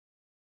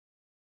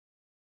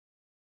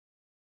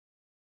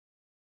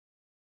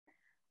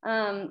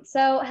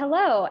So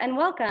hello and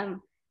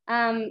welcome.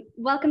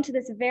 Welcome to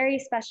this very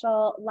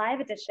special live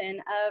edition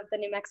of the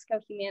New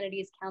Mexico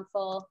Humanities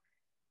Council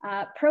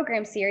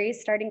program series,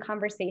 Starting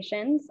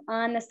Conversations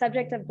on the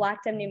subject of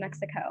Blackdom, New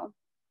Mexico.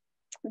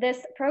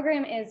 This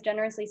program is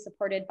generously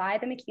supported by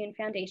the McCune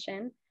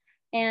Foundation,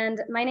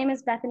 and my name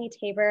is Bethany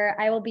Tabor.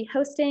 I will be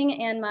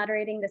hosting and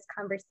moderating this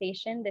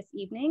conversation this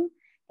evening.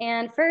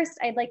 And first,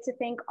 I'd like to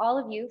thank all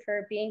of you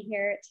for being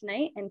here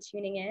tonight and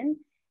tuning in.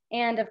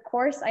 And of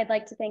course, I'd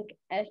like to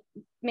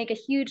make a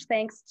huge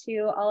thanks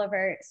to all of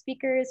our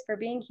speakers for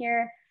being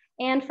here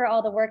and for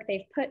all the work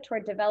they've put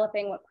toward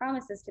developing what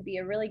promises to be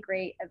a really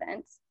great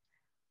event.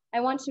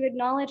 I want to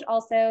acknowledge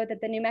also that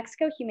the New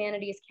Mexico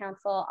Humanities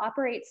Council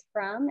operates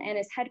from and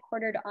is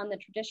headquartered on the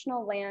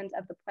traditional land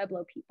of the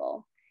Pueblo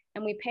people,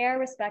 and we pay our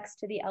respects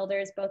to the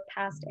elders, both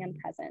past and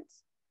present.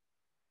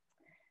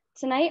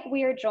 Tonight,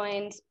 we are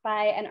joined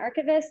by an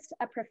archivist,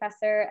 a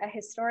professor, a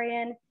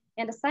historian,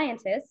 and a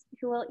scientist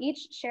who will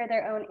each share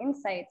their own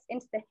insights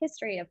into the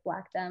history of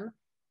Blackdom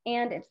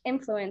and its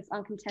influence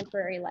on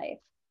contemporary life.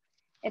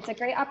 It's a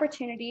great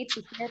opportunity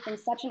to hear from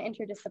such an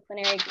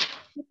interdisciplinary group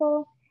of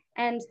people,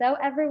 and though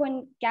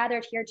everyone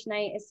gathered here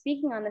tonight is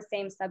speaking on the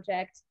same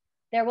subject,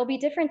 there will be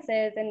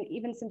differences and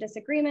even some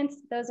disagreements.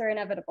 Those are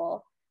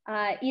inevitable.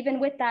 Even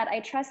with that,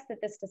 I trust that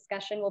this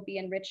discussion will be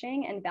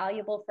enriching and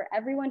valuable for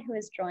everyone who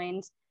has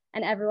joined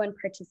and everyone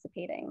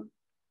participating.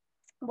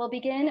 We'll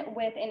begin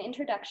with an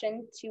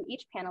introduction to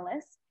each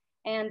panelist,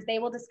 and they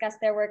will discuss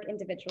their work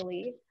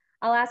individually.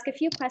 I'll ask a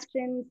few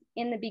questions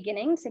in the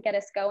beginning to get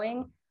us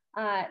going,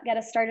 get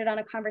us started on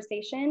a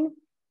conversation,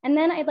 and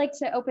then I'd like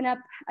to open up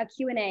a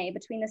Q&A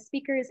between the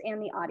speakers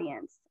and the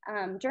audience.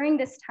 During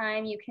this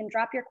time, you can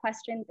drop your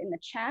questions in the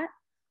chat.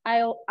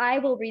 I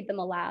will read them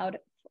aloud,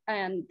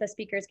 and the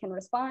speakers can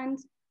respond.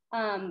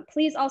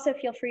 Please also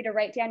feel free to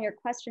write down your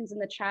questions in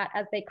the chat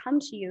as they come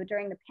to you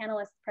during the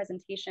panelists'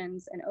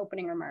 presentations and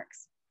opening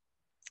remarks.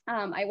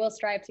 I will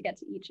strive to get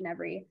to each and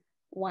every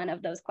one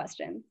of those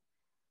questions.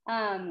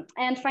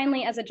 And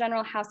finally, as a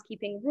general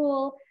housekeeping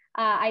rule,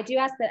 I do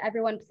ask that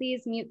everyone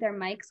please mute their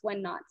mics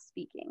when not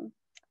speaking.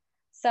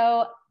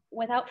 So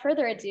without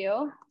further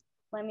ado,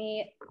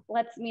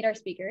 let's meet our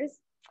speakers.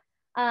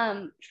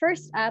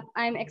 First up,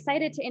 I'm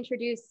excited to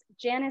introduce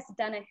Janice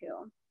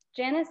Donahue.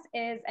 Janice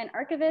is an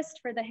archivist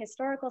for the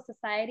Historical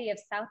Society of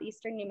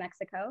Southeastern New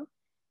Mexico.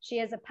 She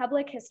is a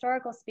public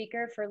historical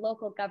speaker for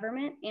local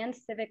government and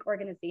civic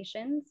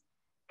organizations,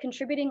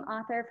 contributing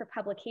author for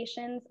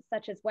publications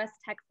such as West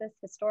Texas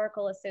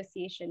Historical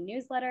Association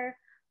Newsletter,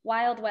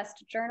 Wild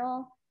West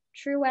Journal,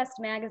 True West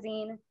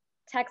Magazine,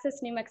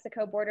 Texas New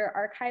Mexico Border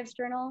Archives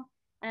Journal,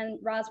 and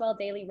Roswell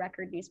Daily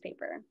Record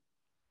newspaper.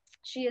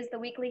 She is the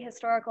weekly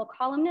historical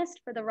columnist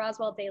for the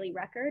Roswell Daily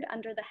Record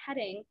under the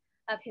heading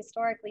of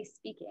Historically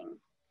Speaking.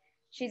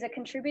 She's a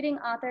contributing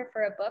author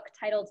for a book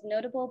titled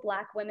Notable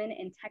Black Women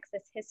in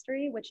Texas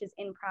History, which is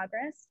in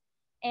progress,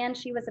 and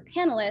she was a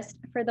panelist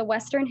for the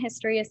Western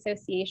History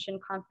Association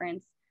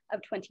Conference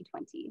of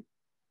 2020.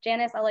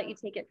 Janice, I'll let you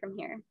take it from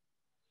here.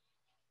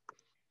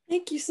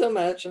 Thank you so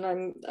much, and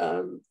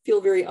I feel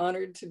very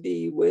honored to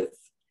be with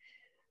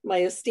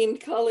my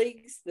esteemed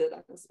colleagues that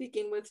I'm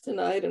speaking with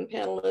tonight and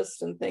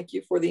panelists, and thank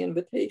you for the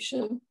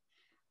invitation.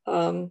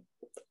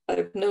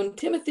 I've known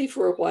Timothy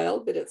for a while,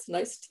 but it's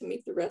nice to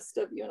meet the rest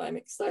of you, and I'm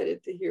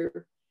excited to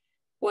hear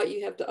what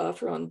you have to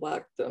offer on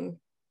Blackdom.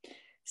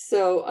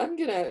 So I'm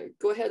gonna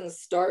go ahead and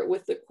start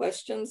with the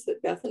questions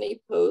that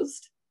Bethany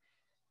posed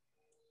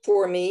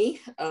for me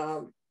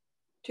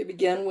to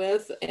begin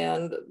with.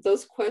 And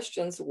those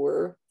questions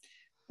were,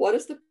 what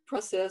is the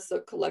process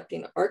of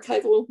collecting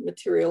archival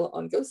material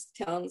on ghost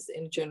towns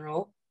in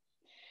general?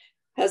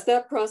 Has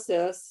that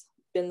process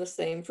been the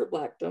same for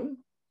Blackdom?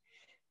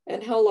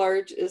 And how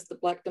large is the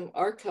Blackdom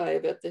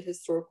archive at the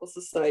Historical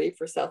Society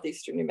for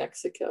Southeastern New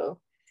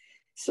Mexico?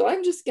 So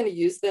I'm just going to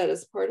use that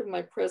as part of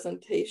my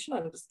presentation.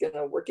 I'm just going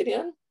to work it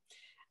in,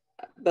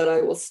 but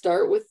I will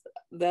start with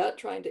that,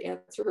 trying to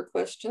answer her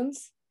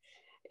questions.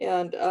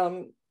 And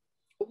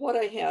what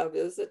I have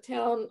is a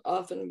town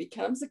often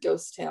becomes a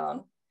ghost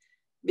town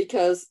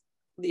because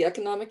the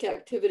economic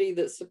activity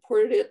that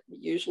supported it,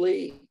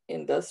 usually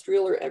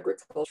industrial or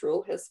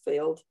agricultural, has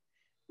failed,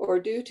 or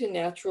due to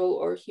natural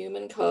or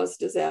human-caused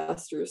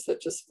disasters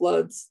such as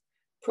floods,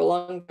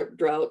 prolonged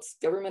droughts,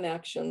 government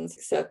actions,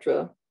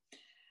 etc.,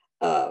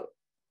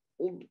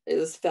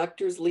 is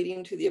factors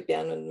leading to the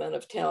abandonment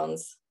of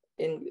towns,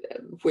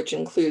 which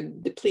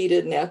include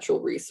depleted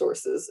natural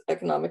resources,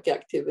 economic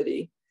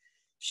activity,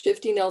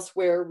 shifting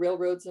elsewhere,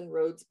 railroads and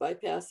roads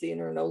bypassing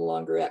or no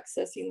longer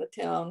accessing the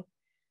town,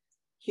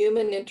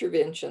 human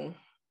intervention,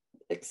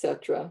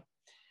 etc.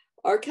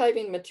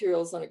 Archiving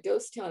materials on a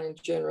ghost town in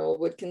general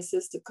would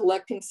consist of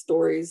collecting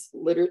stories,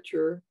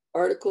 literature,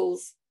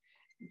 articles,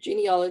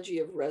 genealogy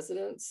of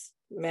residents,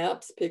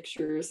 maps,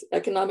 pictures,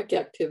 economic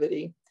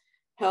activity,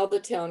 how the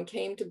town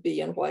came to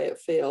be and why it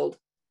failed.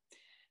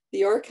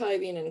 The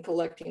archiving and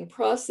collecting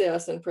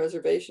process and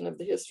preservation of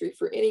the history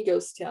for any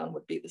ghost town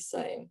would be the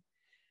same.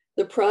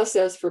 The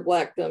process for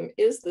Blackdom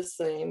is the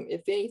same,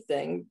 if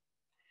anything,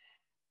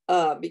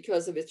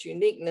 because of its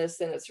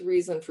uniqueness and its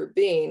reason for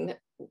being,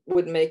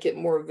 would make it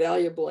more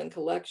valuable in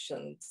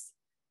collections,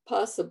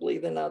 possibly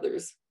than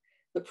others.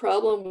 The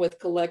problem with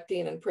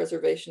collecting and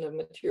preservation of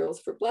materials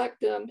for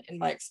Blackdom, in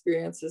my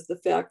experience, is the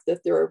fact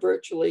that there are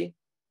virtually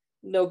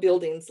no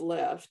buildings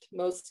left.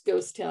 Most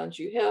ghost towns,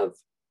 you have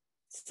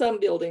some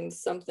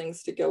buildings, some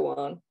things to go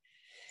on.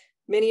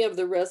 Many of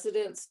the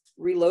residents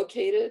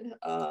relocated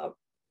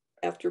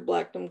after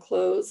Blackdom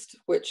closed,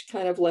 which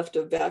kind of left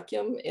a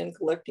vacuum in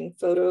collecting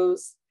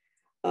photos,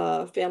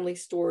 family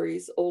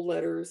stories, old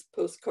letters,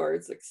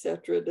 postcards,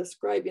 etc.,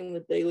 describing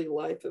the daily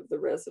life of the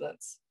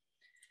residents.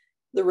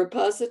 The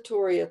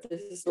repository at the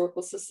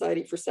Historical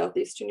Society for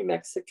Southeastern New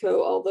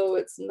Mexico, although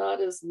it's not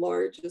as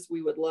large as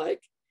we would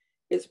like,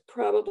 is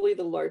probably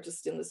the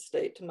largest in the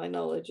state. To my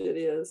knowledge, it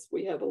is.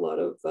 We have a lot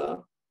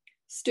of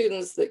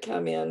students that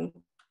come in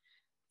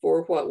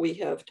for what we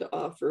have to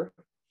offer.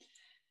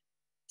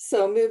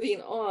 So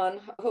moving on,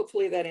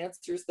 hopefully that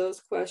answers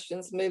those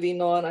questions.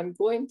 Moving on, I'm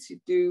going to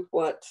do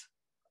what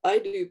I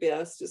do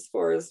best as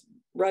far as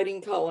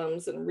writing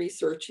columns and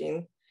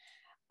researching.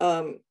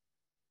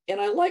 And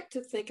I like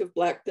to think of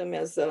Blackdom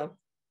as I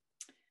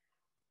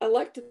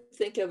like to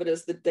think of it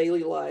as the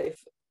daily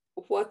life,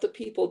 what the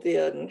people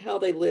did and how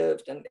they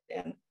lived, and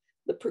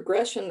the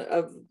progression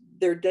of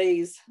their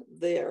days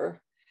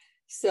there.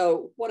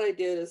 So what I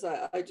did is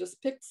I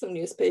just picked some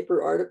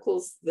newspaper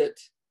articles that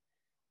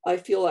I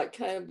feel like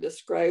kind of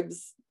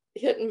describes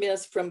hit and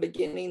miss from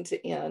beginning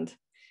to end.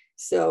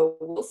 So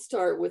we'll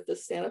start with the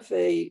Santa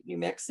Fe New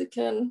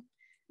Mexican,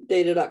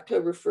 dated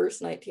October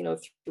 1st,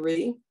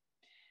 1903.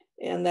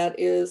 And that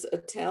is a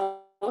town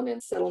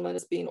and settlement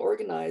is being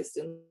organized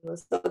in the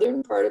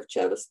southern part of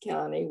Chaves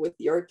County with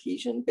the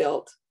Artesian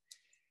Belt,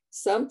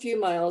 some few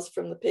miles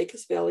from the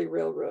Pecos Valley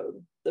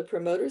Railroad. The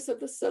promoters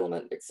of the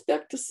settlement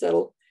expect to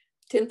settle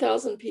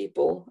 10,000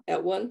 people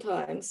at one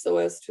time so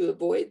as to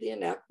avoid the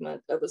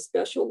enactment of a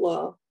special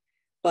law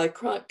by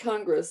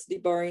Congress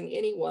debarring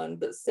anyone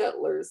but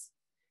settlers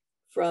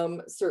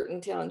from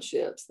certain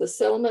townships. The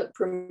settlement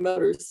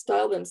promoters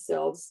style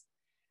themselves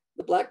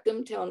the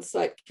Blackdom Town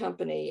Site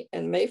Company,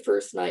 and May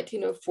 1st,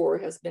 1904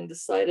 has been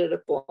decided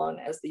upon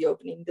as the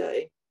opening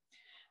day.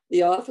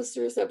 The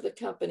officers of the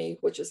company,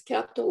 which is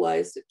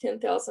capitalized at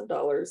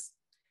 $10,000,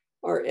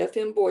 are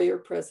F.M. Boyer,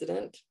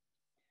 president,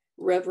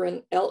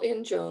 Reverend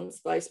L.N.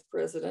 Jones, vice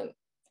president,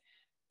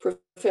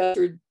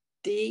 Professor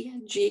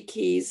D.G.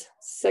 Keyes,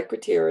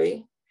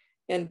 secretary,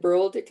 and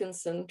Burl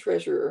Dickinson,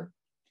 treasurer.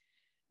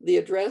 The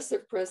address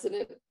of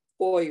President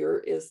Boyer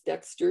is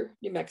Dexter,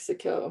 New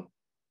Mexico.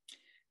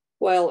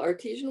 While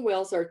artesian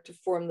wells are to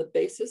form the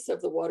basis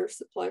of the water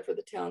supply for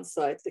the town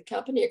site, the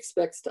company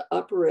expects to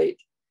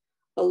operate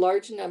a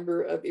large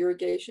number of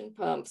irrigation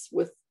pumps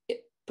with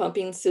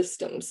pumping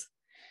systems.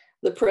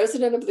 The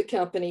president of the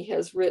company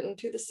has written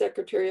to the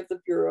secretary of the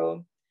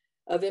Bureau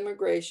of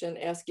Immigration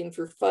asking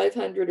for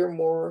 500 or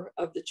more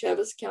of the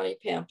Chaves County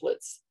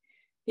pamphlets.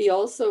 He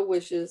also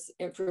wishes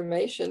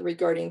information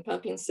regarding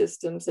pumping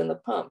systems and the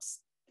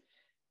pumps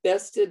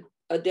best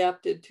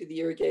adapted to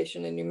the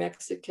irrigation in New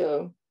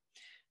Mexico.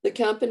 The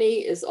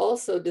company is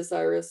also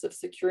desirous of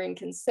securing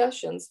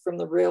concessions from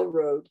the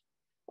railroad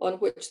on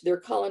which their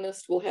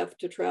colonists will have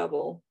to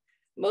travel.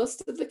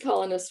 Most of the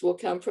colonists will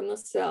come from the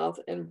south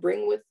and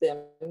bring with them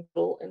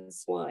cattle and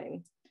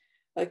swine.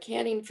 A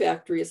canning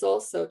factory is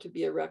also to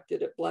be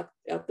erected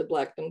at the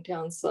Blackdom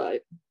town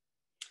site.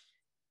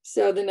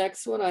 So the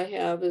next one I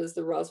have is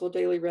the Roswell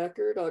Daily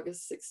Record,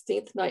 August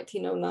 16th,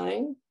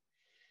 1909.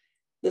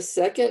 The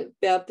Second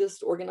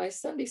Baptist Organized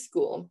Sunday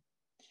School.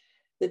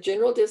 The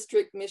General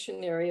District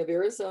Missionary of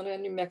Arizona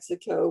and New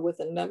Mexico, with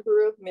a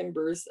number of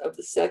members of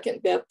the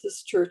Second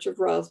Baptist Church of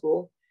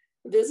Roswell,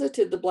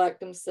 visited the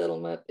Blackdom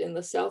settlement in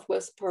the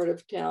southwest part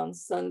of town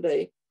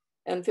Sunday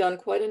and found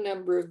quite a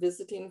number of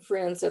visiting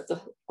friends at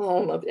the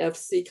home of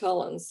F.C.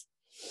 Collins.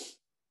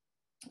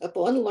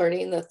 Upon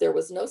learning that there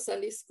was no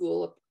Sunday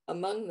school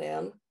among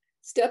them,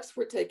 steps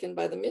were taken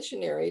by the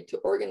missionary to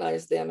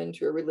organize them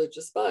into a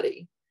religious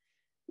body.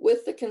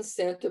 With the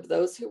consent of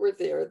those who were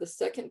there, the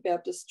Second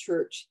Baptist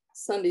Church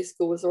Sunday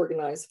School was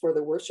organized for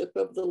the worship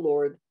of the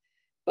Lord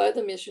by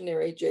the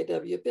missionary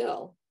J.W.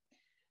 Bell.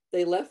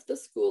 They left the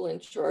school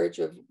in charge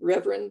of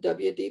Reverend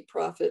W.D.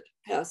 Prophet,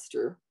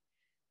 pastor.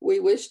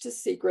 We wish to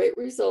see great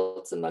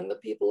results among the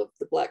people of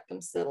the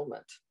Blackdom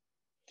settlement.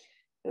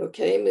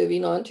 Okay,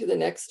 moving on to the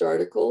next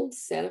article,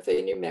 Santa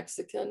Fe, New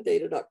Mexican,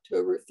 dated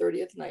October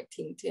 30th,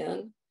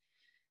 1910.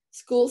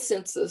 School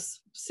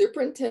census.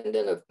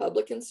 Superintendent of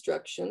Public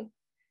Instruction,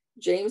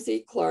 James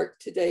E. Clark,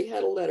 today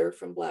had a letter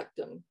from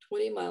Blackdom,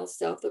 20 miles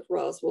south of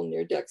Roswell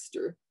near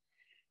Dexter,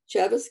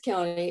 Chaves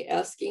County,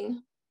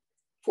 asking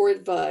for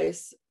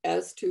advice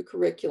as to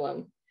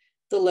curriculum.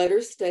 The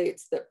letter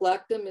states that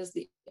Blackdom is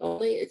the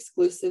only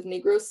exclusive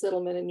Negro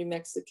settlement in New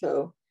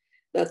Mexico,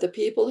 that the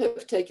people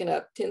have taken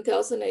up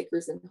 10,000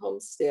 acres in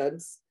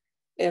homesteads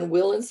and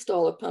will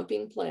install a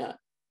pumping plant.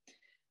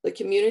 The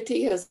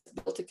community has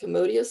built a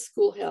commodious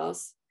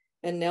schoolhouse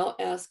and now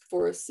ask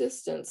for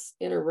assistance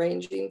in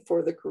arranging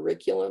for the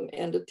curriculum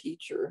and a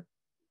teacher.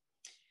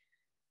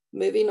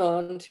 Moving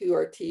on to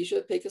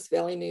Artesia, Pecos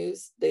Valley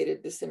News,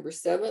 dated December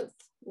 7th,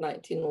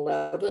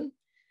 1911.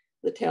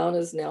 The town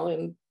is now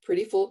in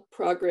pretty full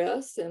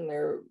progress and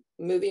they're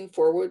moving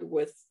forward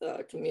with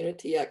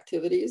community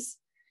activities.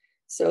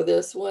 So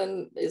this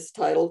one is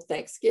titled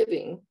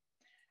Thanksgiving.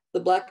 The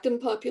Blackdom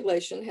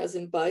population has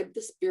imbibed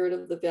the spirit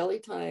of the Valley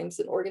Times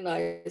and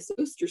organized the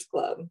Boosters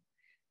Club.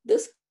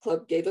 This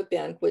club gave a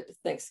banquet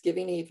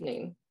Thanksgiving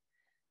evening.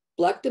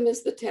 Blackdom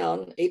is the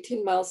town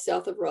 18 miles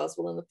south of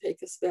Roswell in the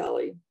Pecos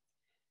Valley.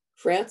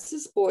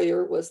 Francis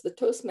Boyer was the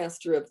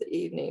toastmaster of the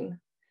evening.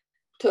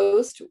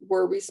 Toasts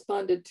were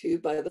responded to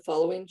by the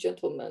following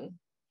gentlemen: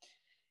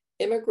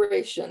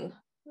 Immigration,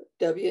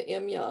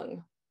 W.M.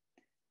 Young.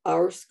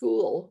 Our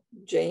School,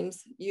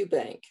 James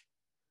Eubank.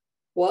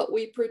 What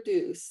We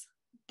Produce,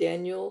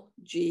 Daniel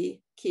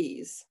G.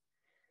 Keyes.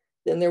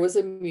 Then there was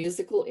a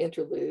musical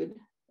interlude,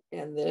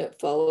 and then it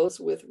follows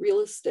with Real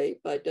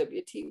Estate by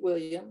W.T.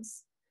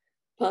 Williams,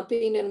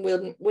 Pumping and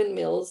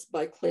Windmills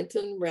by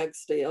Clinton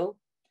Ragsdale,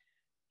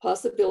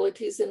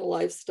 Possibilities in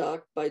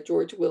Livestock by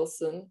George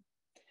Wilson,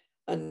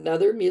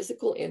 another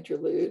musical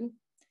interlude,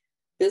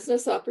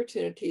 Business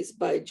Opportunities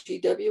by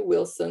G.W.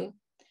 Wilson,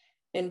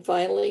 and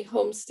finally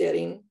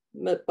Homesteading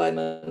by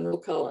Monroe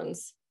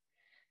Collins.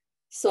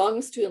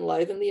 Songs to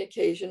enliven the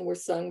occasion were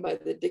sung by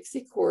the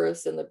Dixie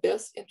Chorus, and the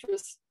best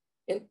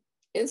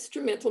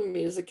instrumental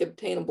music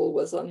obtainable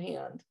was on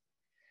hand.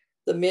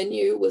 The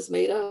menu was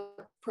made up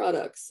of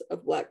products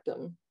of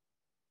Blackdom.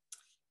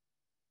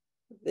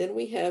 Then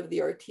we have the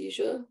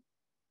Artesia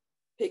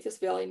Pecos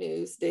Valley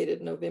News,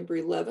 dated November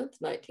 11th,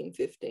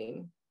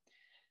 1915.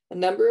 A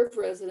number of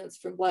residents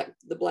from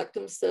the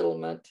Blackdom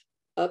settlement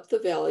up the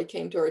valley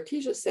came to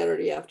Artesia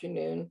Saturday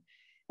afternoon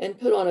and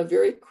put on a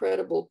very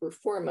credible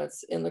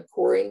performance in the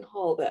Coring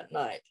Hall that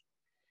night.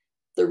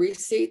 The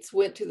receipts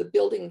went to the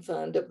building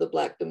fund of the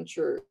Blackdom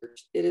Church.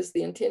 It is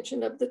the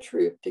intention of the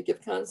troupe to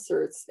give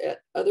concerts at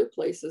other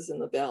places in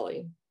the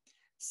valley.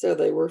 So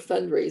they were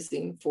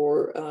fundraising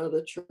for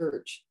the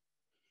church.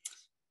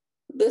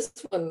 This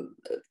one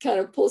kind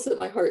of pulls at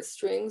my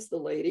heartstrings. The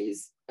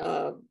ladies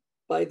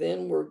by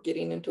then were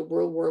getting into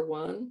World War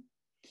I,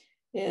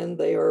 and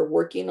they are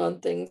working on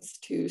things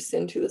to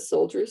send to the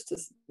soldiers to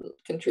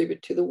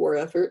contribute to the war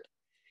effort.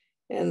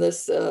 And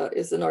this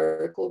is an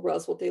article,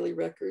 Roswell Daily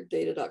Record,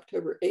 dated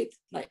October 8th,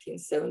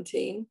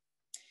 1917.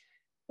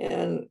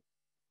 And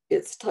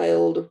it's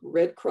titled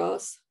Red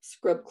Cross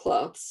Scrub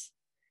Cloths.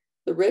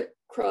 The Red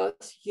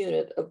Cross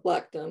unit of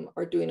Blackdom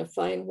are doing a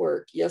fine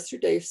work.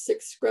 Yesterday,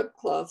 6 scrub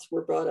cloths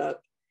were brought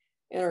up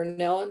and are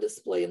now on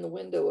display in the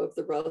window of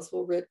the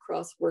Roswell Red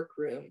Cross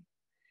workroom.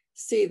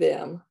 See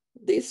them.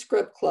 These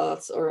scrub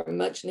cloths are a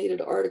much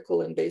needed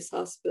article in base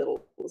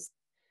hospitals.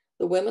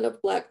 The women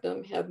of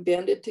Blackdom have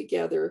banded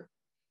together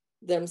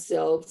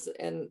themselves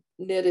and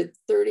knitted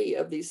 30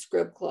 of these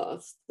scrub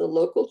cloths. The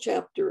local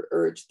chapter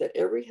urged that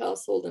every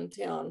household in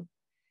town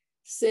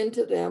send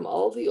to them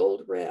all the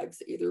old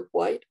rags, either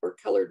white or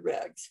colored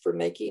rags, for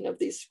making of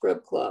these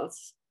scrub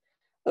cloths.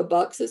 A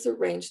box is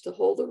arranged to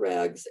hold the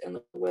rags, and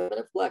the women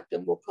of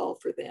Blackdom will call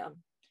for them.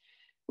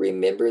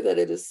 Remember that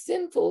it is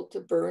sinful to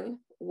burn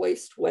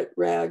waste wet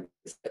rags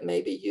that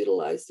may be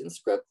utilized in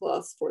scrub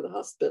cloths for the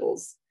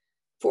hospitals,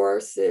 for our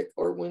sick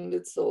or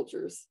wounded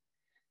soldiers.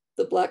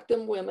 The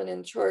Blackdom women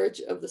in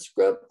charge of the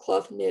scrub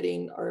cloth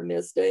knitting are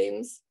Ms.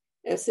 Dames,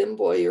 S.M.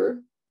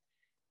 Boyer,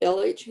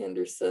 L.H.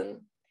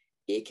 Henderson,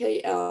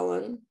 E.K.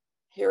 Allen,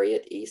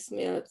 Harriet E.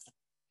 Smith,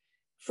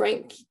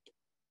 Frank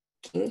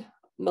King,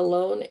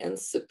 Malone, and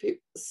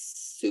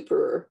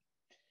Superer.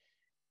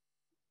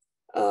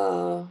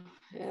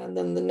 And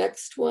then the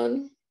next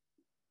one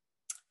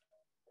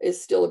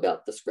is still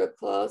about the scrub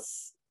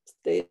cloths,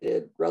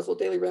 dated Roswell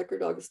Daily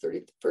Record, August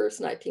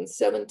 31st,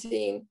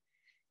 1917.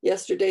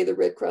 Yesterday, the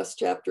Red Cross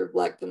chapter of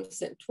Blackdom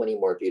sent 20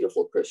 more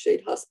beautiful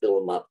crocheted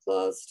hospital mop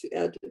cloths to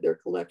add to their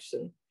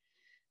collection.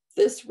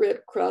 This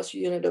Red Cross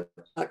unit of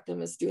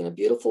Blackdom is doing a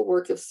beautiful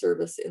work of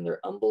service in their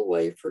humble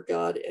way for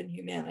God and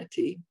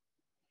humanity.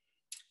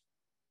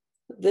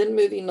 Then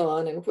moving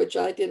on, in which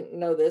I didn't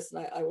know this,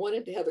 and I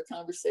wanted to have a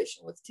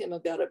conversation with Tim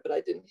about it, but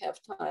I didn't have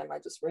time. I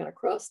just ran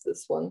across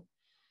this one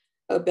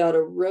about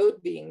a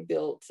road being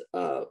built,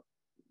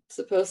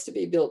 supposed to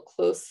be built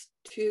close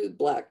to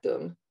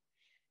Blackdom.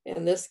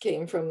 And this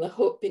came from the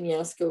Hope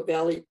Penasco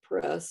Valley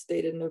Press,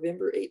 dated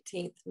November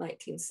 18th,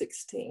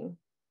 1916.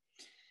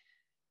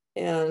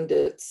 And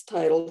it's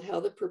titled, How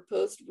the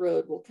Proposed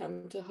Road Will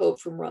Come to Hope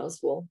from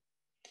Roswell.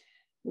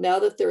 Now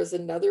that there is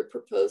another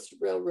proposed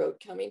railroad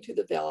coming to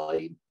the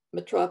Valley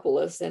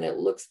metropolis, and it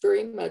looks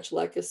very much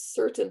like a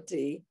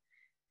certainty,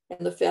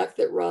 and the fact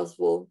that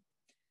Roswell,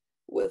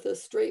 with a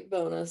straight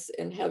bonus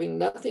and having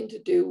nothing to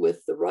do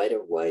with the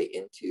right-of-way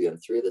into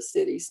and through the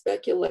city,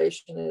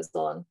 speculation is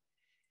on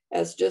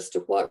as just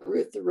to what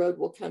route the road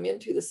will come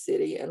into the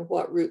city and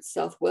what route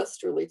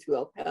southwesterly to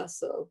El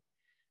Paso.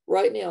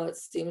 Right now, it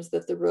seems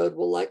that the road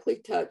will likely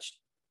touch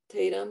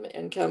Tatum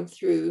and come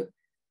through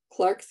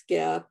Clark's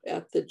Gap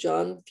at the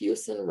John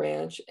Fusen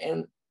Ranch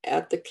and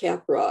at the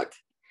Cap Rock.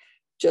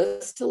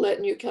 Just to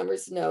let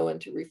newcomers know and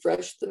to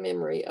refresh the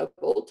memory of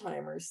old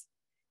timers,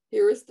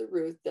 here is the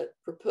route that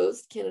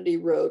proposed Kennedy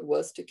Road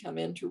was to come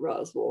into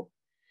Roswell.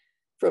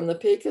 From the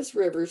Pecos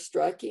River,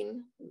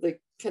 striking the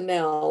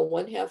canal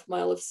 1/2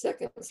 mile of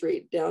 2nd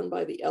Street down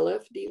by the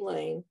LFD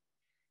lane,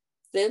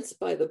 thence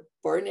by the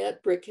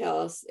Barnett Brick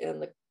House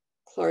and the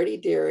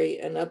Clardy Dairy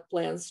and up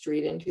Bland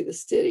Street into the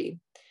city.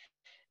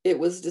 It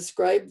was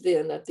described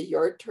then that the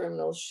yard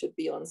terminals should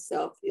be on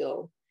South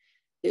Hill.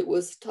 It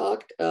was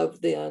talked of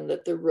then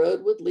that the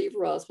road would leave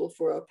Roswell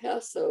for El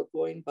Paso,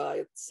 going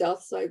by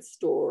Southside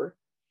Store,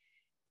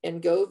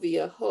 and go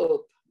via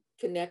Hope,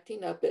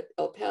 connecting up at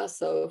El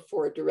Paso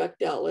for a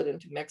direct outlet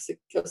into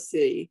Mexico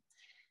City,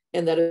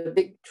 and that a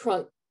big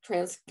trunk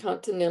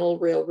transcontinental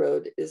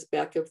railroad is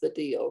back of the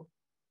deal.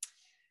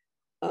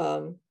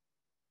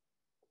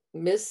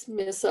 Miss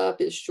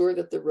Missop is sure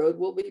that the road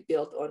will be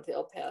built onto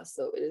El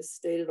Paso. It is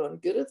stated on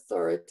good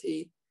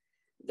authority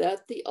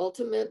that the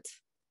ultimate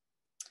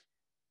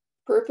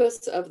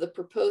purpose of the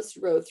proposed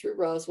road through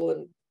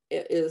Roswell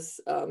is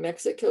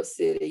Mexico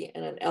City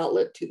and an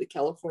outlet to the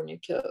California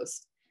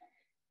coast.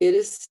 It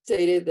is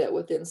stated that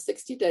within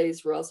 60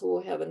 days, Roswell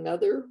will have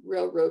another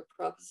railroad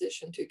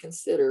proposition to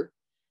consider,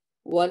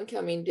 one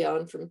coming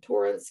down from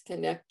Torrance,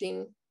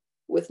 connecting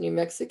with New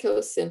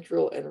Mexico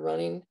Central and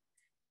running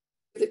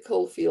the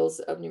coal fields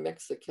of New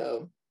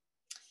Mexico.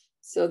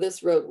 So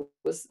this road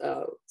was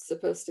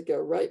supposed to go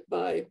right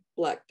by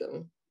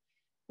Blackdom,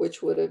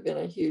 which would have been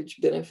a huge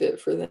benefit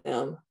for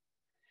them.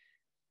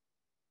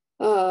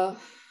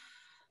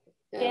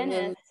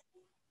 Janice.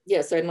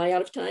 Yes, am I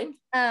out of time?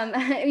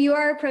 You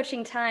are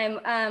approaching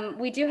time.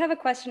 We do have a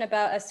question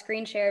about a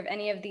screen share of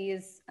any of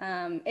these.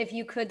 If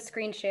you could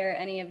screen share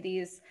any of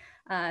these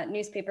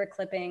newspaper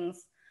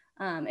clippings,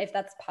 if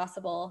that's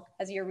possible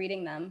as you're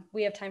reading them.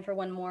 We have time for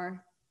one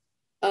more.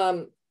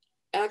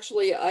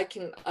 Actually, I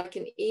can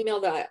email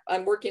that.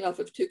 I'm working off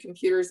of 2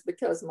 computers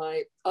because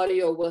my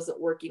audio wasn't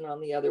working on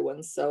the other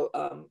one. So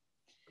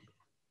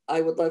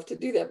I would love to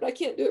do that, but I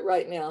can't do it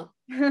right now.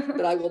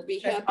 But I will be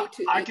happy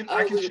to. I can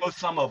show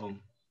some of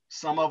them.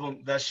 Some of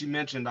them that she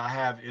mentioned, I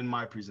have in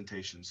my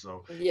presentation.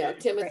 So yeah,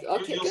 Timothy.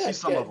 Okay, you'll see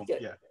some of them.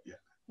 Good.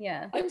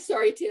 Yeah. I'm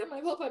sorry, Tim.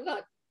 I hope I'm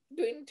not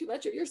doing too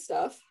much of your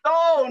stuff.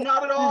 No,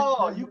 not at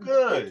all. You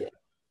good. Okay.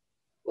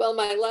 Well,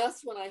 my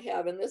last one I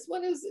have, and this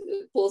one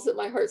it pulls at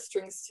my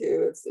heartstrings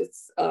too.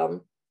 It's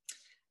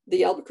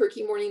the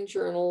Albuquerque Morning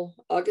Journal,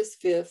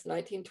 August 5th,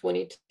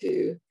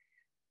 1922.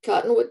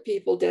 Cottonwood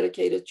people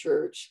dedicated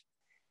church.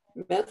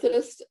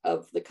 Methodists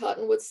of the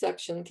Cottonwood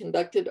section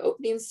conducted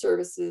opening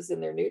services in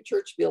their new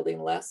church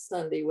building last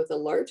Sunday with a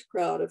large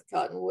crowd of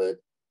Cottonwood,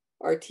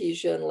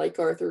 Artesia, and Lake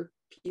Arthur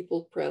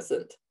people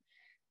present.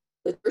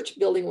 The church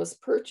building was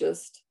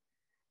purchased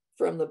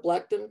from the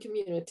Blackdom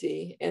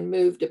community and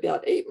moved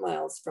about 8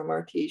 miles from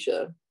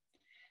Artesia.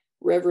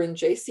 Reverend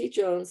J.C.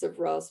 Jones of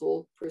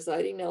Roswell,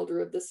 presiding elder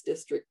of this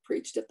district,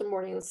 preached at the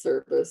morning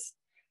service.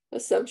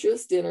 A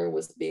sumptuous dinner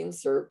was being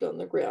served on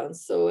the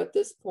grounds. So at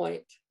this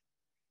point,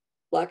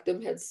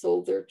 Blackdom had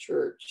sold their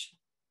church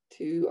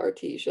to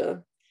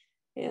Artesia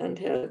and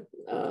had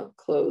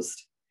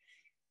closed.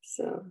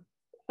 So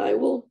I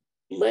will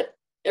let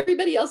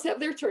everybody else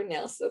have their turn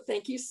now. So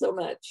thank you so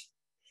much.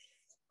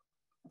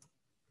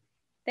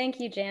 Thank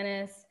you,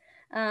 Janice.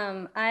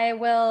 I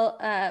will,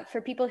 for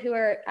people who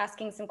are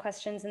asking some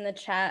questions in the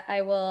chat,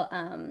 I will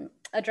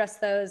address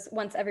those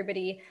once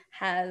everybody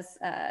has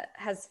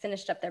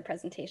finished up their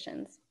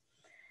presentations.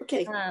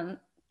 Okay.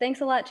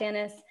 Thanks a lot,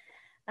 Janice.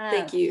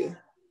 Thank you.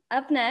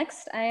 Up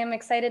next, I am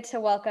excited to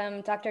welcome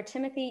Dr.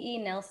 Timothy E.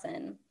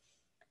 Nelson.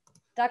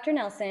 Dr.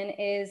 Nelson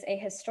is a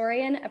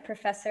historian, a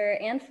professor,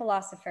 and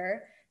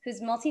philosopher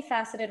whose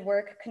multifaceted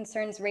work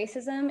concerns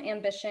racism,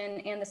 ambition,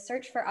 and the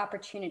search for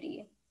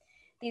opportunity.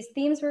 These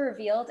themes were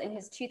revealed in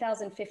his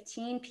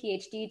 2015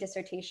 PhD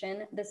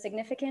dissertation, The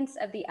Significance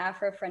of the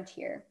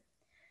Afro-Frontier.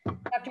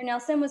 Dr.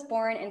 Nelson was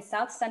born in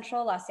South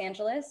Central Los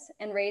Angeles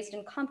and raised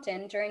in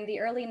Compton during the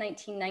early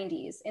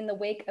 1990s in the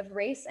wake of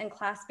race and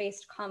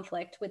class-based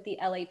conflict with the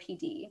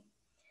LAPD.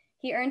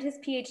 He earned his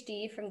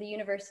PhD from the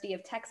University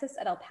of Texas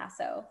at El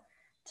Paso.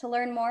 To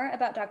learn more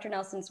about Dr.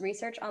 Nelson's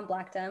research on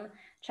Blackdom,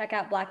 check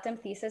out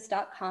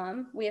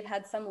blackdomthesis.com. We have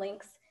had some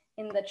links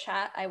in the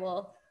chat. I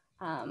will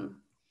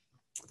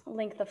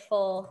link the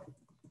full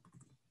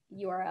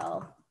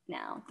URL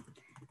now.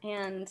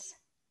 And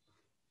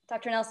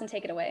Dr. Nelson,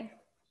 take it away.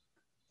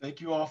 Thank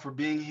you all for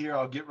being here.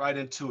 I'll get right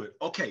into it.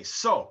 Okay,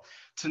 so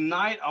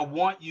tonight I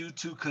want you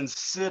to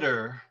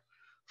consider,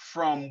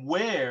 from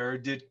where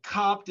did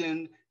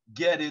Compton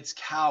get its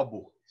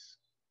cowboys?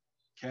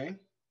 Okay.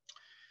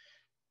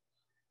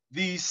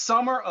 The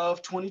summer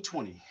of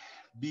 2020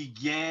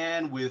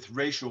 began with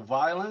racial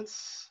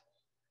violence,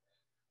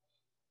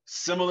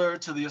 similar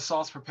to the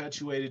assaults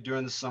perpetuated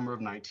during the summer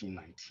of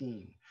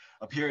 1919,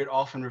 a period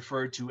often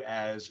referred to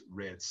as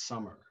Red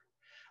Summer.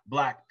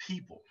 Black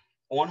people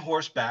on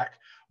horseback,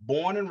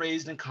 born and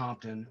raised in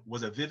Compton,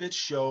 was a vivid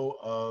show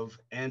of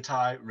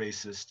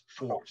anti-racist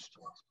force.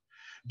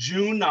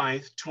 June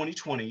 9th,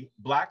 2020,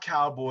 Black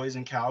cowboys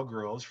and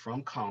cowgirls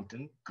from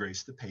Compton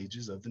graced the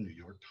pages of the New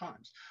York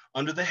Times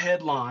under the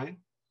headline,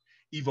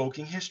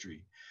 Evoking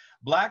History.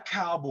 Black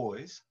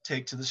cowboys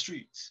take to the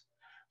streets.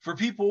 For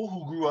people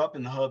who grew up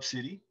in the hub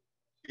city,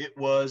 it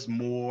was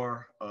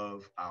more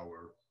of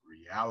our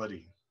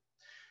reality.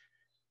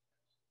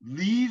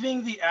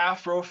 Leaving the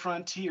Afro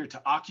frontier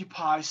to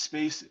occupy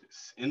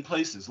spaces in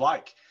places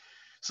like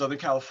Southern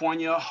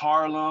California,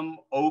 Harlem,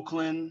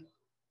 Oakland,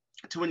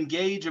 to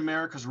engage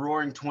America's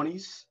roaring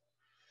 20s,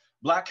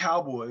 Black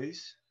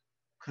cowboys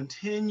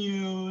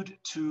continued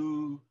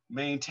to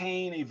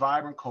maintain a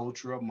vibrant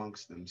culture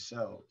amongst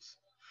themselves.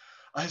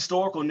 A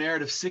historical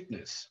narrative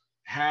sickness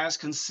has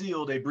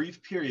concealed a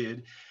brief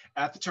period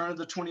at the turn of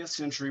the 20th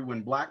century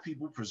when Black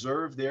people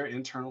preserved their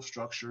internal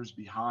structures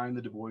behind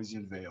the Du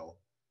Boisian veil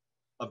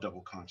of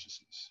double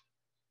consciousness.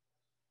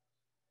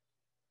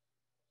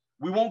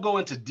 We won't go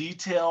into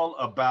detail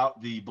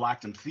about the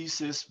Blackdom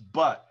thesis,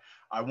 but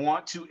I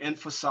want to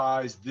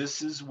emphasize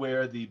this is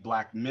where the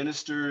Black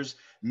ministers,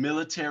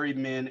 military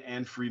men,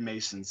 and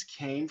Freemasons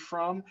came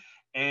from,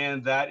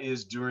 and that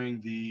is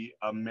during the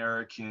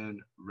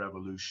American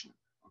Revolution.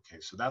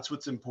 Okay, so that's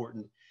what's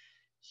important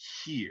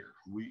here.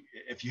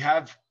 If you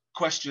have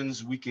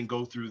questions, we can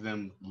go through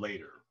them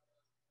later.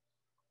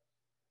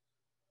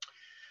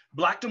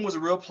 Blackdom was a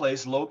real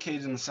place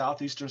located in the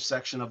southeastern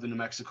section of the New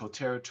Mexico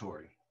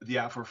territory. The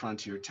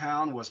Afro-frontier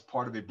town was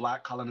part of a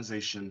Black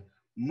colonization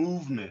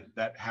movement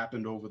that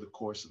happened over the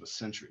course of a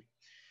century.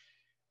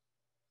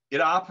 It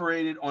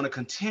operated on a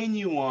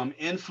continuum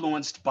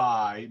influenced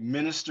by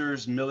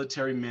ministers,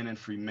 military men, and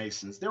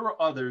Freemasons. There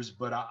were others,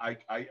 but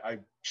I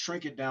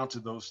shrink it down to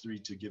those three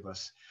to give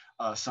us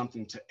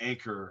something to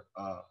anchor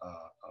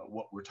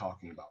what we're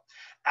talking about.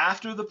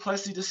 After the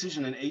Plessy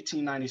decision in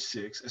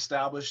 1896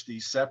 established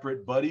the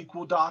separate but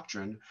equal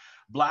doctrine,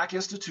 Black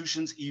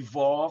institutions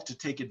evolved to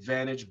take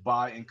advantage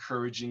by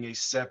encouraging a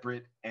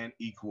separate and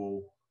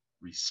equal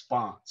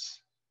response.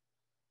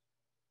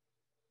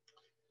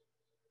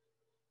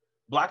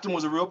 Blackdom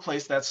was a real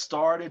place that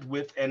started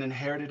with an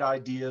inherited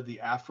idea, the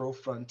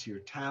Afro-frontier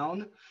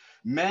town,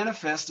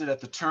 manifested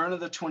at the turn of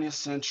the 20th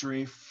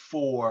century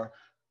for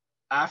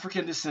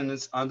African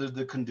descendants under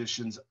the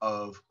conditions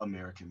of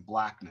American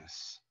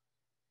Blackness.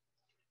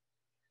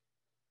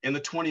 In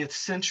the 20th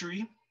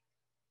century,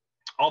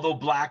 although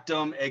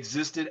Blackdom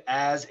existed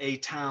as a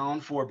town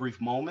for a brief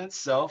moment,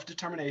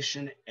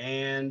 self-determination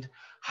and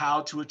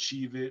how to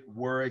achieve it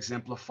were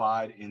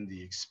exemplified in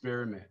the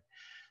experiment.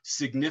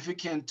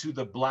 Significant to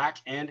the Black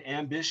and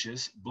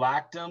ambitious,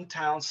 Blackdom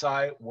town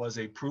site was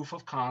a proof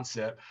of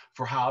concept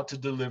for how to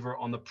deliver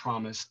on the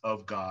promise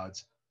of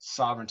God's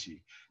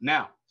sovereignty.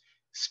 Now,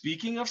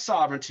 speaking of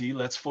sovereignty,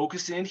 let's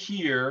focus in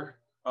here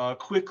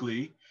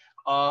quickly.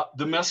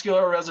 The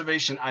Mescalero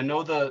Reservation, I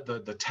know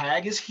the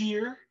tag is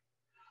here.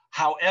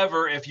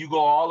 However, if you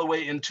go all the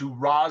way into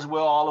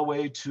Roswell, all the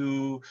way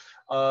to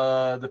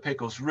the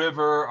Pecos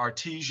River,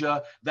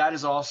 Artesia, that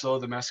is also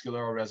the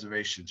Mescalero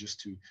Reservation,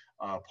 just to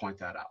point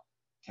that out,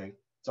 okay?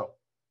 So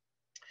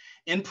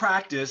in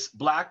practice,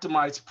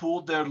 Blackdomites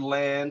pooled their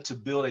land to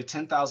build a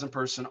 10,000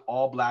 person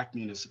all Black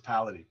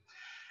municipality.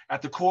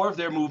 At the core of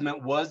their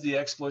movement was the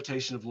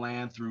exploitation of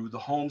land through the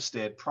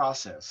homestead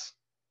process.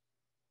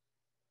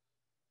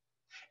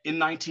 In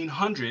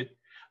 1900,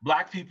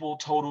 Black people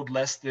totaled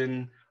less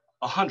than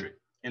 100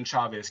 in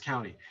Chavez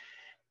County,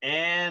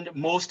 and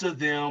most of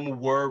them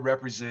were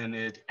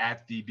represented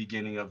at the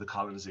beginning of the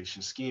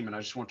colonization scheme. And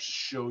I just want to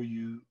show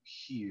you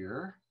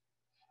here.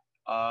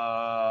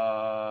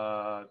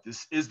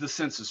 This is the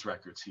census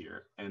records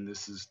here, and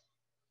this is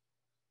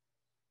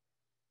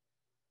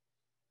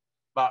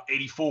about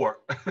 84.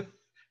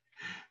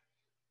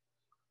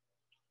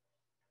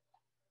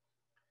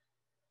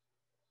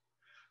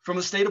 From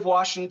the state of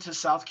Washington to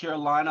South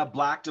Carolina,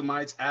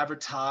 Blackdomites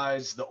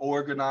advertised the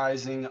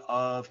organizing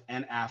of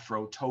an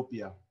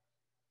Afrotopia.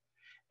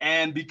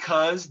 And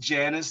because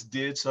Janice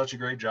did such a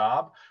great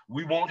job,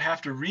 we won't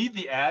have to read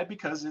the ad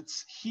because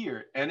it's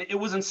here. And it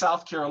was in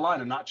South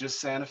Carolina, not just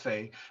Santa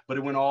Fe, but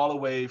it went all the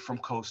way from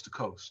coast to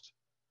coast.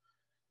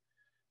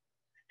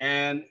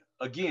 And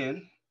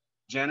again,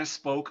 Janice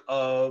spoke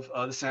of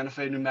the Santa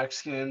Fe New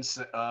Mexicans,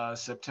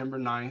 September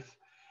 9th,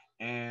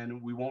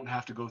 and we won't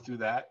have to go through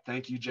that.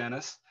 Thank you,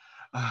 Janice.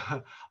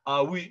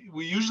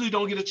 We usually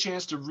don't get a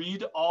chance to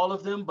read all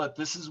of them, but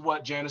this is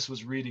what Janice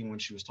was reading when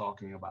she was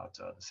talking about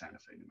the Santa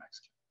Fe New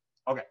Mexican.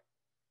 Okay.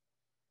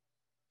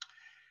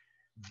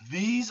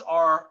 These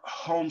are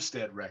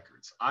homestead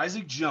records.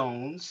 Isaac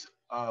Jones,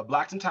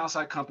 Blackdom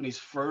Townsite Company's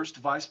first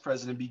vice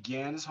president,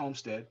 began his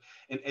homestead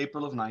in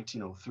April of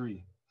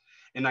 1903.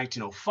 In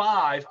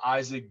 1905,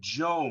 Isaac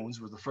Jones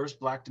was the first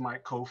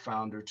Blackdomite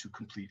co-founder to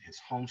complete his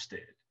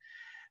homestead.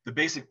 The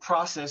basic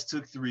process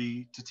took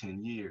 3 to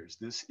 10 years.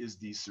 This is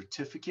the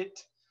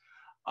certificate.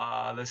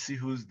 Let's see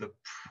who's the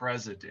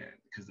president,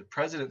 because the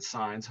president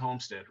signs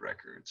homestead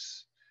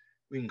records.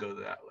 We can go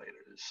to that later.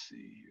 Let's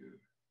see here.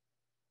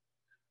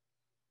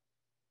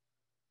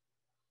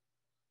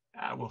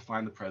 We'll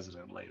find the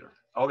president later.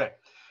 Okay,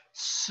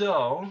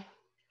 so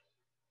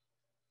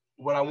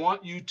what I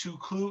want you to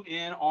clue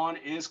in on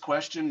is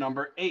question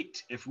number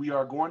 8. If we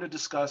are going to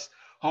discuss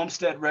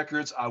homestead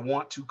records, I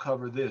want to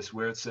cover this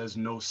where it says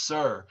no,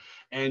 sir.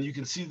 And you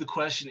can see the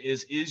question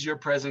is your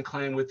present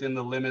claim within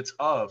the limits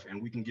of, and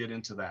we can get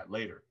into that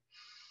later.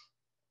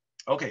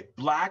 Okay,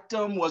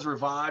 Blackdom was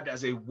revived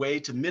as a way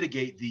to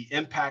mitigate the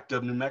impact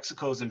of New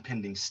Mexico's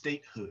impending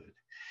statehood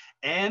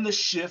and the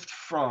shift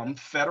from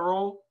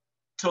federal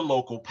to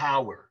local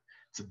power.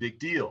 It's a big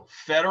deal.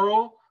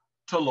 Federal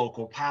to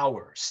local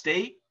power.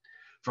 State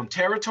from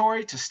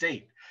territory to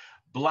state.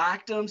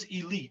 Blackdom's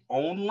elite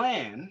owned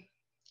land,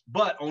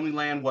 but owning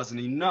land wasn't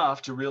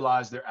enough to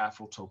realize their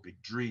Afrotopic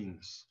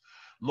dreams.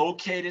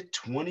 Located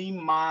 20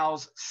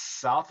 miles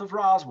south of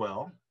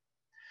Roswell,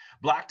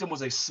 Blackdom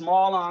was a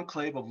small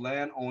enclave of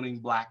land-owning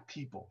Black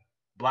people.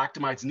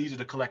 Blackdomites needed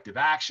a collective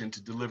action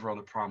to deliver on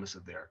the promise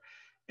of their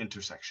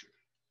intersection.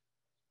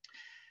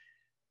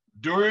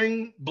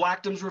 During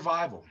Blackdom's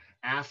revival,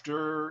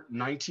 after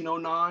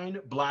 1909,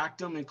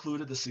 Blackdom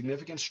included the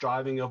significant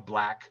striving of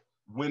Black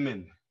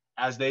women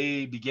as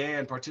they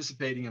began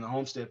participating in the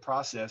homestead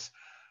process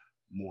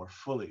more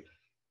fully.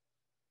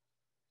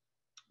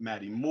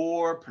 Maddie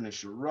Moore,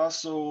 Pernisha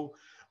Russell,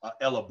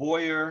 Ella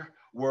Boyer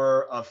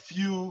were a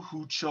few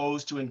who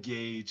chose to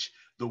engage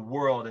the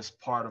world as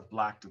part of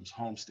Blackdom's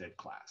homestead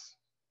class.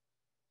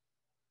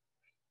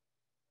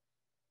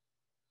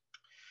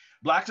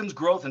 Blackdom's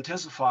growth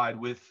intensified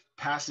with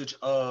passage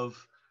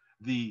of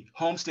the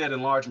Homestead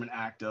Enlargement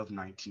Act of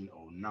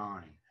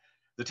 1909.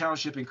 The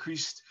township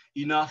increased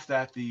enough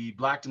that the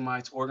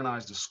Blackdomites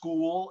organized a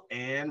school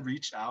and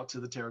reached out to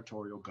the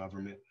territorial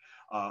government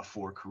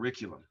for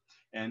curriculum.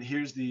 And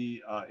here's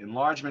the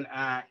Enlargement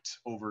Act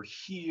over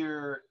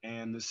here.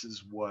 And this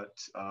is what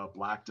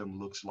Blackdom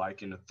looks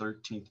like in the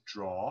 13th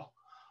draw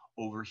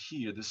over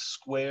here. This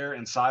square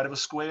inside of a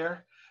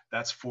square,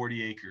 that's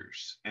 40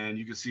 acres. And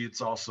you can see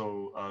it's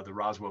also the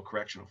Roswell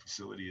Correctional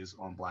Facility is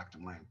on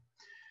Blackdom land.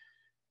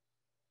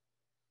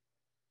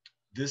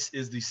 This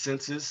is the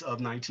census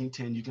of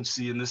 1910. You can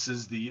see, and this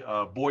is the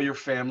Boyer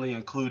family,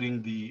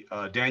 including the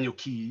Daniel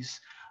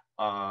Keyes,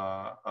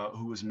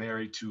 who was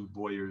married to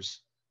Boyer's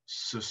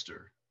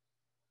sister.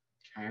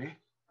 Okay.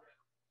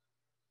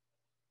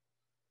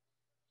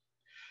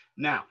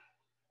 Now,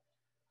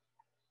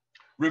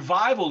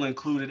 revival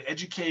included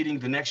educating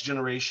the next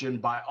generation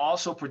by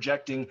also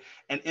projecting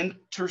an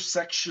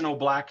intersectional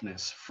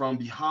Blackness from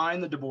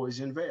behind the Du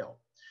Boisian veil.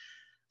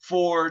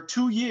 For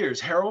 2 years,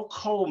 Harold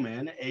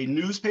Coleman, a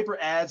newspaper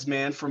ads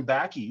man from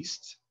back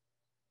east,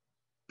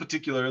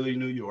 particularly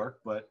New York,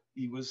 but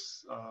he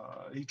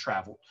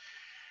traveled.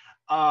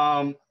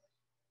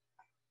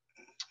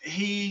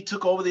 He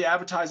took over the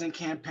advertising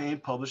campaign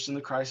published in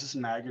the Crisis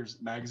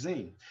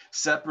magazine.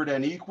 Separate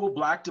and equal,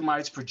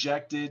 Blackdomites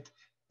projected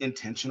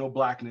intentional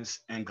Blackness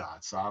and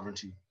God's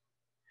sovereignty.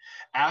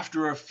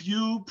 After a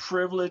few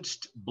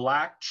privileged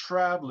Black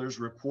travelers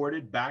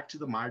reported back to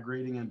the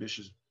migrating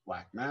ambitious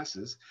Black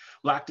masses,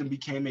 Blackdom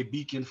became a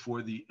beacon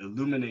for the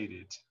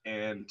illuminated.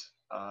 And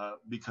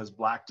because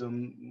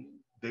Blackdom,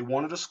 they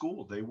wanted a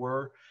school. They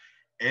were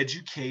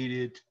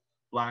educated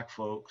Black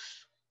folks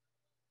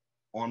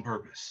on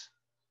purpose.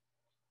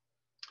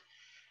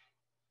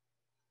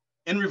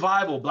 In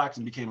revival,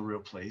 Blackdom became a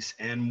real place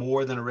and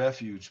more than a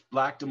refuge.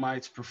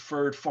 Blackdomites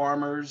preferred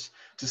farmers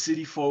to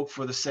city folk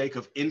for the sake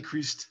of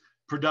increased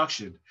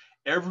production.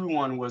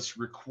 Everyone was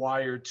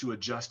required to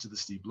adjust to the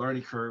steep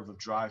learning curve of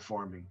dry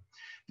farming.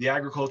 The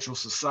agricultural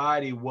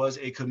society was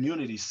a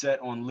community set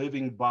on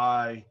living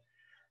by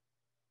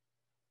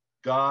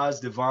God's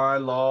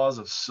divine laws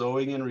of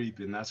sowing and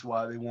reaping. That's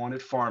why they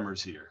wanted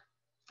farmers here.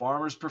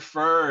 Farmers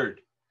preferred.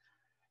 It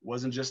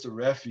wasn't just a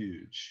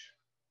refuge.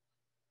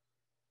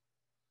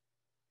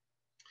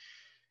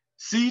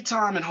 Seed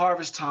time and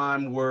harvest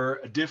time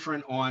were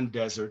different on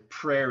desert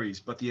prairies,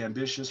 but the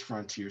ambitious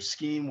frontier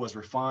scheme was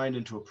refined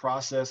into a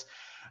process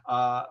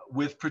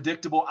with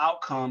predictable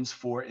outcomes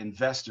for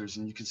investors.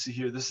 And you can see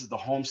here, this is the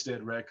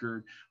homestead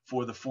record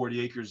for the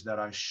 40 acres that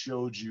I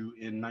showed you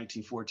in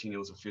 1914. It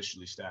was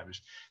officially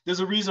established. There's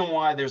a reason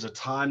why there's a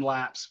time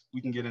lapse.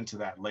 We can get into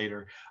that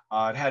later.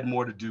 It had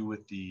more to do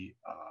with the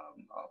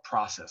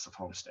process of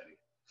homesteading.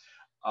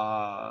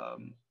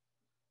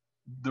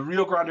 The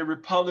Rio Grande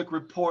Republic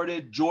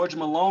reported George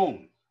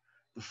Malone,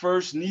 the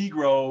first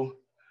Negro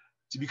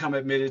to become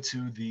admitted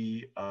to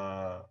the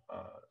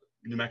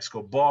New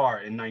Mexico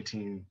bar in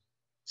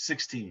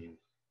 1916,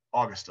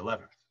 August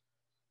 11th.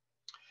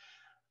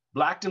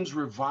 Blackdom's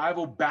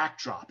revival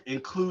backdrop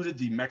included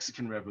the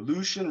Mexican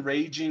Revolution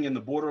raging in the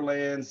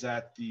borderlands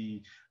as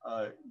the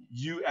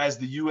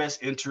U.S.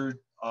 entered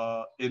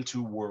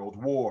into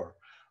World War.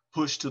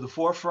 Pushed to the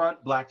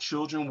forefront, Black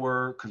children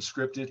were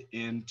conscripted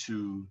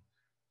into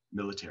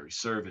military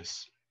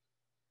service.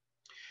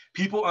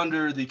 People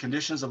under the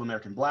conditions of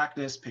American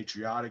Blackness,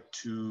 patriotic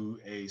to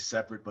a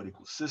separate but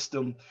equal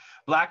system,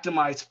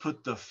 Blackdomites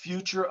put the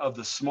future of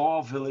the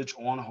small village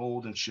on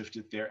hold and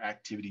shifted their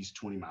activities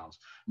 20 miles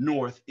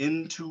north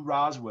into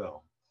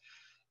Roswell.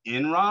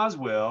 In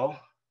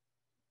Roswell,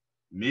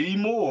 Maddie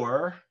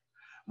Moore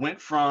went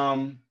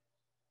from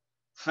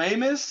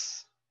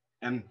famous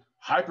and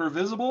hyper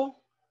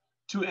visible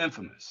to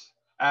infamous.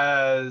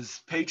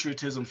 As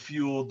patriotism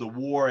fueled the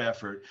war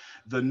effort,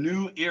 the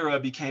new era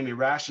became a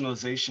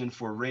rationalization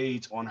for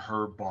raids on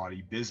her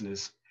body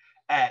business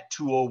at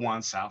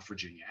 201 South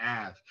Virginia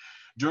Ave.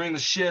 During the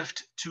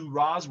shift to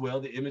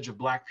Roswell, the image of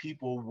Black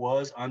people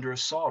was under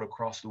assault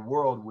across the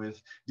world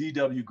with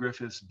D.W.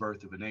 Griffith's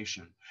Birth of a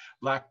Nation.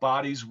 Black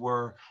bodies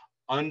were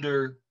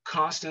under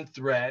constant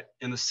threat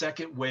in the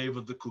second wave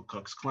of the Ku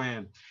Klux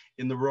Klan.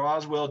 In the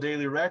Roswell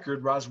Daily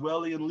Record,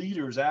 Roswellian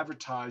leaders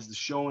advertised the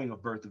showing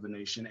of Birth of a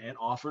Nation and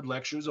offered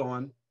lectures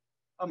on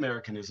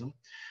Americanism,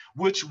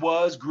 which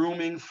was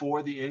grooming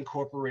for the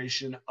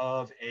incorporation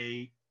of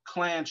a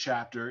Klan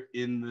chapter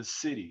in the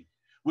city,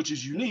 which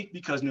is unique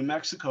because New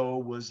Mexico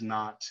was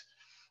not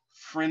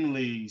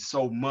friendly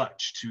so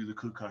much to the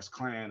Ku Klux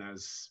Klan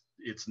as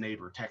its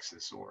neighbor,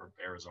 Texas or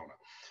Arizona.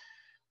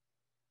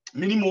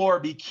 Minnie Moore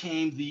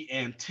became the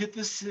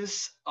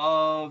antithesis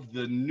of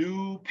the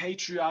new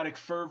patriotic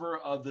fervor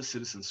of the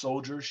citizen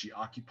soldier. She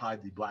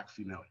occupied the Black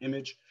female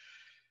image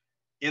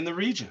in the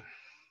region.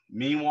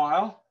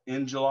 Meanwhile,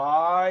 in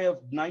July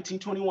of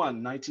 1921,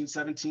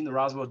 1917, the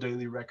Roswell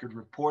Daily Record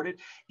reported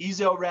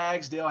Ezel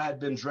Ragsdale had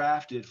been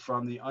drafted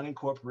from the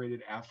unincorporated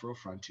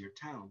Afro-frontier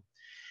town,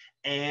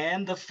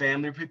 and the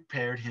family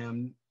prepared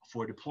him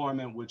for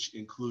deployment, which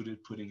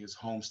included putting his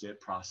homestead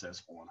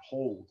process on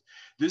hold.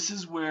 This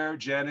is where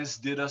Janice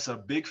did us a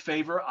big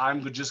favor.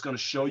 I'm just going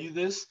to show you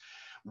this.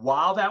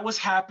 While that was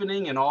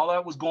happening and all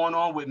that was going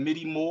on with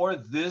Minnie Moore,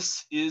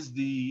 this is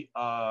the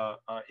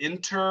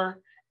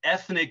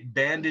inter-ethnic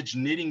bandage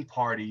knitting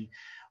party,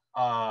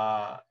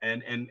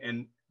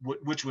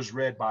 which was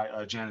read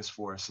by Janice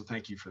for us. So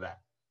thank you for that.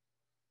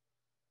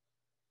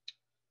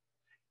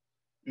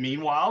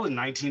 Meanwhile, in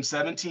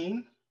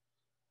 1917,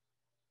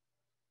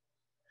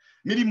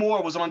 Minnie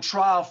Moore was on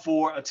trial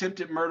for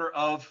attempted murder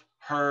of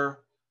her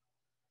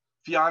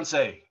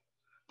fiance.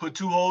 Put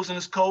 2 holes in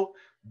his coat,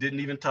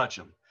 didn't even touch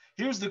him.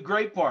 Here's the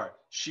great part.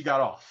 She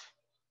got off.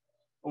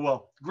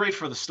 Well, great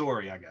for the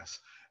story, I guess.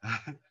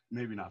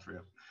 Maybe not for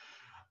him.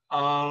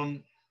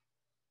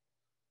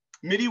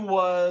 Minnie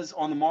was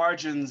on the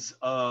margins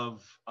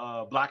of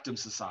Blackdom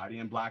society,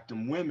 and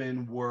Blackdom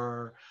women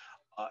were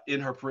in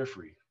her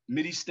periphery.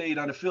 Minnie stayed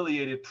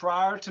unaffiliated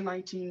prior to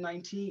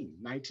 1919.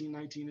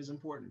 1919 is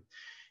important.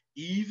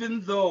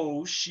 Even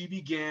though she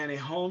began a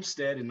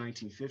homestead in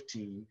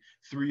 1915,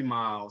 3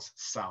 miles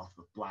south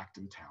of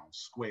Blackdom Town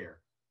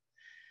Square.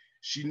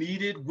 She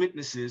needed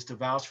witnesses to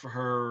vouch for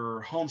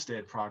her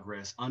homestead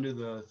progress under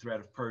the threat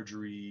of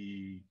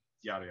perjury,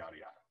 yada, yada,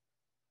 yada.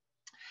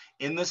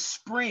 In the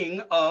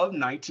spring of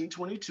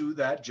 1922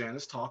 that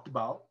Janice talked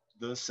about,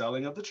 the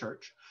selling of the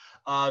church,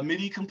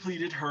 Minnie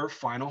completed her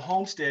final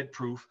homestead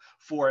proof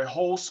for a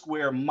whole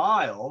square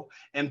mile,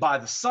 and by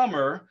the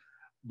summer,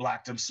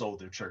 Blackdom sold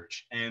their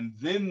church, and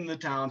then the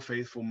town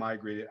faithful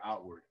migrated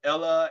outward.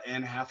 Ella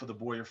and half of the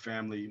Boyer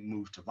family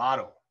moved to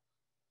Vado.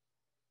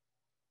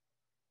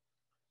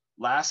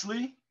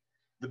 Lastly,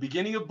 the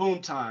beginning of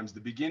boom times,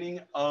 the beginning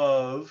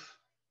of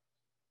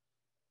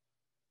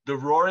the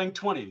roaring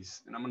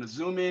 20s. And I'm going to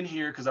zoom in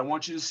here because I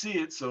want you to see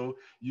it so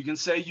you can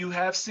say you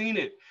have seen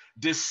it.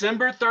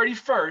 December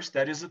 31st,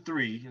 that is a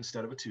 3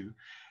 instead of a 2.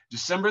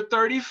 December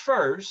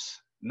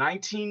 31st,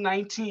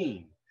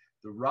 1919.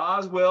 The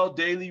Roswell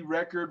Daily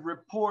Record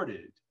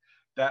reported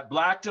that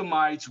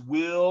Blackdomites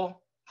will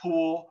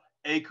pull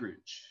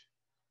acreage.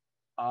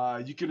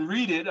 You can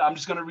read it. I'm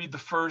just going to read the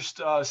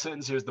first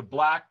sentence here. The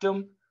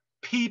Blackdom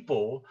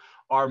people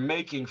are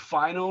making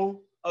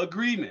final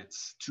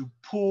agreements to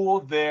pool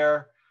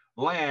their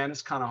land.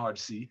 It's kind of hard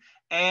to see.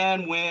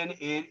 And when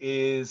it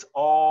is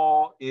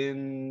all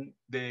in,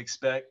 they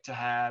expect to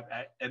have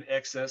an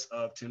excess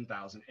of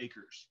 10,000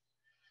 acres.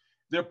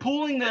 They're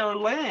pooling their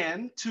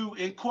land to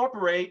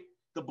incorporate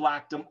the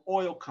Blackdom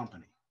Oil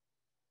Company.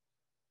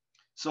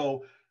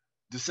 So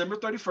December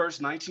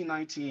 31st,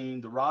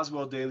 1919, the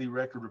Roswell Daily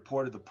Record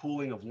reported the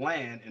pooling of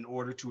land in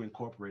order to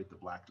incorporate the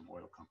Blackdom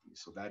Oil Company.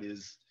 So that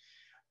is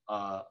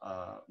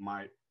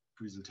my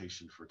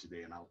presentation for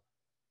today, and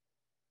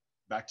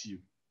back to you.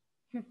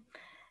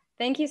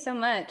 Thank you so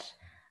much.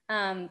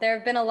 There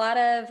have been a lot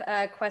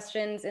of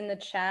questions in the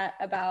chat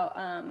about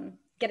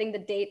getting the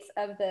dates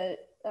of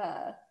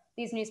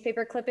these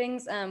newspaper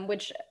clippings,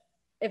 which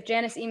if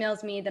Janice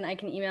emails me, then I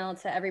can email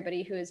to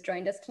everybody who has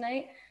joined us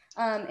tonight.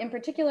 In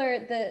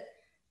particular,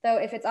 though,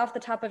 if it's off the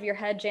top of your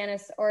head,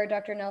 Janice or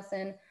Dr.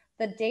 Nelson,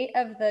 the date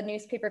of the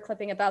newspaper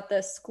clipping about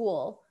the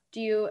school,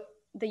 the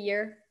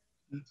year?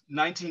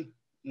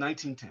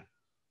 1910.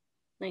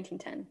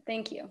 1910,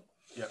 thank you.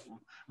 Yeah,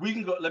 we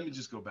can go, let me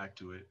just go back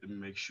to it and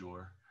make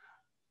sure.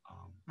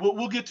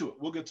 We'll get to it,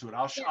 we'll get to it.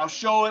 I'll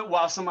show it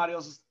while somebody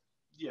else is,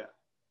 yeah.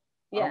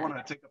 I don't want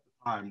to take up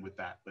the time with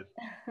that, but.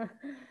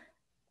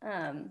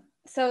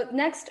 So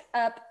next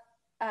up,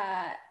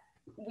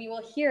 we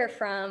will hear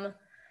from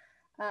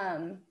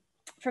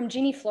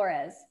Jeannie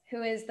Flores,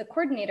 who is the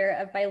coordinator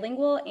of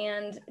bilingual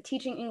and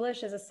teaching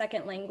English as a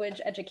second language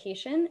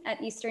education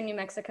at Eastern New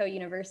Mexico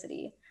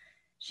University.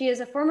 She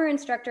is a former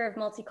instructor of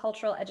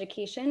multicultural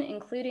education,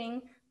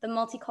 including the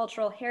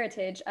multicultural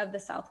heritage of the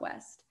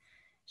Southwest.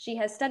 She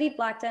has studied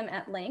Blackdom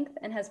at length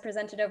and has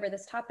presented over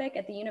this topic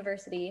at the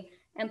university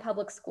and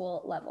public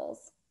school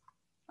levels.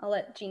 I'll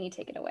let Jeannie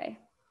take it away.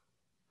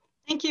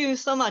 Thank you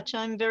so much.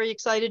 I'm very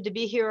excited to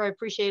be here. I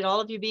appreciate all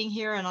of you being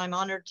here, and I'm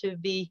honored to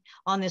be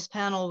on this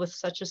panel with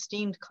such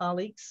esteemed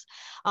colleagues.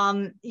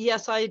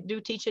 Yes, I do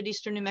teach at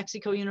Eastern New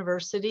Mexico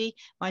University.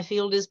 My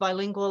field is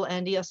bilingual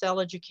and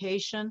ESL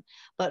education,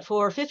 but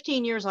for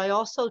 15 years, I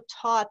also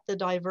taught the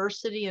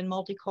diversity and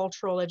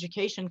multicultural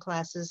education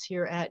classes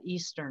here at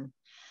Eastern.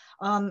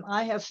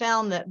 I have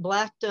found that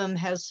Blackdom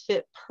has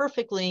fit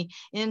perfectly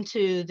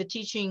into the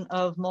teaching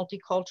of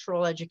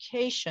multicultural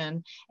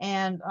education,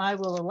 and I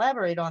will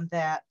elaborate on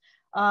that.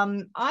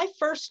 I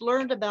first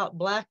learned about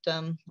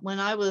Blackdom when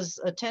I was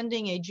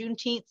attending a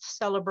Juneteenth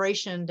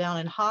celebration down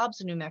in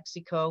Hobbs, New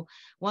Mexico,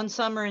 one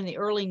summer in the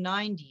early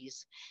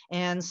 90s,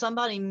 and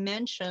somebody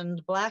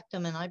mentioned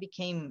Blackdom, and I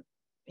became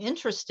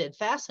interested,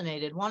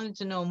 fascinated, wanted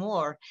to know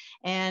more,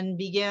 and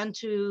began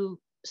to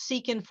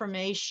seek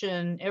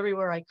information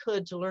everywhere I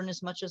could to learn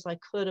as much as I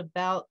could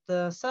about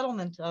the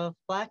settlement of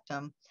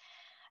Blackdom.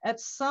 At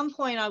some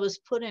point, I was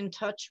put in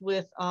touch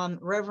with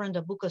Reverend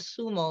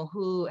Abukasumo,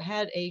 who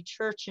had a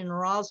church in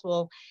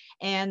Roswell.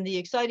 And the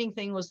exciting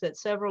thing was that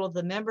several of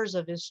the members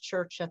of his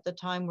church at the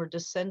time were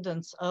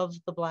descendants of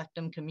the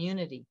Blackdom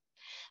community.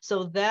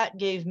 So that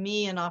gave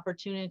me an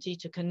opportunity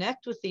to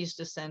connect with these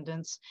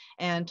descendants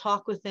and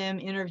talk with them,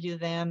 interview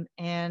them,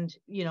 and,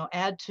 you know,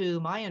 add to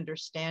my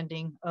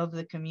understanding of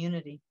the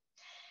community.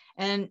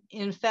 And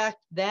in fact,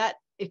 that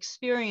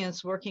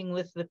experience working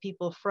with the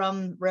people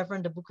from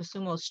Reverend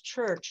Abukasumo's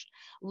church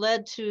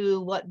led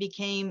to what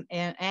became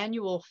an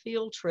annual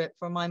field trip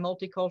for my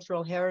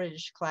multicultural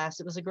heritage class.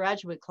 It was a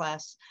graduate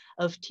class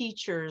of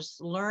teachers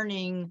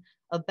learning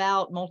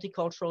about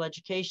multicultural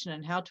education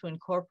and how to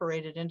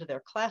incorporate it into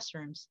their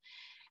classrooms.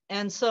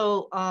 And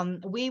so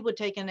we would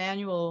take an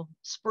annual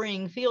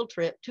spring field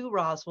trip to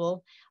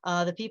Roswell.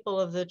 The people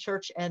of the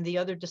church and the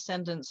other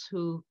descendants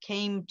who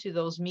came to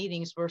those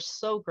meetings were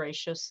so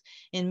gracious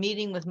in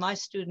meeting with my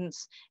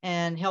students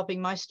and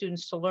helping my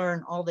students to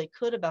learn all they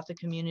could about the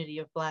community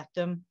of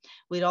Blackdom.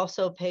 We'd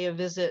also pay a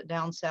visit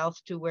down south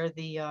to where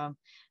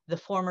the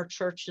former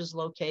church is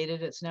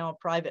located. It's now a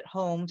private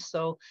home.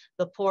 So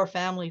the poor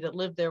family that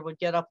lived there would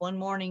get up one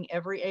morning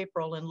every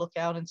April and look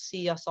out and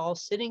see us all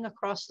sitting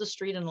across the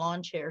street in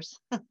lawn chairs,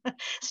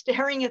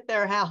 staring at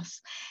their house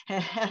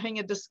and having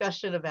a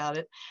discussion about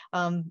it.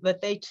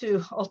 But they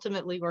too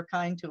ultimately were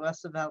kind to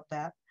us about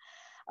that.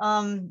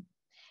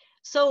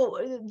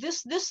 So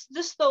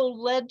this though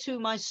led to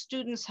my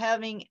students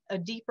having a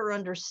deeper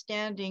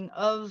understanding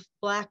of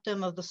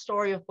Blackdom, of the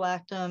story of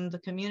Blackdom, the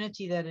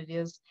community that it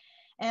is.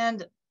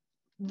 And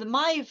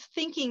my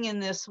thinking in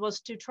this was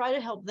to try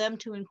to help them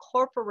to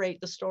incorporate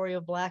the story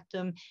of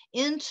Blackdom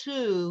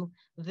into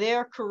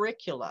their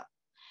curricula.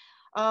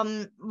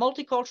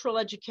 Multicultural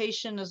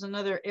education is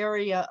another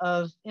area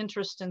of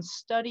interest and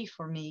study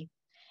for me.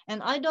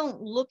 And I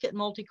don't look at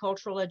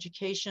multicultural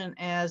education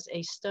as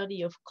a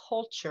study of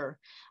culture.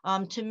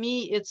 To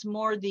me, it's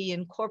more the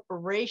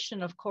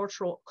incorporation of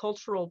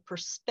cultural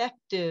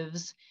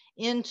perspectives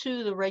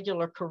into the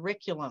regular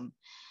curriculum,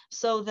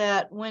 so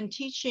that when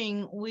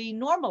teaching, we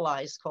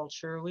normalize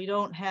culture. We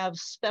don't have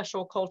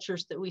special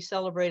cultures that we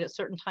celebrate at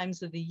certain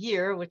times of the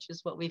year, which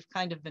is what we've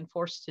kind of been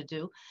forced to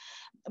do.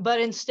 But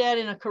instead,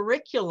 in a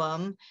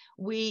curriculum,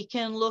 we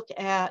can look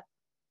at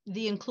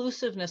the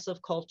inclusiveness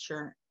of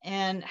culture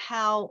and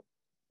how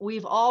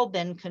we've all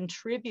been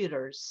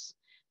contributors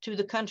to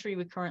the country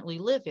we currently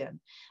live in.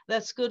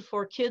 That's good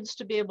for kids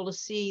to be able to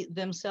see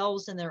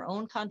themselves and their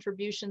own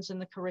contributions in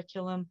the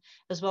curriculum,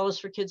 as well as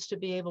for kids to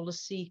be able to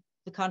see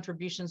the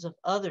contributions of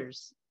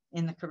others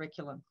in the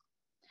curriculum.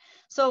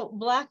 So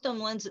Blackdom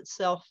lends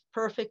itself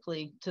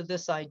perfectly to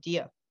this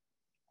idea.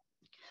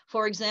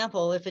 For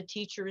example, if a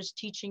teacher is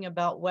teaching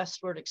about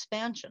westward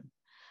expansion,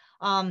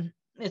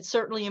 it's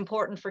certainly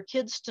important for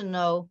kids to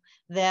know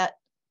that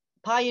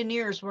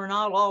pioneers were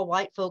not all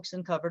white folks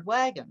in covered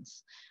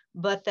wagons,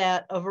 but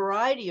that a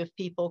variety of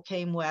people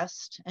came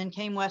west and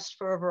came west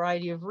for a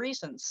variety of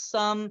reasons,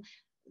 some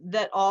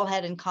that all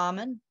had in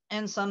common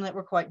and some that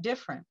were quite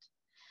different.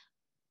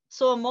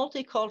 So a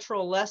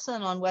multicultural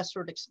lesson on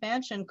westward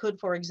expansion could,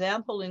 for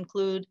example,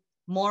 include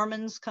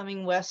Mormons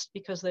coming west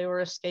because they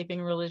were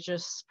escaping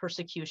religious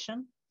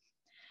persecution,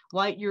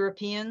 white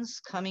Europeans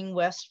coming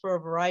west for a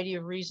variety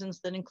of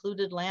reasons that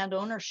included land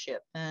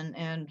ownership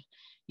and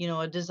you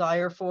know, a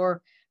desire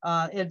for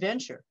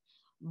adventure.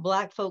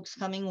 Black folks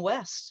coming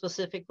west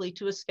specifically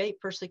to escape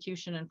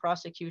persecution and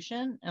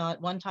prosecution,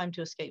 at one time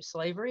to escape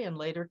slavery and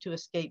later to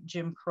escape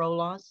Jim Crow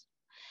laws,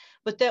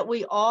 but that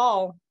we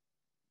all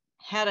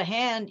had a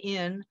hand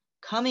in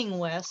coming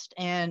west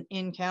and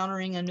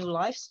encountering a new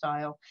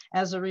lifestyle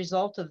as a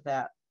result of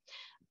that.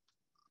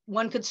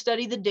 One could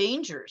study the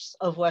dangers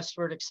of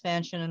westward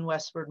expansion and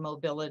westward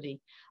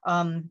mobility.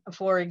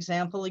 For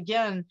example,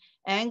 again,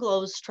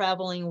 Anglos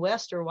traveling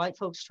west or white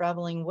folks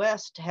traveling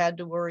west had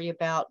to worry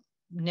about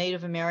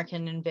Native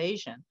American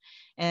invasion.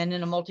 And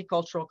in a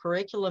multicultural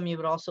curriculum, you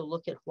would also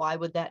look at why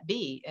would that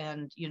be,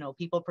 and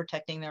people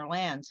protecting their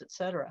lands,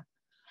 etc.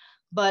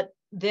 But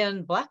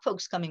then Black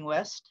folks coming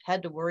west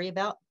had to worry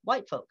about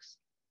white folks,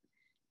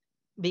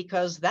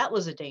 because that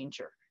was a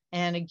danger.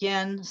 And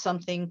again,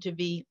 something to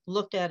be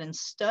looked at and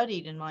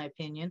studied, in my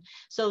opinion,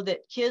 so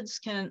that kids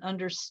can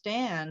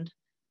understand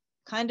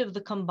kind of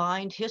the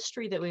combined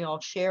history that we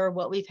all share,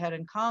 what we've had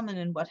in common,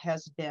 and what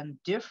has been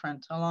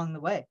different along the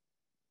way.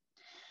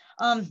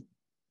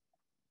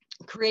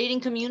 Creating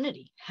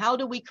community. How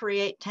do we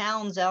create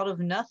towns out of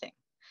nothing?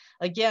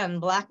 Again,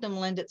 Blackdom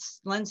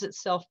lends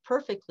itself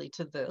perfectly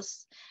to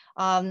this.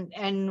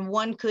 And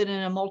one could,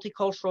 in a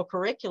multicultural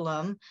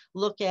curriculum,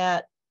 look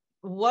at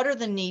what are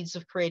the needs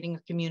of creating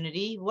a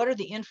community? What are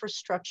the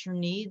infrastructure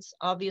needs?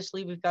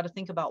 Obviously, we've got to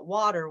think about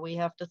water. We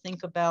have to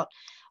think about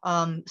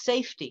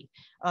safety.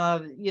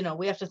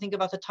 We have to think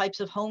about the types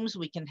of homes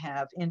we can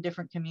have in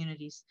different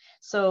communities.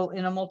 So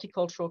in a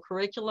multicultural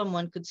curriculum,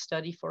 one could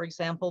study, for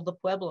example, the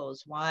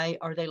pueblos. Why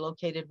are they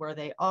located where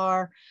they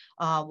are?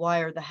 Why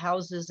are the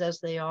houses as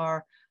they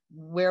are?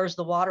 Where's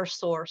the water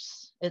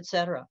source,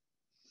 etc.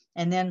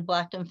 And then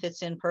Blackdom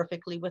fits in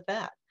perfectly with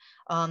that.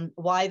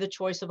 Why the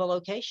choice of a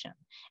location?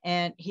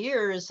 And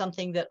here is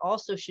something that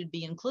also should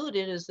be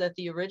included, is that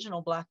the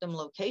original Blackdom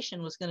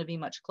location was going to be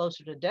much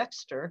closer to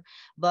Dexter,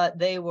 but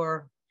they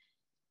were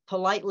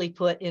politely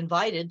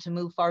invited to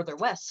move farther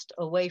west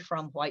away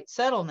from white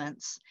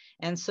settlements.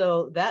 And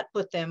so that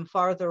put them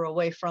farther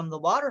away from the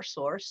water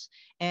source,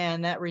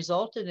 and that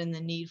resulted in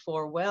the need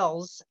for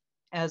wells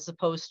as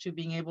opposed to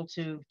being able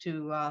to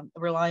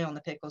rely on the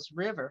Pecos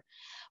River.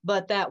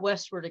 But that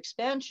westward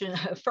expansion,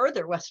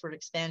 further westward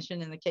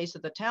expansion in the case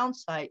of the town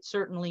site,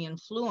 certainly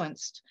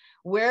influenced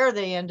where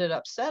they ended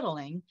up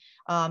settling,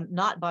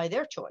 not by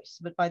their choice,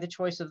 but by the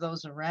choice of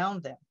those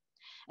around them.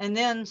 And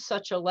then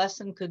such a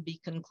lesson could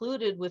be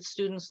concluded with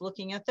students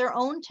looking at their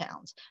own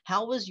towns.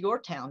 How was your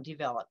town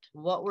developed?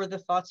 What were the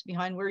thoughts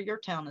behind where your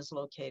town is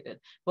located?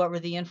 What were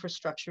the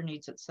infrastructure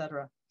needs,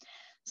 etc.?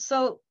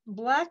 So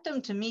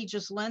Blackdom, to me,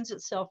 just lends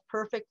itself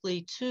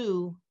perfectly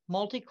to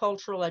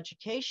multicultural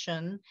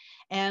education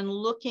and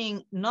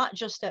looking not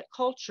just at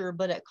culture,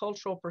 but at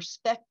cultural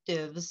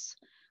perspectives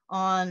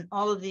on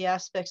all of the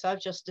aspects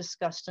I've just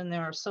discussed. And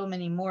there are so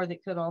many more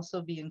that could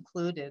also be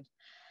included.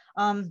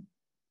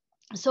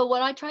 So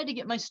what I tried to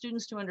get my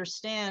students to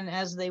understand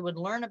as they would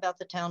learn about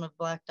the town of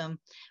Blackdom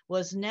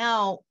was,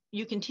 now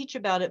you can teach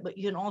about it, but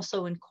you can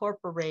also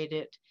incorporate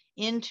it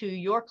into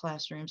your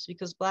classrooms,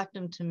 because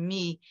Blackdom, to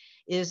me,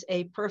 is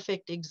a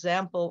perfect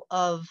example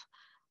of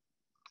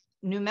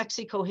New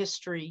Mexico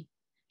history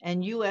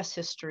and US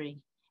history,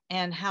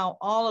 and how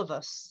all of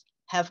us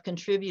have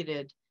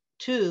contributed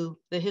to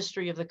the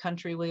history of the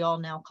country we all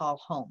now call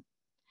home.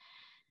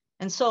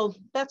 And so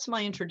that's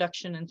my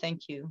introduction, and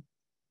thank you.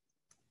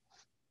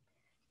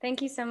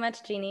 Thank you so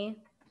much, Jeannie.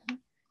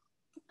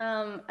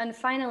 And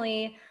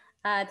finally,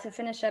 to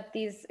finish up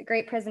these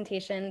great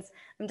presentations,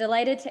 I'm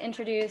delighted to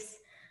introduce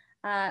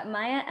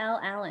Maya L.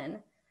 Allen.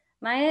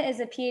 Maya is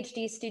a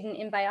PhD student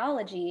in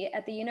biology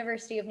at the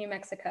University of New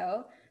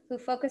Mexico, who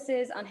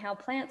focuses on how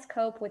plants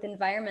cope with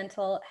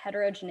environmental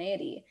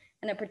heterogeneity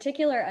and a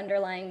particular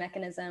underlying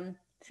mechanism,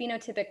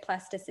 phenotypic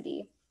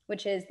plasticity,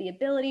 which is the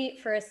ability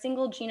for a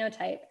single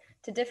genotype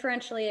to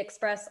differentially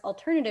express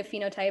alternative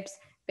phenotypes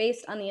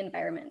based on the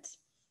environment.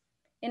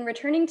 In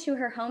returning to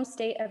her home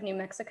state of New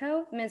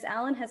Mexico, Ms.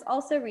 Allen has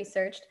also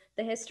researched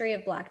the history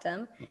of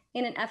Blackdom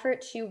in an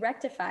effort to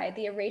rectify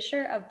the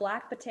erasure of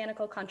Black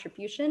botanical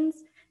contributions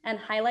and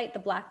highlight the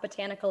Black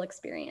botanical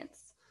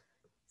experience.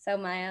 So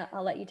Maya,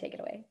 I'll let you take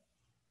it away.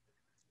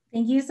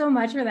 Thank you so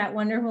much for that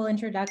wonderful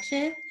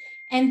introduction.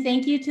 And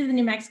thank you to the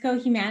New Mexico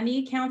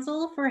Humanities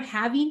Council for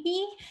having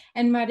me.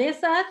 And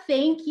Marissa,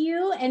 thank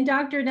you. And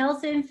Dr.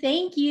 Nelson,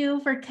 thank you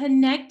for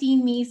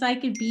connecting me so I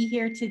could be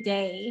here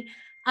today.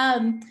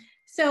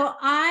 So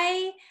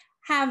I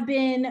have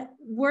been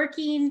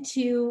working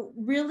to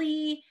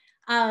really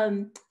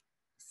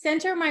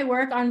center my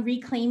work on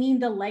reclaiming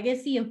the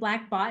legacy of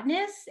Black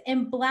botanists,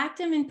 and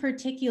Blackdom in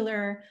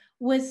particular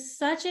was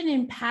such an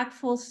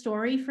impactful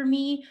story for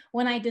me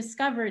when I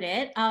discovered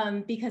it,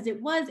 because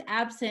it was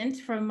absent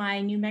from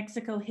my New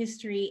Mexico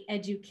history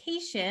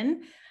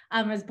education.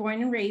 I was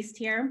born and raised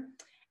here.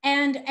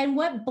 And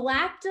what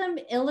Blackdom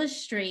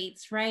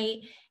illustrates, right,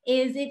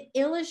 is it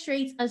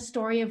illustrates a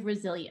story of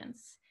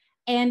resilience.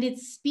 And it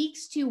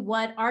speaks to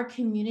what our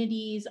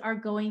communities are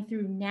going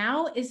through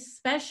now,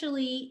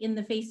 especially in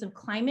the face of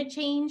climate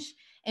change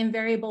and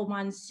variable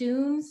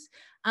monsoons.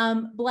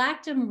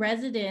 Blackdom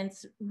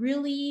residents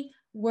really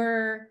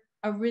were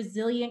a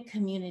resilient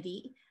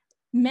community.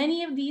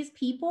 Many of these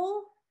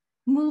people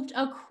moved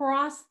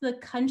across the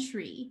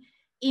country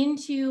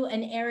into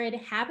an arid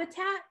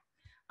habitat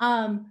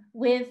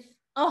with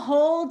a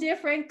whole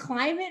different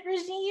climate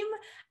regime,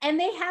 and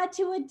they had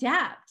to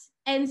adapt.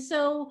 And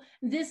so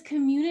this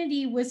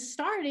community was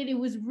started, it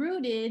was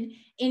rooted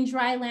in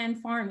dryland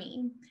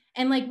farming.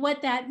 And like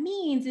what that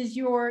means is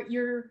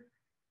you're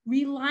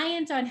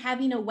reliant on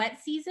having a wet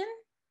season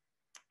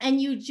and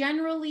you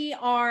generally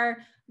are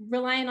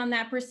relying on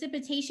that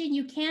precipitation.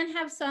 You can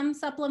have some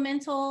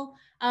supplemental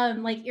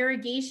like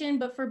irrigation,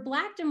 but for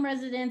Blackdom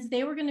residents,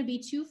 they were going to be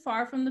too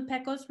far from the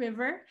Pecos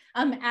River,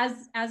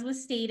 as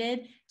was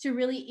stated, to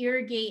really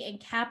irrigate and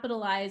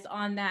capitalize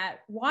on that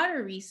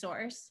water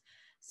resource.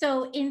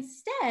 So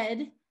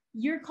instead,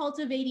 you're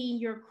cultivating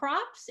your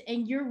crops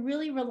and you're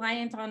really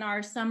reliant on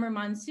our summer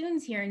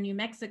monsoons here in New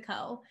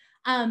Mexico.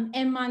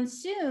 And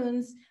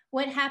monsoons,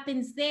 what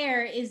happens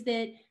there is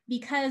that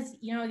because,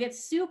 you know, it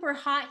gets super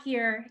hot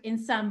here in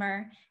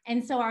summer,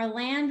 and so our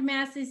land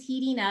mass is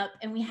heating up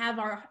and we have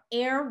our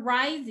air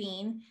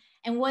rising,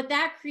 and what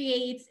that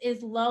creates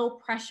is low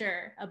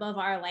pressure above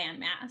our land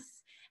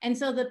mass. And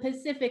so the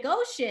Pacific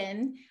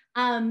Ocean,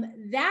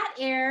 that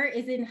air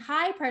is in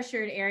high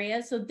pressured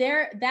areas, so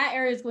that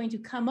air is going to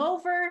come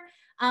over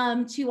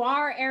to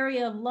our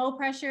area of low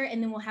pressure,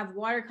 and then we'll have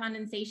water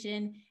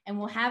condensation and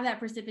we'll have that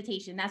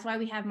precipitation. That's why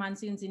we have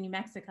monsoons in New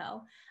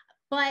Mexico.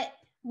 But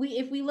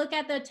if we look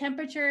at the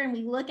temperature and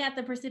we look at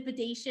the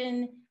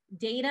precipitation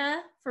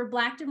data for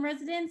Blackdom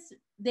residents,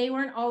 they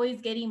weren't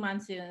always getting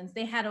monsoons.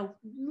 They had a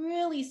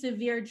really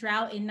severe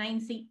drought in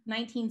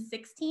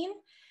 1916.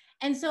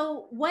 And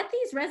so what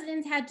these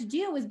residents had to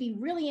do was be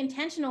really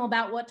intentional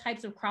about what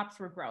types of crops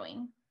were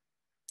growing.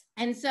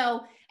 And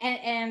so,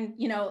 and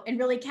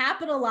really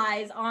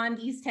capitalize on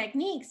these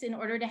techniques in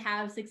order to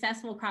have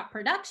successful crop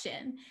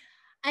production.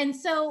 And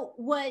so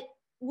what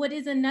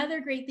is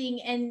another great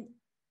thing, and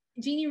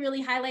Jeannie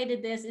really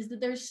highlighted this, is that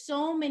there's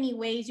so many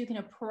ways you can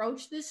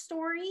approach this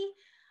story.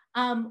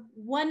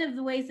 One of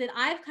the ways that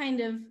I've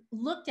kind of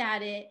looked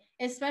at it,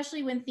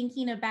 especially when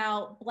thinking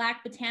about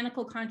Black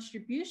botanical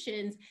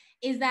contributions,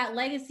 is that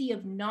legacy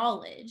of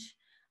knowledge.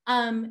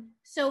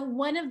 So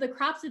one of the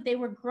crops that they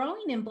were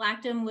growing in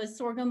Blackdom was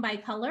sorghum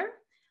bicolor.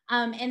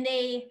 And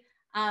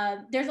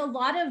there's a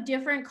lot of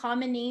different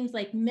common names,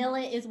 like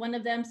millet is one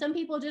of them. Some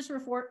people just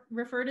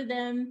refer to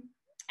them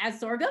as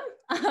sorghum.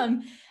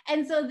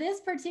 And so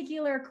this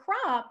particular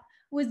crop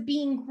was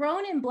being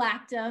grown in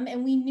Blackdom,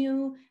 and we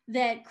knew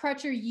that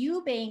Crutcher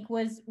Eubank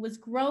was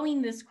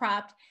growing this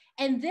crop.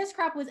 And this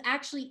crop was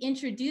actually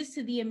introduced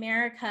to the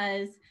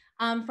Americas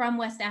from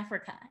West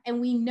Africa.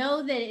 And we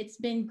know that it's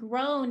been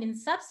grown in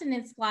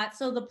subsistence plots.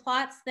 So the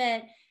plots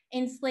that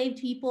enslaved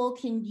people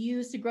can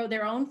use to grow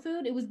their own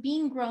food, it was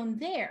being grown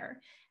there.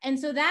 And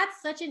so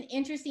that's such an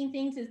interesting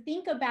thing to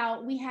think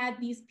about. We had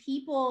these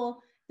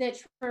people that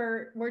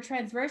were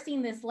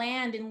traversing this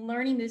land and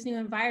learning this new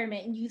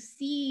environment. And you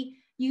see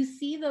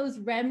those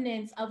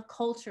remnants of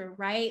culture,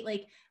 right?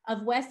 Like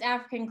of West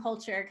African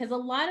culture. Because a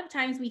lot of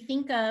times we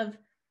think of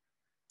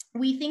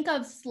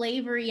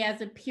slavery as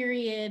a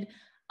period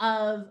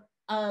of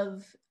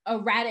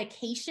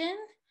eradication.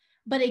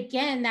 But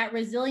again, that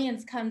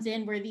resilience comes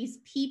in where these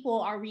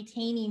people are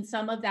retaining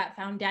some of that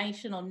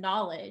foundational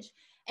knowledge.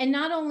 And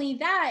not only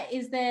that,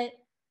 is that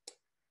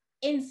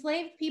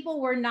enslaved people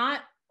were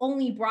not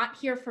only brought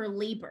here for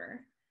labor.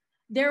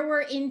 There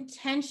were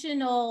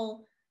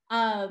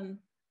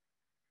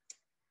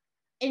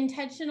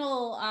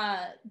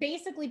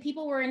basically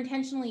people were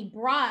intentionally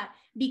brought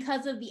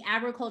because of the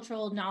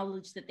agricultural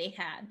knowledge that they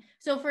had.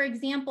 So for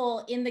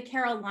example, in the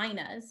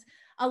Carolinas,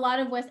 a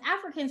lot of West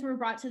Africans were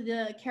brought to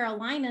the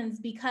Carolinas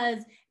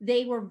because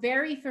they were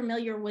very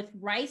familiar with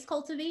rice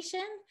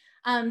cultivation.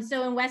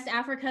 So in West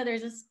Africa,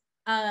 there's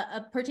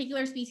a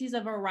particular species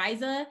of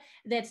oryza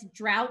that's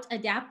drought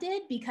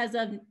adapted because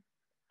of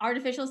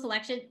artificial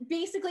selection.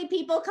 Basically,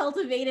 people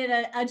cultivated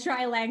a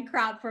dry land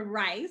crop from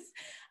rice.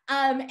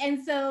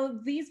 And so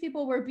these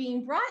people were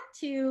being brought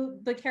to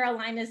the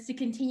Carolinas to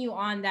continue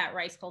on that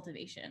rice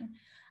cultivation.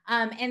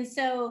 And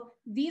so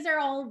these are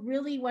all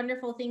really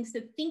wonderful things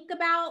to think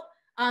about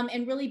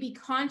and really be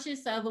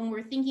conscious of when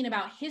we're thinking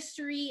about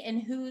history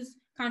and whose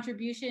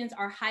contributions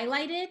are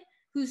highlighted,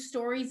 whose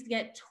stories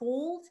get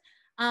told.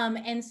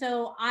 And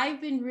so I've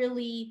been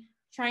really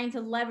trying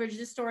to leverage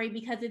this story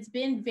because it's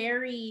been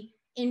very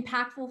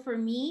impactful for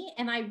me,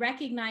 and I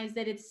recognize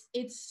that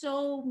it's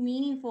so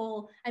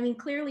meaningful. I mean,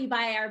 clearly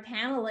by our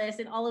panelists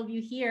and all of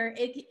you here,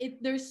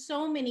 there's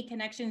so many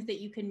connections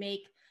that you can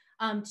make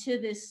to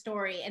this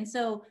story. And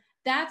so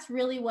that's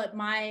really what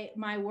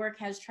my work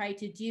has tried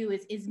to do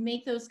is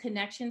make those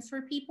connections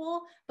for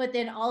people, but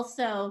then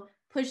also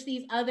push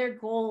these other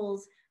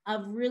goals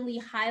of really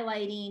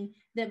highlighting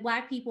that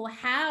Black people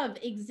have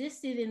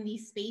existed in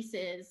these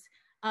spaces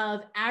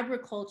of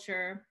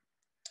agriculture,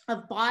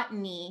 of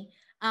botany,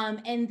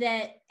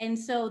 and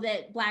so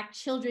that Black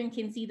children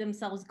can see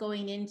themselves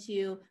going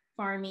into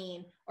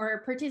farming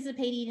or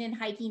participating in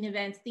hiking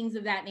events, things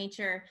of that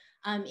nature,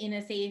 in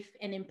a safe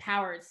and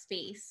empowered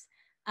space.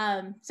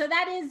 So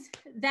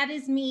that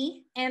is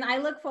me, and I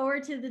look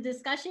forward to the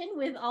discussion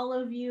with all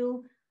of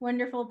you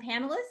wonderful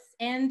panelists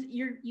and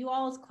you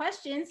all's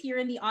questions here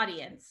in the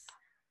audience.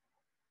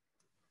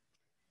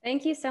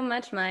 Thank you so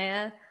much,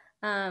 Maya.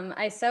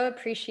 I so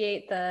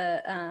appreciate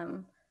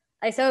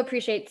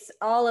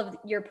all of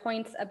your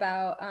points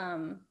about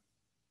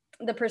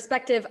the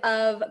perspective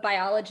of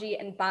biology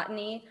and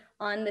botany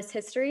on this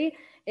history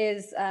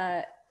is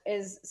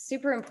is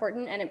super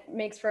important, and it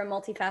makes for a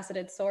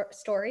multifaceted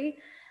story.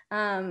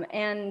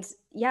 And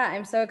yeah,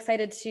 I'm so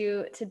excited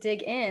to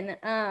dig in.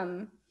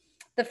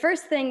 The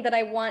first thing that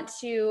I want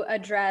to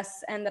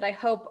address, and that I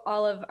hope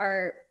all of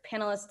our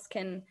panelists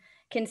can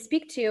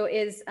speak to,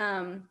 is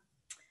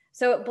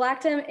so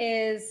Blackdom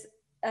is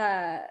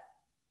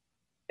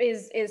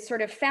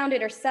sort of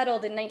founded or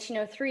settled in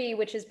 1903,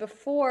 which is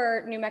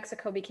before New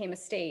Mexico became a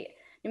state.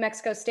 New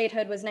Mexico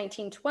statehood was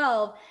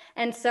 1912,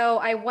 and so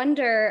I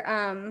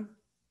wonder,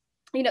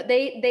 you know,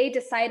 they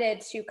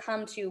decided to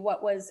come to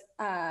what was,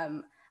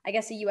 I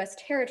guess, a U.S.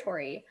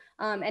 territory,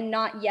 and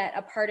not yet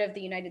a part of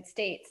the United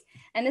States.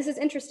 And this is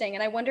interesting,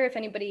 and I wonder if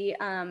anybody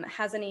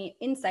has any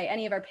insight,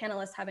 any of our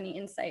panelists have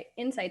any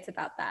insights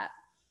about that,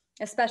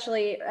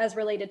 especially as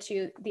related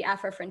to the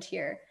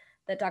Afro-frontier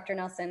that Dr.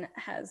 Nelson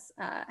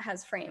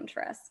has framed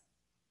for us.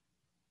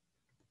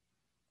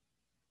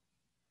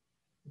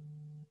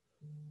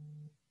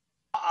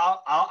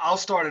 I'll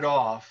start it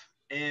off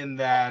in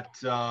that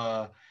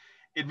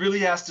it really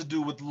has to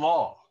do with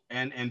law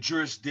and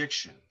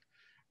jurisdiction,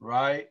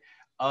 right?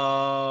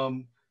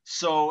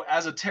 So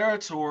as a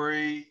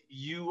territory,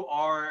 you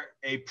are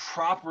a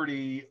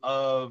property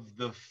of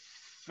the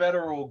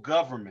federal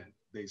government,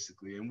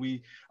 basically. And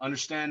we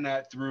understand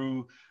that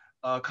through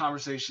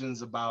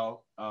conversations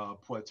about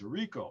Puerto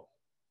Rico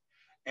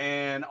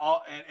and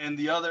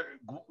the other,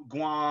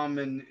 Guam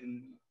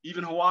and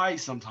even Hawaii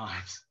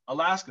sometimes,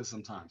 Alaska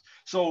sometimes.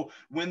 So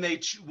when the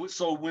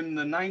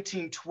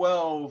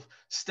 1912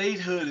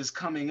 statehood is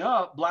coming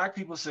up, Black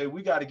people say,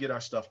 we got to get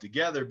our stuff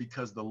together,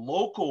 because the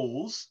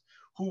locals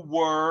who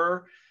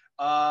were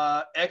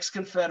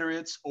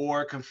ex-Confederates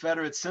or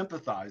Confederate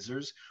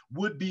sympathizers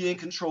would be in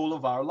control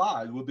of our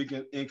lives, would be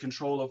in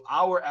control of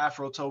our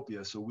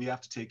Afrotopia. So we have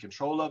to take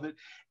control of it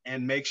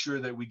and make sure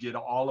that we get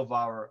all of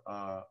our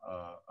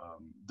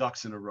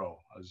ducks in a row,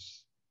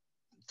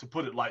 to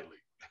put it lightly.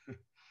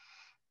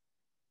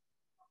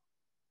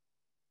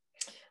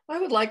 I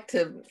would like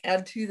to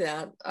add to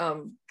that,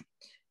 and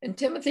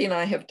Timothy and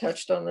I have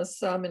touched on this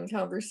some in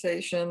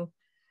conversation.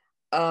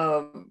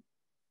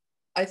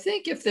 I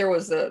think if there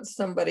was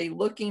somebody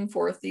looking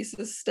for a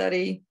thesis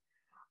study,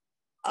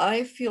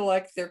 I feel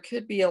like there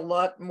could be a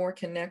lot more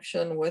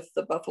connection with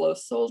the Buffalo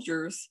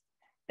Soldiers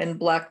and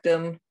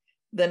Blackdom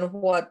than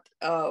what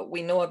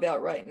we know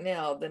about right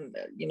now. Then,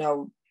 you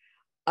know,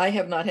 I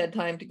have not had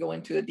time to go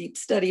into a deep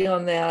study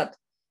on that.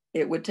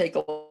 It would take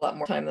a lot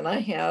more time than I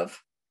have,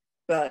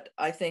 but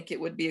I think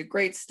it would be a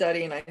great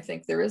study, and I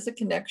think there is a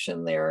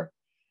connection there.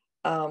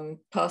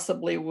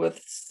 Possibly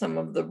with some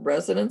of the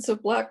residents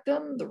of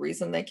Blackdom. The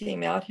reason they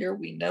came out here,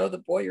 we know the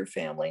Boyer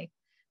family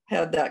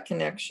had that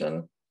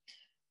connection.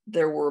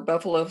 There were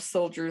Buffalo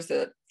Soldiers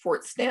at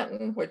Fort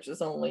Stanton, which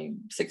is only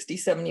 60,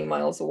 70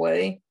 miles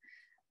away.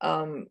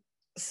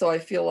 So I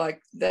feel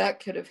like that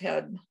could have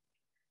had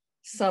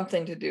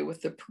something to do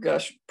with the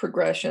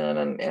progression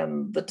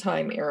and the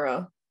time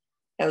era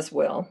as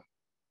well.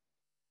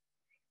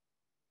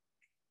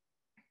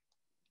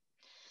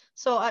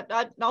 So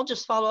I'll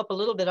just follow up a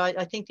little bit.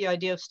 I think the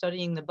idea of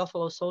studying the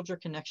Buffalo Soldier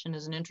connection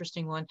is an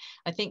interesting one.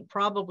 I think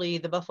probably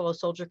the Buffalo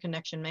Soldier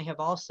connection may have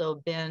also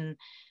been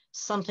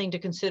something to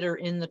consider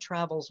in the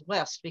travels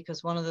west,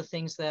 because one of the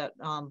things that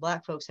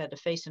Black folks had to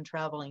face in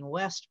traveling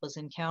west was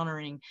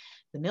encountering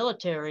the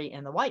military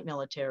and the white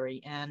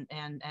military, and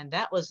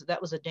that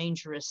was a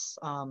dangerous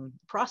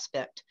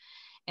prospect.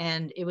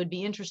 And it would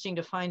be interesting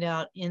to find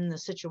out in the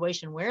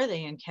situation where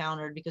they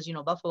encountered, because, you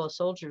know, Buffalo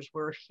Soldiers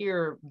were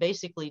here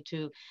basically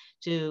to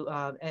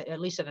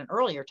at least at an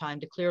earlier time,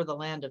 to clear the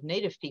land of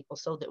Native people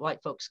so that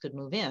white folks could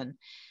move in.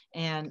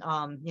 And,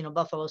 you know,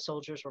 Buffalo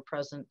Soldiers were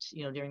present,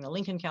 you know, during the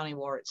Lincoln County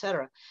War, et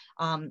cetera.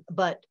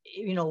 But,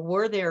 you know,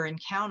 were there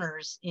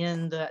encounters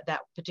in that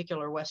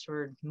particular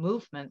westward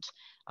movement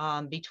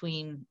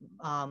between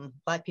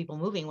Black people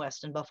moving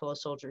west and Buffalo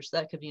Soldiers?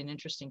 That could be an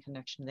interesting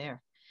connection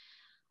there.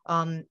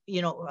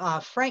 You know,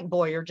 Frank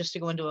Boyer, just to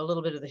go into a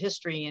little bit of the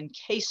history in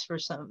case for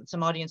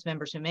some audience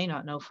members who may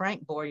not know,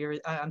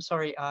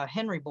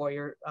 Henry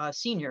Boyer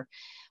Sr.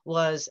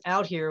 was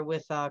out here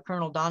with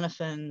Colonel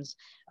Doniphan's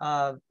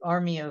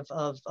army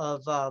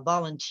of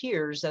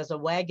volunteers as a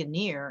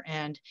wagoneer,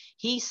 and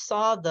he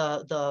saw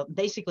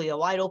basically the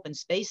wide open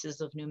spaces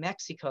of New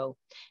Mexico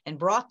and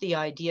brought the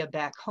idea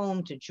back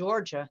home to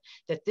Georgia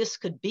that this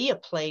could be a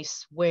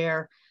place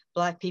where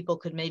Black people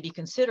could maybe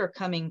consider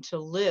coming to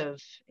live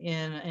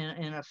in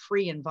a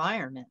free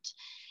environment,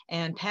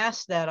 and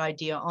passed that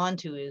idea on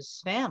to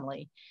his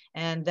family.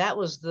 And that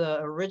was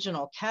the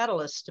original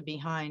catalyst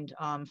behind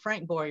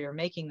Frank Boyer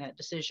making that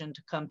decision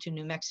to come to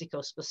New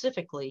Mexico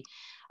specifically,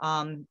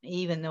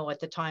 even though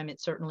at the time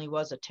it certainly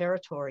was a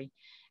territory.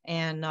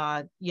 And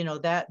you know,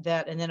 that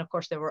and then of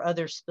course there were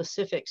other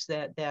specifics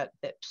that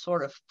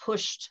sort of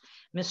pushed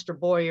Mr.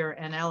 Boyer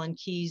and Alan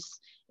Keyes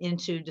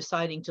into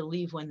deciding to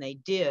leave when they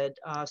did,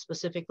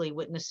 specifically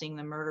witnessing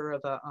the murder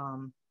of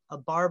a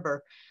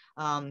barber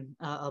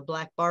a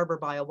black barber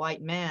by a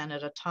white man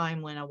at a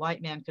time when a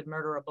white man could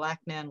murder a black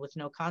man with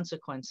no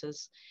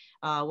consequences,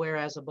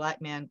 whereas a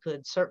black man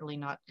could certainly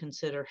not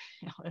consider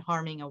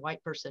harming a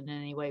white person in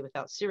any way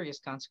without serious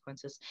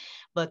consequences.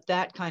 But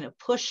that kind of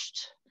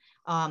pushed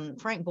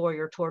Frank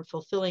Boyer toward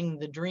fulfilling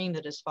the dream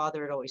that his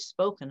father had always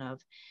spoken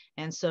of.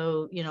 And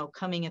so, you know,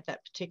 coming at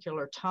that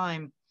particular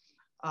time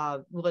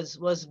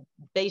was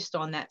based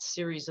on that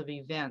series of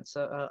events.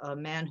 A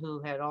man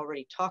who had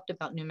already talked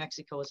about New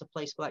Mexico as a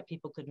place Black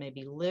people could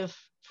maybe live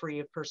free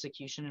of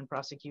persecution and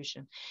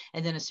prosecution,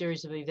 and then a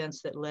series of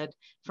events that led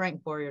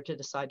Frank Boyer to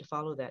decide to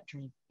follow that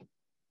dream.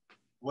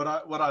 What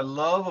I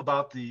love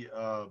about the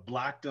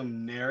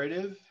Blackdom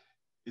narrative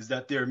is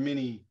that there are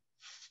many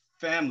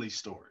family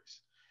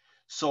stories.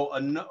 So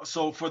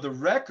for the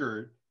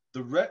record,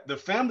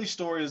 the family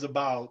story is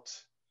about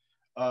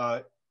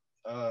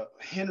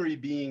Henry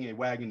being a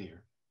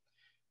wagoner.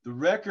 The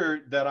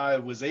record that I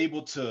was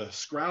able to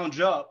scrounge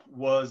up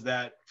was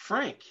that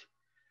Frank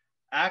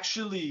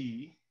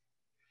actually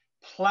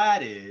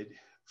platted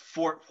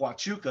Fort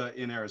Huachuca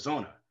in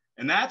Arizona.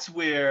 And that's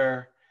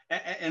where,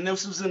 and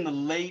this was in the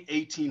late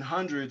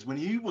 1800s when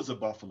he was a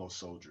Buffalo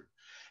soldier.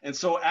 And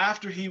so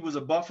after he was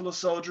a Buffalo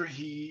soldier,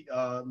 he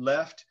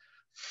left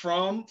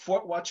from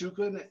Fort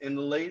Huachuca in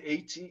the late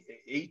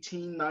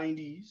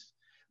 1890s,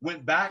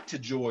 went back to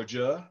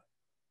Georgia,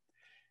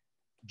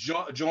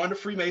 joined a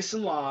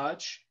Freemason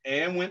lodge,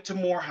 and went to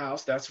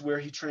Morehouse. That's where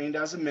he trained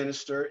as a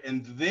minister.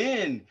 And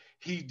then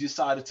he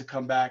decided to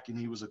come back, and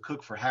he was a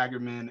cook for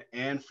Hagerman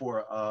and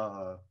for,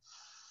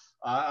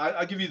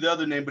 I'll give you the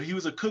other name, but he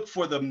was a cook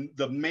for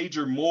the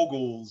major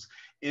moguls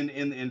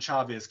in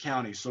Chavez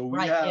County. So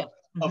we have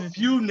a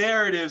few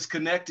narratives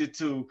connected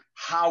to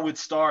how it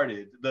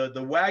started. The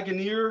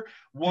Wagoneer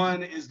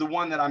one is the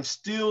one that I'm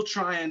still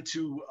trying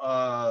to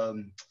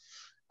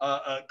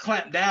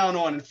clamp down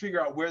on and figure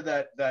out where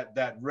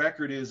that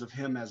record is of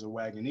him as a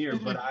Wagoneer.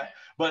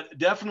 But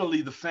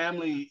definitely the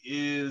family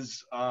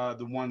is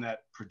the one that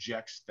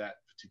projects that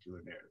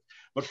particular narrative.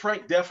 But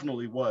Frank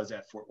definitely was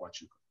at Fort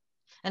Huachuca.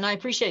 And I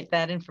appreciate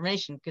that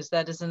information because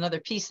that is another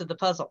piece of the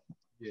puzzle.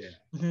 Yeah.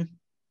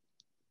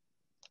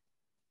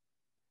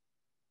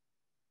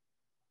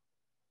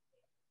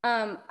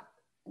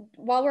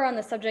 While we're on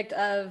the subject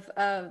of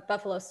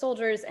Buffalo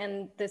soldiers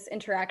and this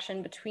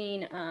interaction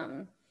between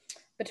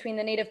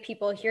the Native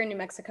people here in New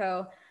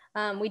Mexico,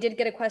 we did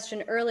get a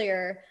question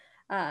earlier.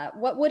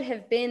 What would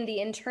have been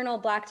the internal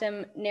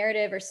Blackdom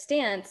narrative or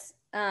stance?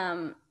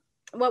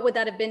 What would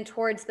that have been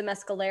towards the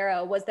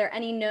Mescalero? Was there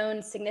any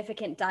known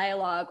significant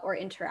dialogue or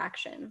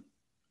interaction?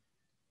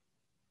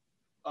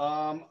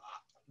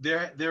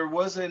 There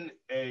wasn't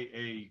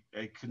a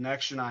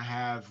connection I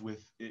have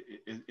with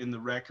in the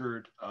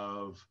record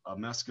of a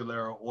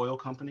Mescalero Oil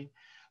Company.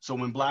 So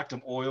when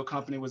Blackdom Oil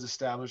Company was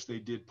established, they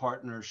did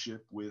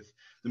partnership with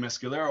the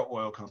Mescalero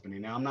Oil Company.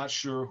 Now, I'm not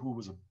sure who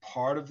was a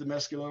part of the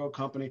Mescalero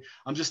Company.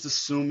 I'm just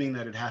assuming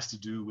that it has to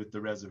do with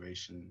the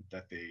reservation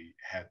that they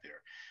had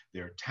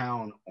their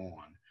town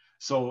on.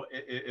 So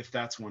if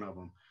that's one of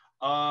them.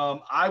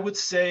 I would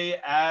say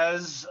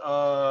as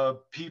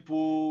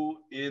people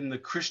in the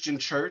Christian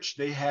church,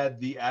 they had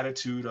the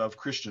attitude of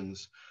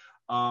Christians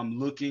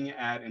looking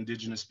at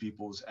indigenous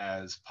peoples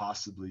as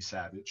possibly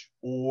savage,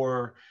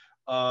 or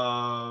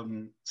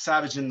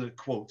savage in the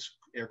quotes,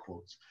 air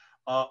quotes,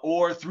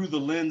 or through the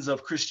lens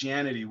of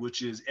Christianity,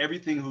 which is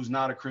everything who's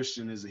not a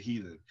Christian is a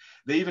heathen.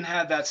 They even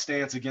had that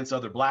stance against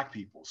other Black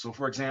people. So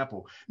for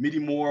example, Mitty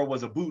Moore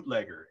was a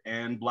bootlegger,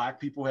 and Black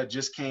people had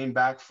just came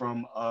back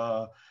from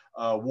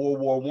World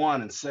War I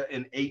in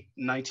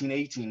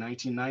 1918,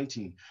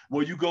 1919.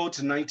 Well, you go to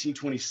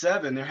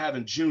 1927, they're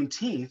having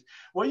Juneteenth.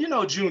 Well, you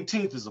know,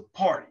 Juneteenth is a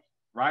party,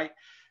 right?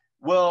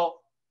 Well,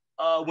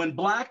 when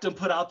Blackdom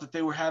put out that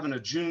they were having a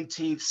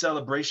Juneteenth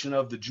celebration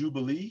of the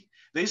Jubilee,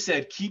 they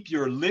said, keep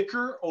your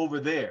liquor over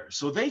there.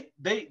 So they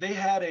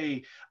had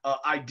a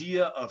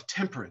idea of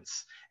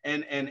temperance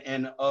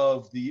and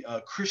of the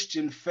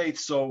Christian faith.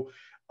 So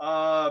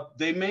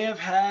they may have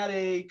had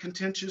a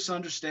contentious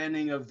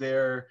understanding of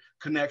their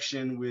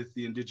connection with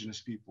the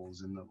indigenous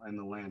peoples and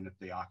the land that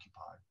they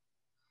occupied.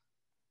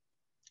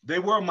 They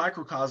were a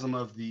microcosm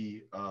of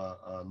the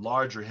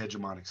larger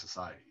hegemonic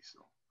society. So.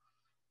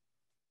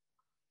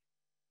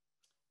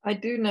 I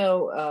do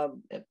know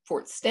at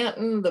Fort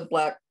Stanton, the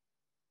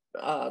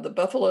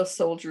Buffalo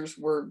soldiers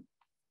were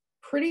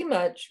pretty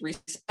much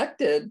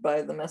respected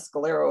by the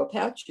Mescalero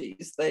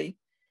Apaches. They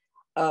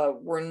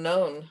were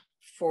known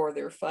for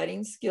their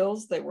fighting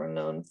skills. They were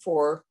known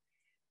for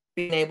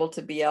being able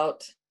to be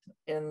out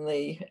in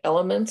the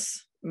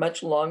elements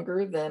much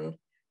longer than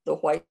the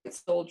white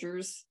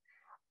soldiers.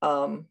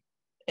 And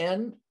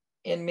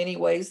in many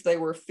ways, they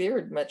were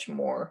feared much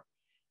more.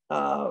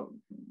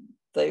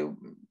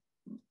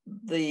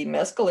 The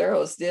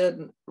Mescaleros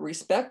did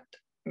respect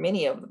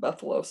many of the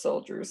Buffalo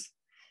soldiers.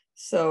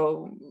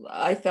 So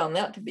I found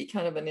that to be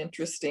kind of an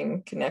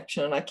interesting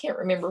connection. And I can't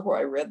remember where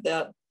I read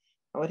that.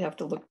 I would have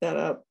to look that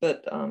up,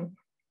 but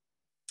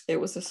it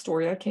was a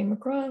story I came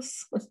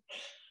across.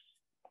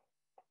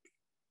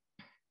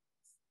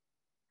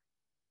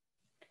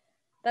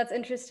 That's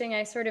interesting.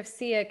 I sort of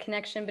see a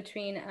connection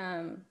between,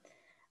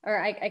 or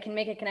I can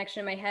make a connection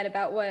in my head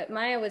about what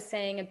Maya was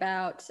saying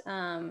about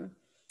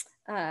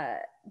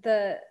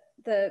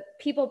the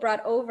people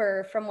brought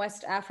over from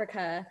West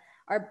Africa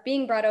are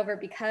being brought over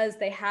because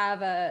they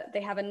have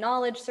a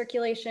knowledge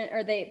circulation,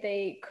 or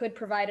they could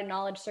provide a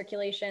knowledge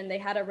circulation. They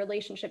had a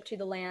relationship to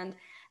the land.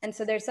 And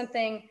so there's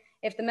something,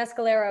 if the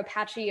Mescalero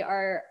Apache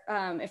are,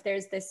 if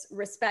there's this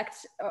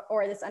respect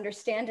or this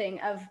understanding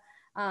of,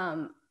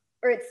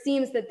 or it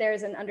seems that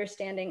there's an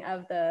understanding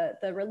of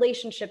the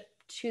relationship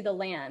to the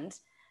land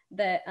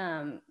that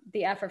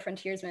the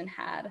Afro-frontiersmen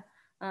had,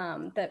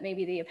 that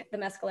maybe the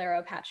Mescalero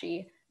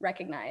Apache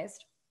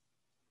recognized.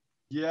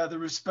 Yeah, the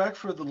respect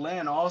for the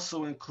land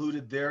also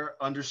included their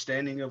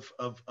understanding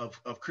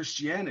of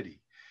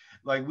Christianity.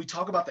 Like we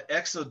talk about the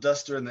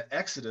Exoduster and the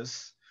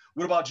Exodus.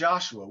 What about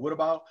Joshua? What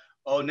about,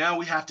 oh, now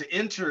we have to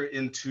enter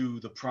into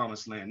the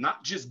promised land,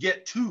 not just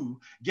getting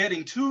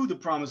to the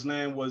promised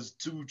land was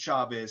to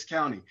Chavez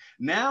County.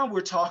 Now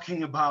we're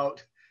talking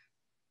about,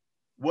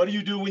 what do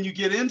you do when you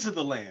get into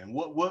the land?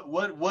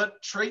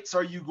 What traits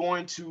are you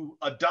going to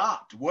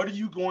adopt? What are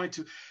you going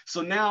to?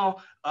 So now,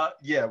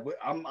 yeah,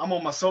 I'm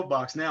on my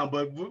soapbox now,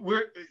 but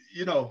we're,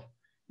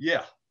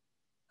 yeah,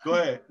 go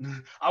ahead.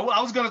 I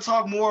was going to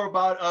talk more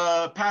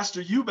about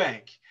Pastor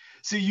Eubank.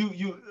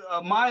 See,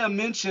 Maya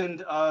mentioned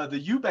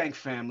the Eubank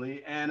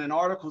family, and an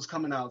article is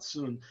coming out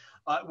soon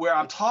where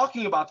I'm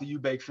talking about the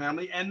Eubank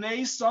family, and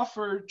they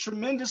suffered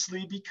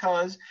tremendously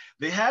because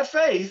they had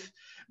faith,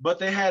 but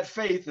they had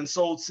faith and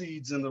sowed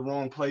seeds in the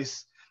wrong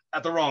place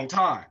at the wrong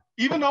time.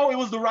 Even though it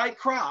was the right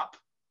crop,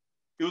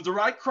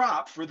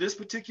 for this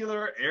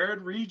particular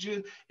arid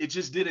region, it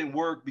just didn't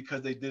work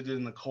because they did it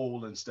in the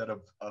cold instead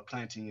of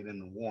planting it in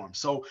the warm.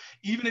 So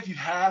even if you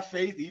have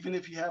faith, even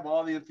if you have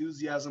all the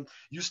enthusiasm,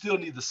 you still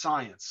need the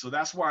science. So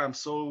that's why I'm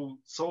so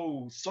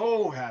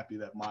happy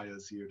that Maya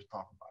is here to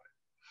talk about it.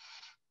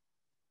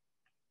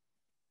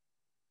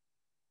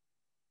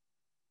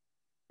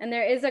 And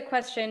there is a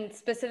question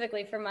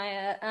specifically for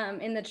Maya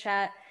in the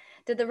chat.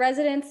 Did the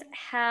residents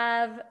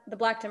the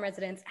Blackdom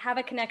residents, have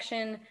a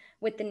connection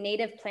with the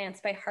native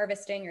plants by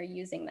harvesting or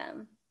using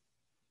them?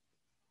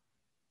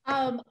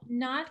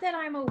 Not that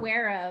I'm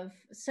aware of.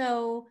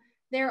 So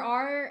there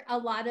are a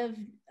lot of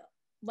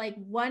like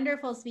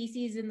wonderful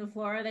species in the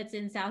flora that's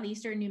in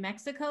southeastern New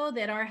Mexico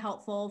that are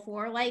helpful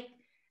for, like,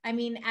 I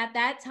mean, at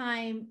that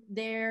time,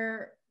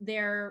 their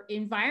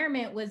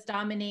environment was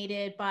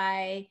dominated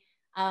by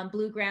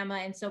blue grama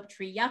and soap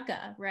tree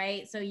yucca,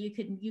 right? So you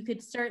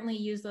could certainly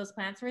use those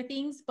plants for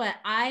things, but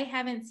I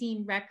haven't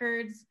seen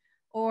records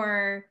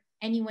or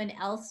anyone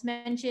else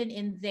mention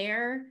in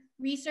their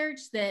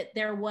research that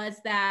there was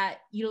that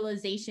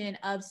utilization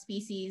of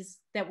species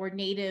that were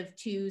native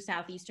to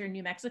southeastern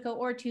New Mexico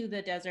or to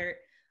the desert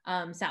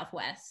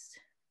Southwest.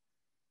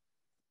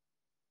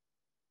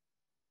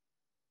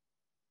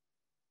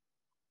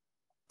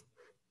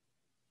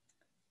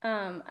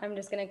 I'm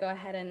just going to go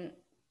ahead and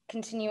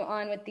continue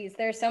on with these.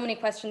 There are so many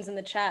questions in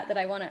the chat that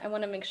I want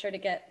to make sure to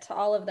get to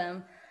all of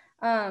them.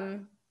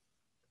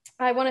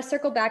 I want to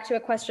circle back to a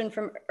question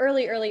from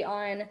early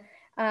on.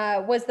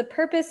 Was the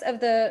purpose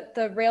of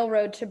the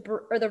railroad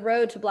or the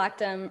road to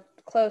Blackdom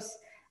close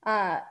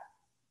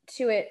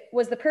to it,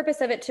 was the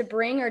purpose of it to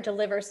bring or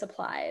deliver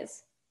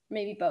supplies?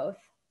 Maybe both,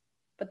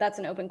 but that's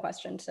an open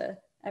question to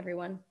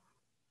everyone.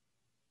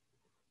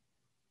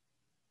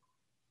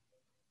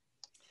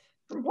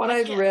 From what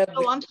I've read.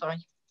 Oh, I'm sorry.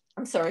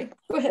 I'm sorry.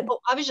 Go ahead. Oh,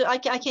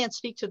 I can't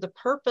speak to the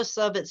purpose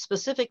of it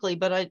specifically,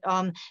 but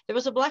there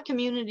was a Black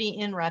community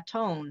in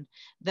Raton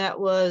that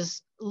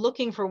was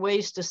looking for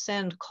ways to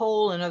send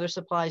coal and other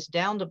supplies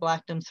down to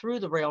Blackdom through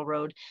the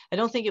railroad. I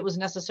don't think it was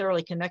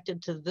necessarily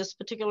connected to this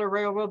particular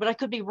railroad, but I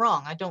could be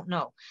wrong. I don't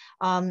know.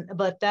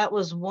 But that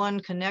was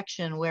one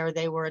connection where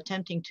they were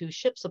attempting to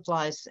ship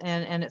supplies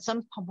and at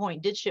some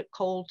point did ship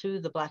coal to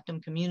the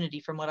Blackdom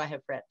community, from what I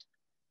have read.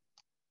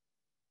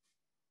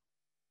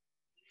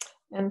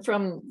 And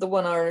from the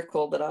one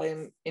article that I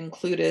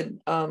included,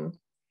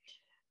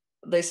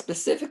 they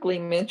specifically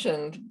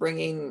mentioned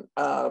bringing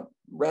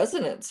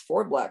residents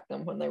for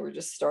Blackdom when they were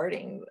just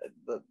starting.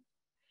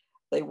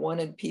 They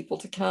wanted people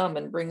to come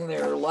and bring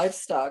their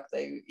livestock.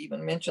 They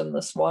even mentioned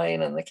the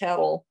swine and the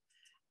cattle.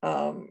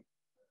 And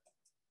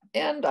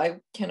I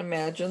can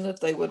imagine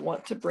that they would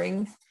want to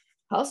bring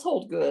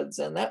household goods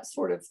and that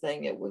sort of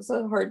thing. It was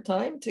a hard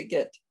time to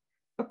get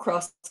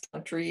across the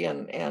country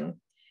and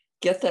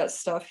get that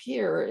stuff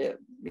here,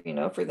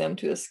 for them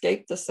to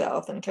escape the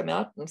South and come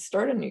out and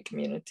start a new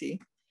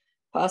community,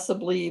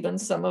 possibly even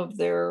some of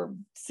their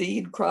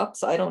seed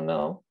crops, I don't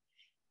know.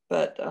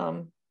 But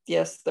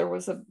yes, there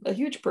was a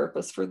huge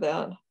purpose for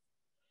that.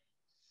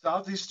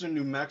 Southeastern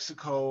New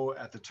Mexico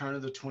at the turn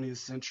of the 20th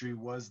century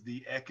was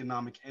the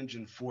economic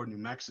engine for New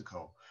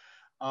Mexico.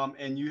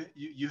 And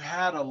you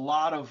had a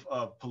lot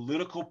of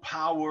political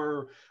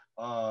power,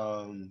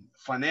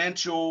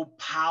 financial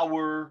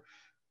power,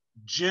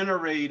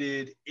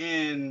 generated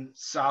in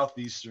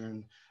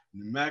southeastern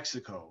New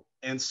Mexico.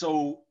 And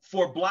so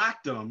for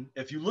Blackdom,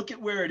 if you look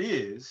at where it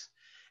is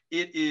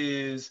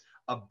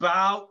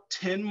about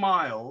 10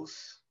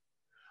 miles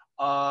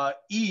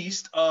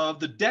east of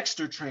the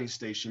Dexter train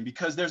station,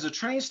 because there's a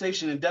train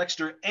station in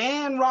Dexter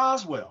and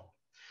Roswell.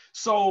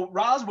 So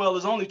Roswell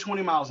is only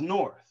 20 miles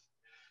north.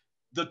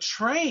 The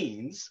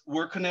trains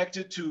were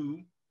connected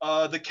to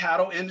the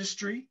cattle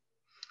industry.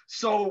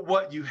 So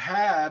what you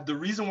have, the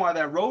reason why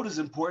that road is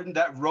important,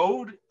 that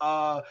road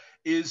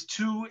is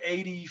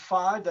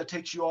 285 that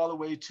takes you all the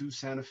way to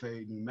Santa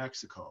Fe, New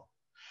Mexico.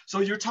 So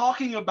you're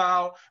talking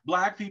about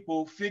Black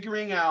people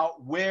figuring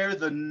out where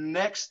the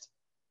next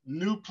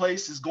new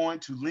place is going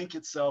to link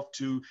itself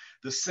to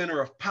the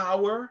center of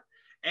power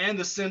and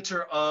the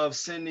center of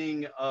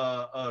sending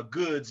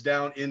goods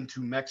down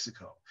into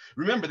Mexico.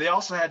 Remember, they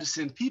also had to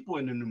send people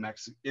into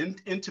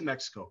into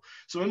Mexico.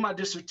 So in my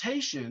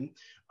dissertation,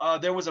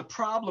 there was a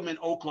problem in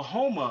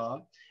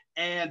Oklahoma,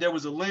 and there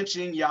was a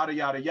lynching, yada,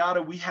 yada,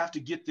 yada. We have to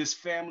get this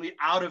family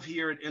out of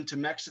here and into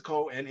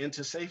Mexico and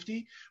into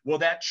safety. Well,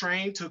 that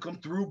train took them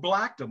through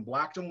Blackdom.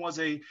 Blackdom was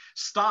a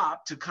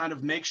stop to kind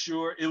of make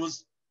sure it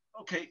was,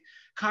 okay,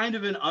 kind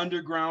of an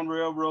underground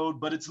railroad,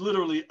 but it's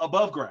literally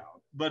above ground,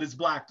 but it's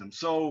Blackdom.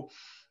 So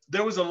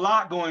there was a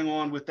lot going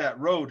on with that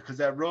road, because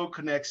that road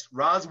connects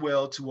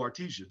Roswell to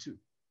Artesia too.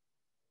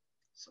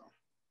 So.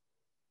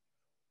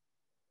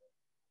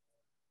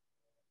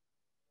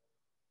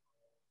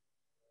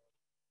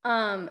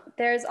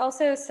 There's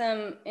also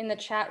some in the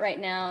chat right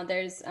now,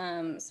 there's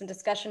some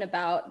discussion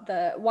about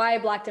why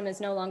Blackdom is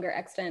no longer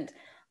extant,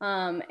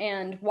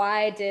 and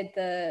why did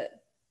the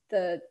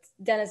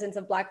denizens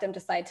of Blackdom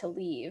decide to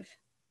leave?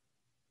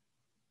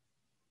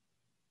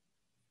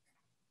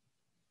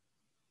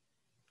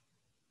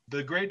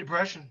 The Great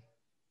Depression.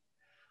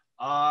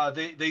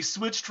 They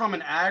switched from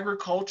an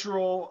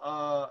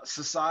agricultural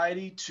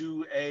society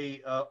to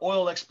a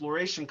oil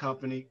exploration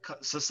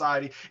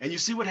society. And you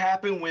see what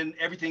happened when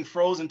everything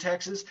froze in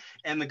Texas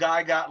and the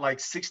guy got like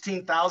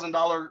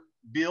 $16,000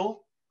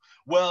 bill?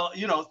 Well,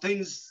 you know,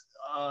 things,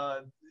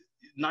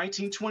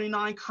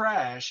 1929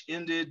 crash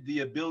ended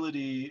the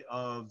ability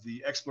of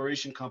the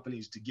exploration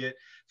companies to get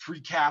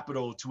free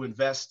capital to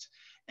invest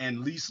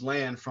and lease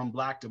land from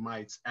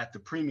Blackdomites at the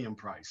premium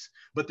price.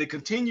 But they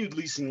continued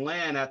leasing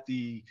land at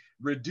the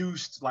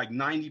reduced like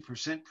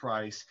 90%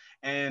 price,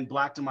 and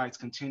Blackdomites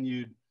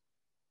continued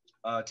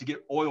to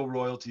get oil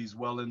royalties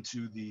well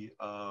into the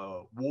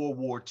World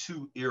War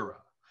II era.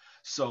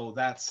 So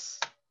that's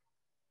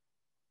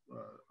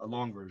a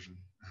long version.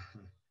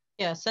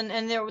 Yes,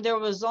 and there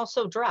was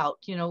also drought,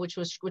 you know, which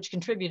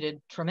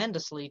contributed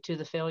tremendously to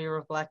the failure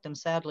of Blackdom.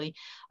 Sadly,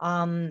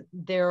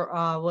 there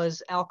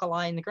was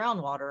alkali in the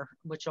groundwater,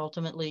 which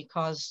ultimately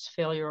caused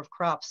failure of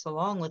crops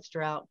along with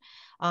drought.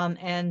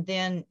 And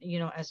then, you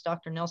know, as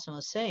Dr. Nelson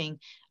was saying,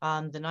 the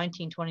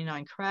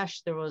 1929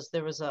 crash, there was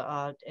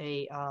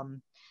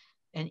an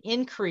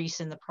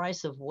increase in the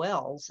price of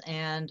wells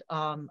and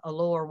a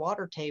lower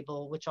water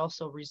table, which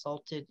also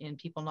resulted in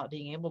people not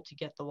being able to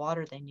get the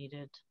water they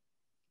needed.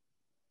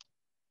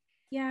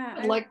 Yeah,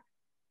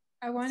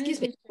 I wanted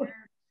to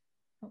share.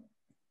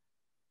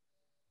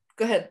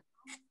 Go ahead.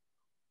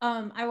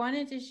 I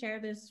wanted to share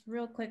this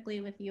real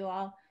quickly with you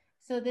all.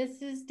 So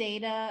this is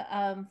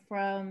data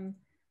from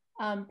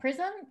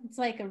Prism. It's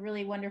like a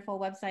really wonderful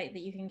website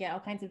that you can get all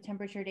kinds of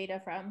temperature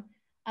data from.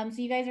 So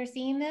you guys are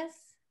seeing this,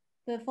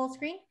 the full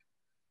screen?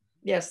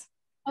 Yes.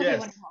 Okay, yes.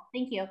 Wonderful.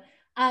 Thank you.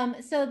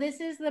 So this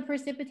is the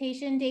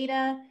precipitation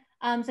data.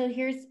 So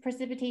here's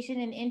precipitation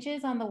in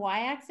inches on the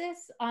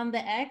y-axis. On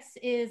the x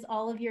is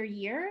all of your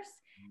years.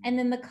 And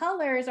then the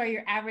colors are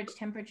your average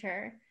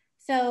temperature.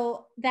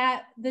 So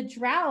that the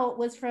drought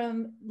was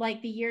from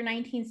like the year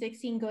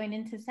 1916 going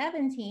into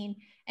 17.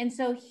 And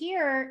so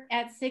here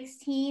at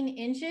 16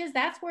 inches,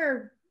 that's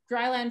where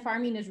dryland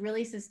farming is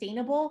really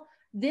sustainable.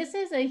 This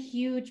is a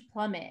huge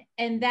plummet.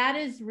 And that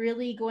is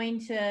really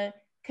going to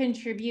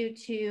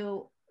contribute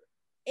to,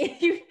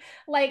 if you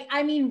like,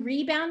 I mean,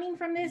 rebounding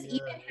from this,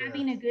 even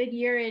having a good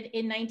year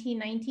in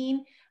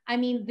 1919, I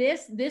mean,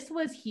 this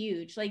was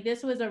huge. Like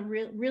this was a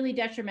really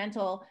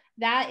detrimental.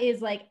 That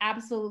is like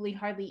absolutely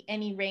hardly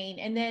any rain.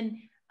 And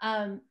then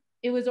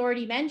it was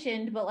already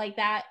mentioned, but like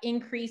that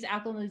increased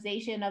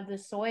alkalization of the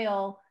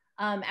soil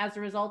as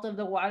a result of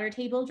the water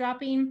table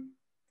dropping,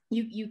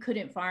 you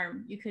couldn't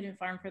farm. You couldn't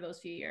farm for those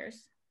few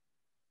years.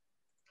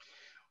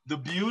 The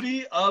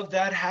beauty of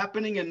that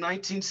happening in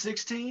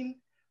 1916,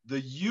 the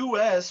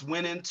US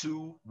went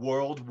into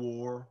World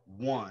War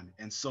I.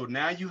 And so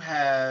now you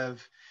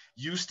have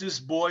Eustace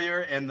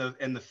Boyer and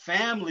the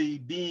family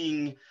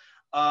being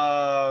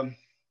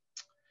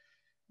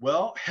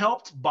well,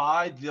 helped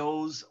by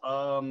those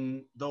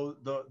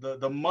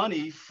the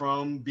money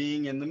from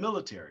being in the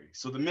military.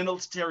 So the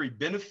military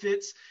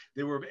benefits,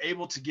 they were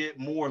able to get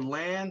more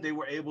land. They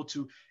were able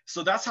to,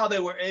 so that's how they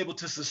were able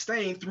to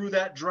sustain through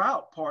that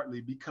drought,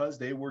 partly because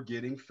they were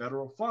getting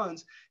federal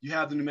funds. You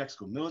have the New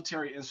Mexico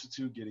Military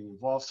Institute getting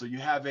involved. So you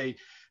have a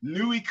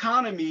new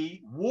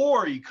economy,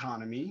 war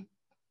economy,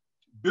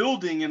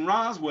 building in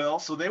Roswell.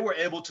 So they were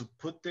able to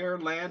put their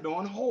land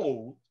on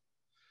hold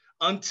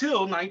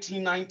until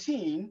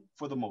 1919,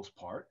 for the most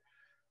part,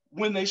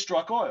 when they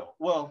struck oil.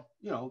 Well,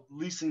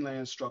 leasing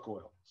land struck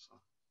oil. So.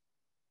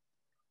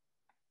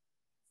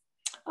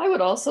 I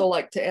would also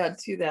like to add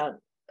to that,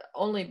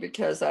 only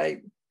because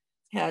I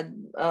had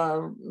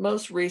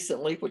most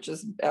recently, which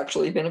has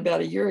actually been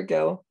about a year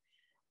ago,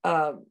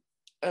 a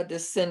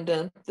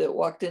descendant that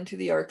walked into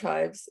the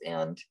archives,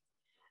 and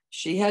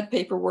she had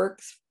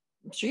paperwork.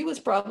 She was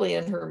probably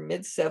in her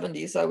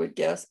mid-70s, I would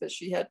guess, but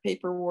she had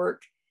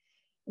paperwork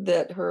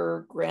that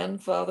her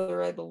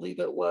grandfather, I believe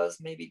it was,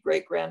 maybe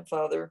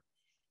great-grandfather,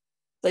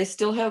 they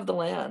still have the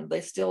land.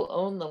 They still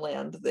own the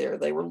land there.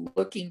 They were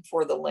looking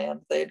for the land.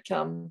 They had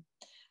come,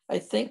 I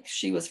think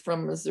she was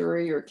from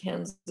Missouri or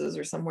Kansas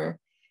or somewhere,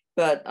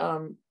 but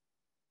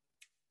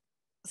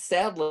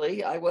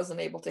sadly, I wasn't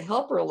able to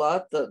help her a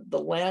lot. The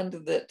land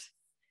that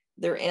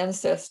their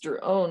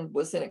ancestor owned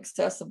was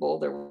inaccessible.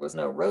 There was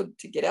no road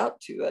to get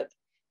out to it.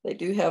 They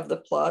do have the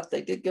plot.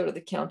 They did go to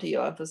the county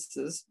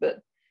offices,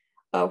 but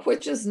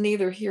which is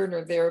neither here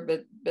nor there,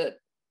 but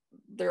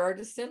there are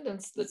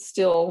descendants that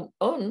still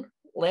own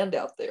land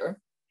out there.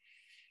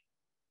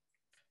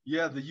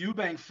 Yeah, the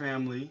Eubank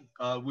family,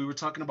 we were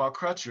talking about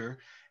Crutcher.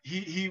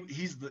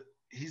 He's the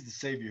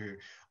savior here.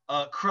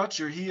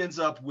 Crutcher, he ends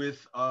up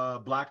with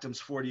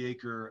Blackdom's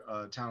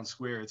 40-acre town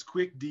square. It's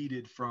quick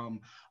deeded from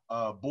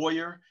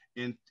Boyer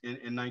in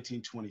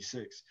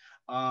 1926.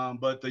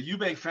 But the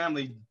Eubank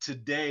family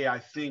today, I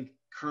think,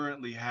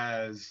 currently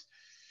has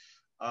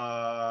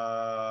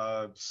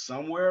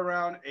somewhere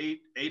around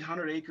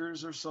 800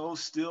 acres or so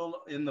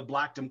still in the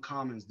Blackdom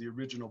Commons, the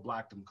original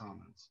Blackdom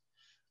Commons.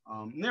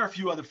 And there are a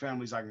few other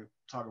families I could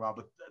talk about,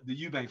 but the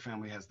Eubank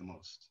family has the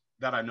most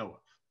that I know of.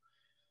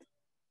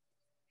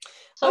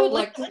 So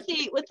with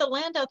the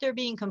land out there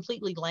being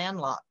completely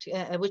landlocked,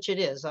 which it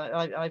is,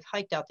 I've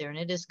hiked out there and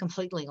it is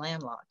completely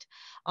landlocked.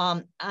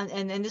 And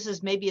this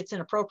is, maybe it's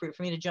inappropriate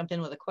for me to jump in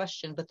with a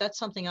question, but that's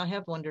something I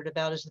have wondered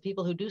about, is the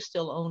people who do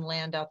still own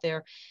land out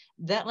there,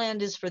 that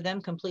land is for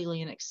them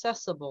completely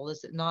inaccessible,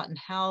 is it not? And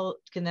how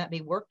can that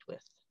be worked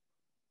with?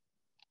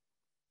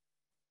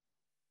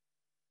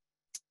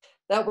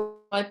 That was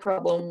my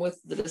problem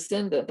with the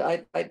descendant.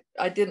 I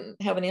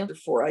didn't have an answer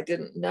for. I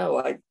didn't know.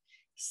 I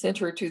sent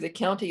her to the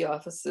county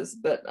offices,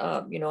 but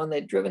and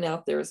they'd driven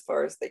out there as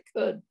far as they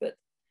could. But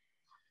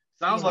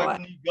sounds like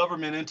we need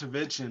government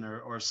intervention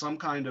or some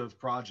kind of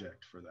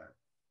project for that.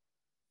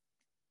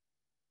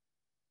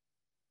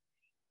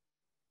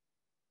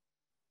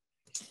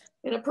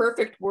 In a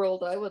perfect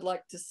world, I would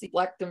like to see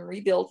Blackdom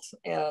rebuilt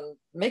and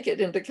make it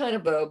into kind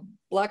of a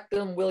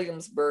Blackdom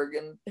Williamsburg,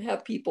 and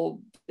have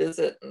people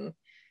visit and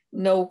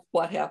know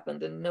what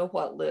happened and know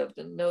what lived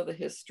and know the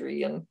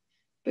history, and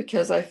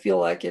because I feel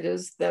like it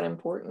is that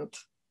important.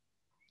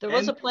 There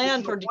was a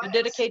plan for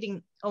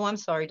dedicating, oh, I'm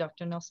sorry,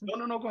 Dr. Nelson.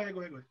 No, go ahead.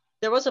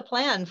 There was a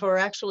plan for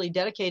actually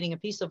dedicating a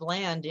piece of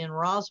land in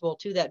Roswell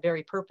to that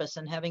very purpose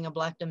and having a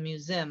Blackdom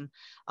museum.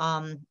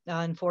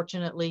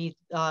 Unfortunately,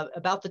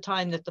 about the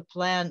time that the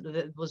plan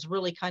that was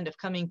really kind of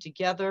coming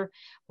together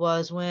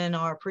was when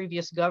our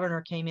previous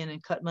governor came in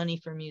and cut money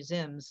for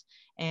museums,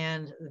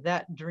 and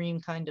that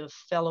dream kind of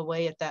fell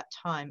away at that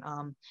time.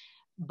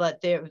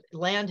 But their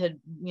land had,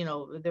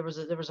 there was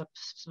a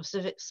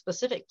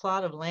specific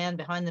plot of land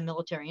behind the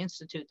Military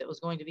Institute that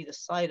was going to be the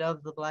site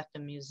of the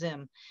Blackdom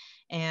Museum,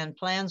 and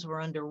plans were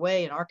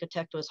underway. An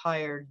architect was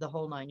hired, the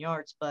whole 9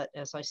 yards. But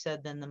as I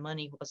said, then the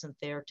money wasn't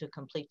there to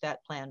complete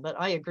that plan. But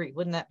I agree,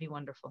 wouldn't that be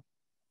wonderful?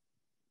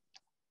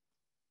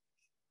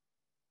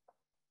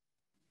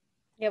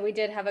 Yeah, we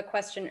did have a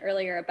question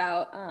earlier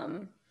about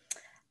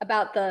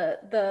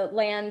the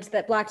land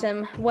that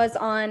Blackdom was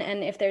on,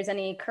 and if there's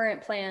any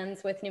current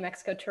plans with New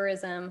Mexico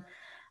tourism.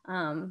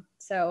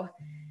 So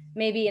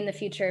maybe in the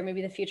future,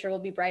 maybe the future will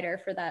be brighter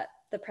for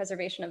the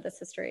preservation of this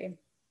history.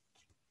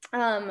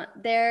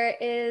 There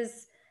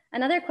is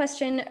another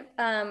question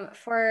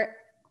for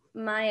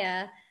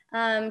Maya.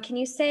 Can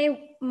you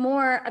say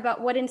more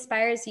about what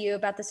inspires you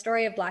about the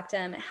story of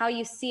Blackdom, how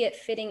you see it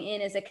fitting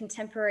in as a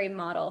contemporary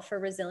model for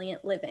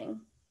resilient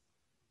living?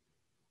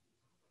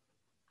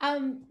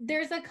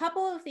 There's a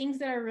couple of things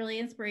that are really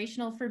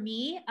inspirational for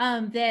me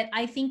that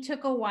I think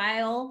took a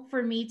while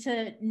for me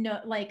to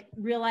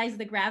realize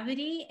the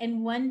gravity.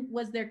 And one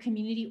was their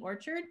community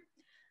orchard.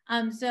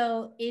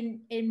 So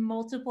in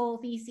multiple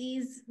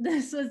theses,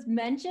 this was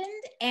mentioned,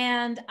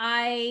 and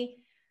I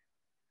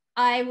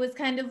was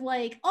kind of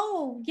like,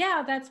 oh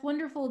yeah, that's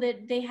wonderful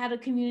that they had a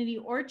community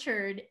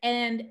orchard.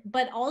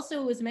 But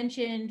also it was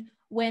mentioned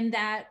when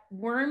that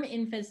worm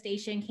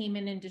infestation came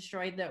in and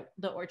destroyed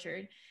the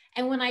orchard.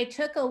 And when I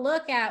took a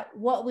look at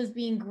what was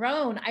being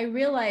grown, I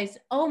realized,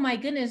 oh my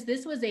goodness,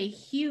 this was a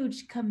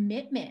huge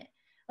commitment.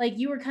 Like,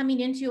 you were coming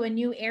into a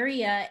new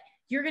area,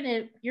 you're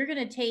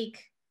gonna take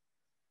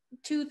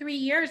 2-3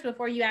 years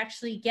before you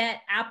actually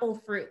get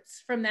apple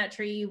fruits from that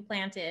tree you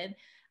planted,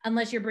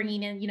 unless you're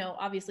bringing in,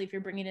 obviously if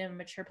you're bringing in a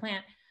mature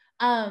plant.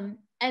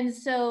 And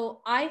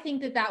so I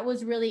think that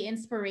was really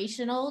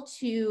inspirational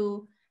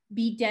to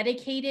be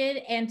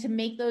dedicated and to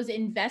make those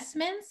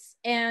investments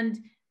and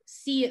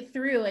see it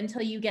through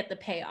until you get the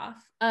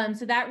payoff.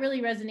 So that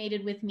really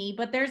resonated with me,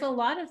 but there's a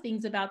lot of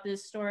things about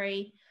this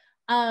story.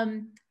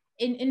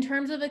 In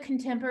terms of a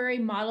contemporary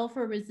model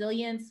for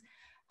resilience,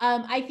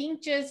 I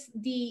think just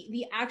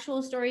the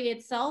actual story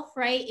itself,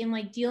 right, in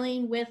like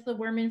dealing with the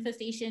worm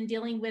infestation,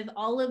 dealing with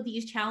all of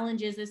these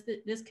challenges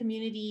this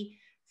community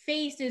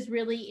faced is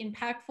really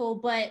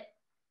impactful. But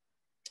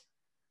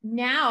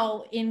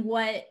now in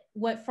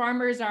what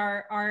farmers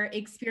are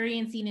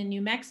experiencing in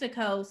New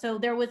Mexico, so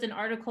there was an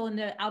article in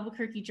the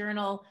Albuquerque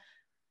Journal,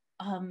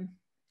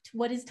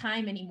 what is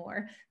time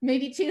anymore?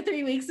 Maybe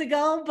 2-3 weeks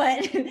ago,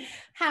 but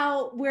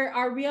how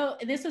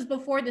this was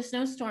before the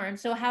snowstorm.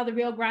 So how the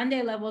Rio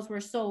Grande levels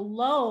were so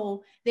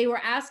low, they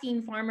were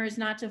asking farmers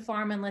not to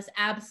farm unless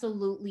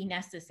absolutely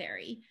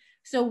necessary.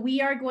 So we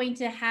are going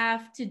to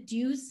have to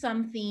do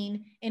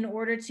something in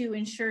order to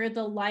ensure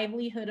the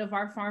livelihood of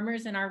our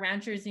farmers and our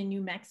ranchers in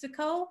New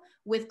Mexico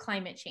with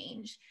climate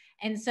change.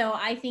 And so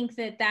I think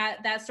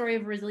that story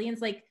of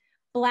resilience, like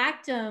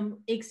Blackdom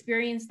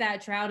experienced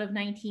that drought of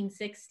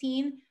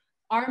 1916.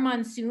 Our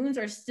monsoons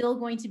are still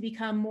going to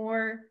become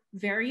more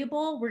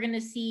variable. We're going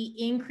to see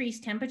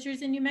increased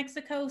temperatures in New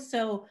Mexico.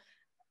 So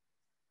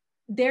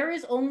there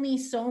is only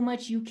so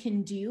much you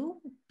can do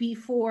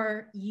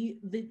before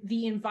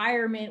the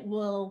environment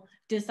will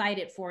decide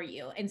it for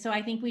you. And so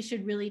I think we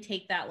should really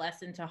take that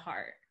lesson to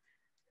heart.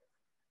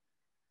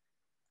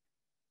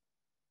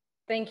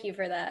 Thank you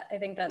for that. I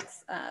think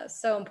that's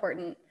so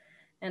important.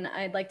 And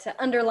I'd like to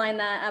underline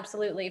that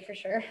absolutely, for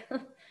sure.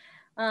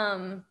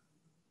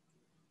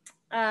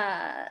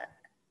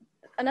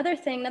 Another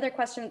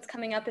question that's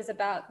coming up is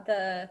about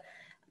the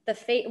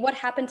fate, what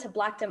happened to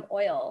Blackdom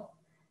Oil,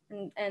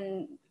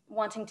 and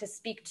wanting to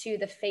speak to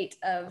the fate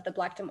of the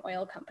Blackdom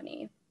Oil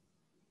Company.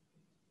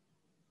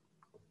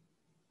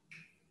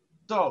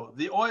 So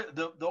the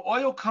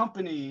oil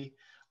company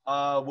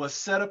was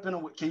set up in a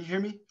way, can you hear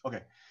me?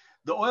 Okay.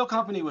 The oil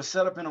company was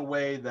set up in a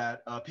way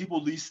that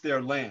people leased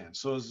their land.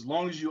 So as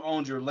long as you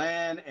owned your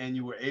land and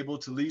you were able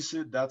to lease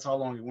it, that's how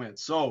long it went.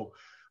 So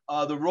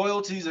the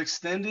royalties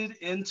extended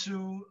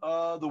into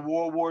the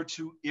World War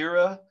II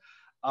era.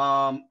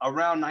 Around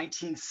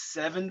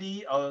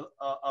 1970,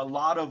 a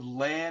lot of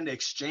land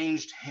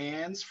exchanged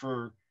hands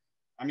for,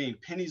 I mean,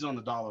 pennies on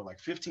the dollar, like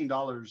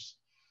 $15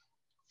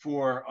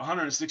 for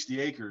 160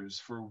 acres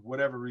for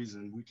whatever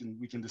reason.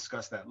 We can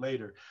discuss that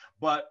later.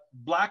 But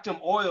Blackdom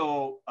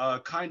Oil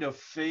kind of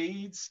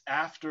fades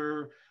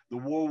after the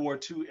World War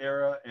II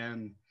era,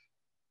 and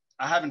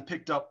I haven't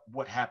picked up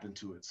what happened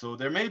to it. So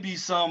there may be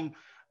some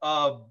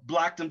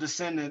Blackdom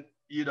descendant,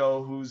 you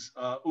know, who's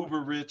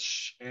uber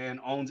rich and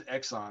owns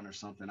Exxon or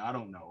something. I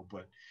don't know,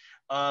 but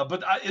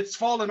it's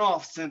fallen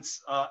off since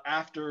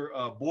after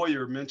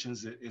Boyer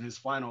mentions it in his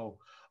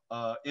final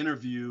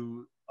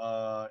interview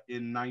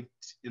in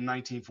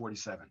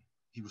 1947.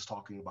 He was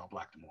talking about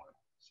Blackdom Oil.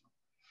 So.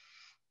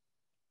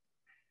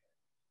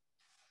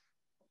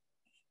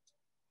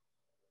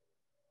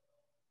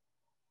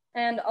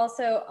 And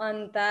also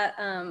on that,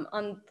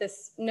 on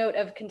this note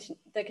of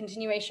the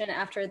continuation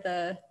after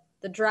the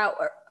drought,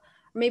 or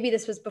maybe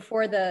this was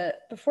before the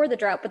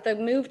drought, but the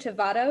move to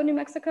Vado, New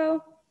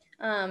Mexico.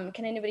 Can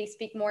anybody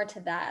speak more to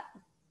that?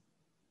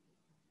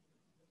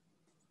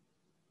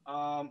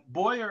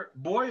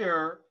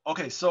 Boyer,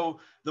 okay, so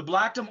the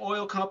Blackdom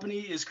Oil Company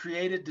is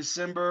created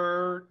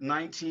December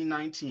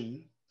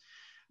 1919.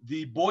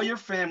 The Boyer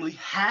family,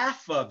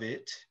 half of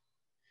it,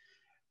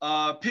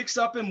 picks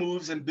up and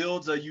moves and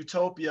builds a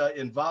utopia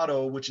in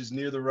Vado, which is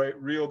near the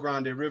Rio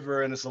Grande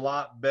River, and it's a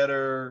lot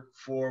better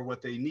for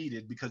what they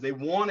needed because they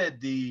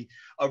wanted the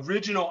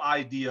original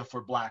idea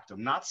for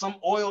Blackdom, not some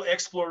oil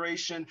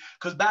exploration,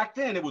 because back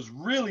then it was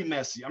really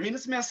messy. I mean,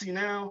 it's messy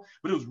now,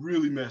 but it was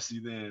really messy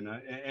then,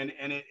 and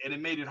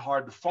it made it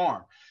hard to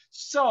farm.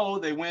 So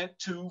they went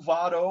to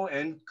Vado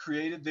and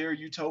created their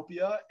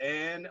utopia,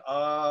 and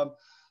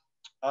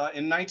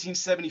in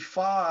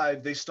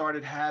 1975, they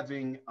started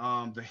having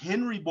the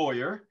Henry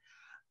Boyer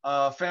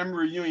family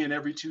reunion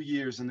every 2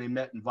 years, and they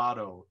met in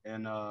Vado.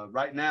 And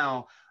right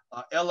now,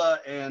 Ella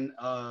and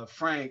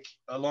Frank,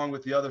 along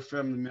with the other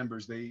family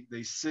members,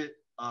 they sit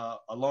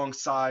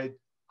alongside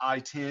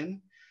I-10,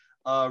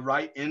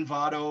 right in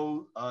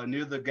Vado,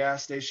 near the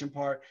gas station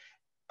part.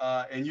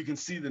 And you can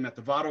see them at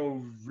the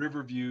Vado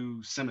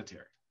Riverview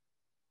Cemetery.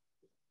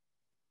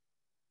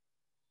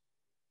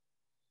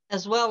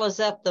 As well as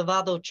at the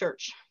Vado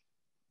Church.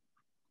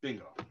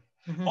 Bingo.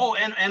 Mm-hmm. Oh,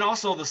 and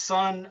also the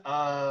son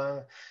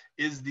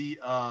is the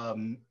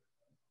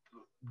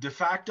de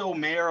facto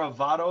mayor of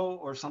Vado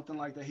or something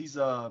like that. He's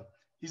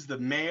the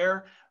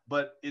mayor,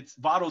 but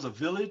Vado's a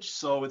village,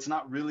 so it's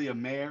not really a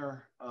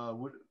mayor.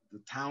 The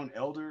town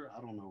elder?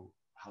 I don't know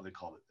how they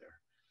call it there.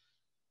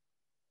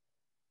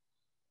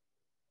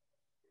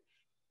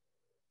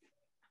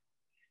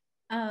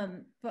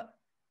 But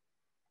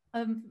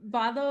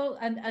Vado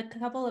and a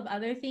couple of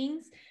other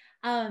things.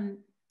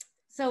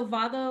 So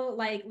Vado,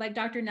 like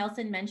Dr.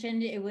 Nelson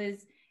mentioned, it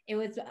was it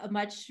was a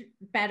much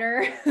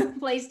better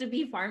place to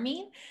be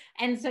farming.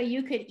 And so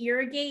you could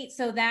irrigate,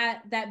 so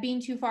that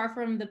being too far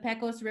from the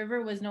Pecos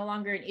River was no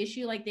longer an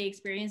issue like they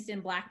experienced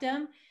in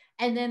Blackdom.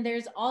 And then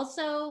there's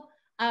also,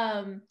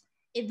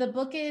 the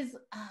book is,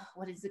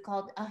 what is it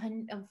called?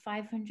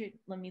 500,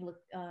 let me look,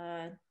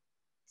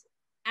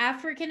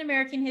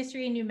 African-American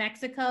History in New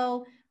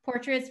Mexico,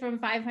 Portraits from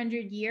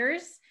 500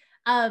 Years.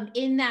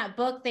 In that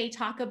book, they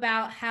talk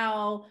about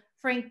how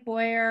Frank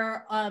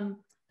Boyer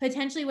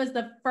potentially was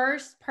the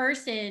first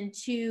person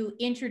to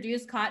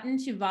introduce cotton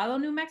to Vado,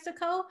 New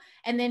Mexico.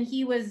 And then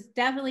he was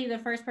definitely the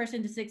first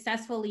person to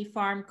successfully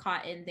farm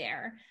cotton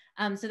there.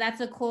 So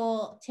that's a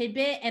cool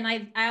tidbit. And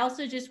I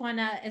also just want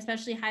to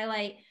especially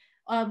highlight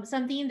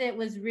something that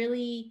was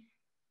really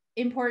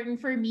important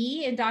for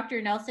me in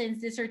Dr. Nelson's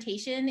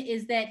dissertation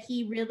is that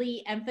he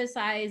really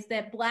emphasized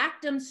that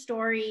Blackdom's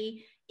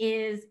story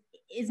is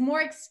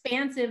more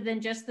expansive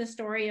than just the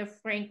story of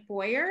Frank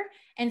Boyer.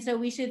 And so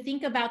we should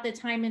think about the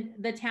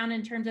town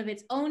in terms of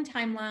its own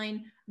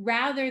timeline,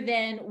 rather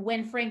than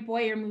when Frank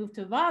Boyer moved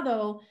to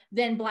Vado,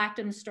 then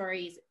Blackdom's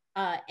stories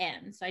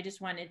end. So I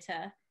just wanted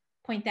to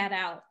point that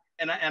out.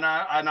 And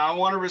I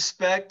want to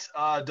respect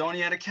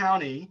Doña Ana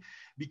County,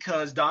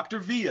 because Dr.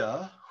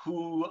 Villa,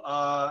 who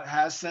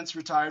has since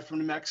retired from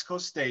New Mexico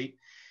State,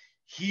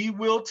 he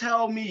will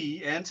tell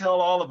me and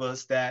tell all of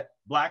us that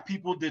Black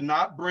people did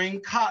not bring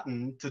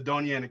cotton to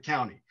Doña Ana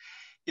County.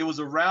 It was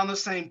around the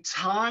same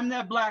time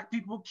that Black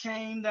people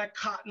came that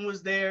cotton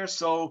was there.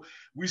 So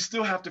we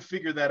still have to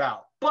figure that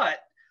out. But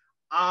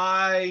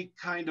I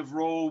kind of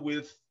roll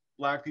with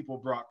Black people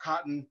brought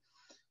cotton.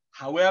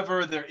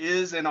 However, there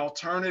is an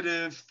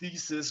alternative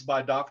thesis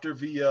by Dr.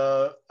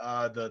 Villa,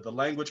 the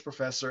language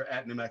professor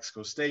at New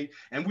Mexico State,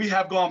 and we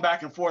have gone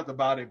back and forth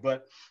about it,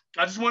 but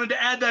I just wanted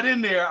to add that in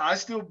there.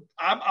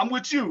 I'm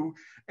with you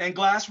and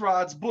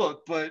Glassrod's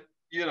book, but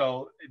you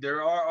know,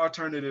 there are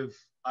alternative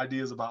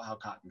ideas about how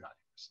cotton got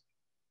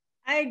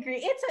here. I agree.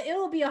 It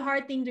will be a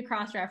hard thing to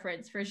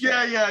cross-reference for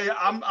sure. Yeah.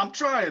 I'm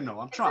trying though.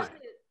 I'm trying.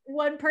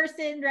 One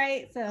person,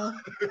 right? So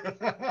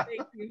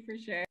thank you for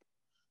sure.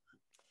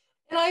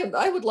 And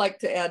I would like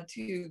to add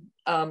to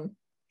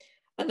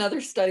another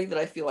study that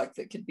I feel like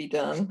that could be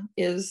done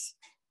is,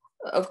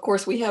 of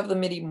course, we have the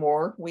Mitty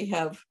Moore, we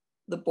have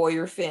the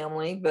Boyer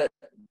family, but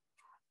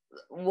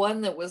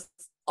one that was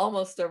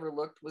almost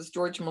overlooked was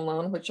George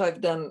Malone, which I've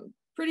done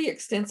pretty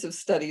extensive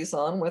studies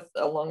on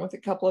along with a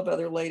couple of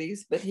other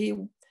ladies, but he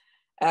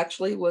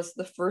actually was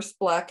the first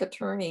Black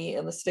attorney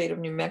in the state of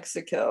New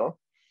Mexico.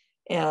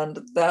 And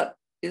that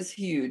is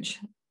huge.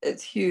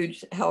 It's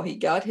huge how he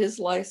got his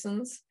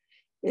license.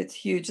 It's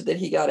huge that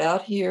he got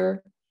out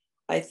here.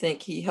 I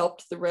think he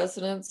helped the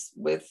residents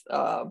with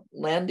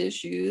land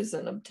issues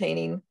and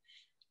obtaining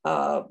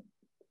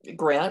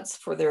grants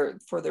for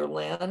their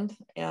land.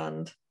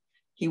 And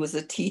he was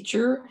a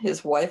teacher.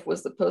 His wife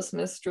was the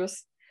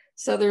postmistress.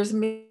 So there's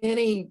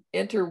many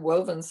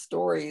interwoven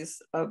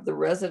stories of the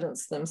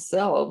residents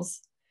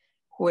themselves,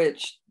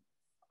 which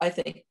I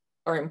think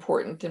are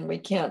important and we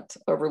can't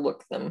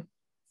overlook them.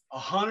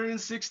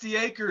 160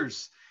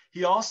 acres.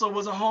 He also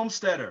was a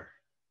homesteader.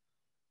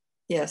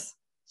 Yes.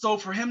 So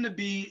for him to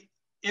be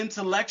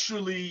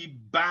intellectually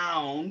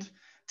bound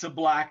to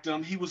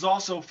Blackdom, he was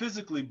also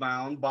physically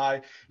bound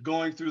by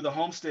going through the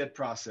homestead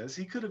process.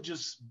 He could have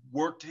just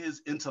worked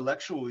his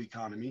intellectual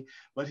economy,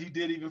 but he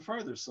did even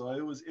further. So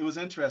it was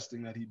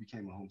interesting that he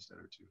became a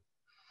homesteader too.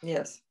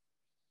 Yes.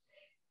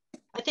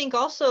 I think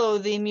also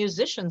the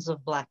musicians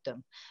of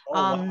Blackdom,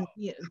 wow.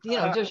 you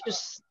know, there's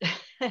just,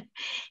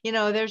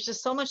 there's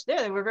just so much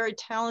there. They were very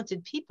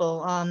talented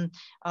people.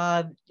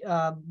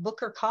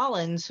 Booker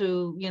Collins,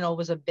 who,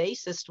 was a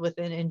bassist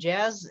within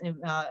jazz,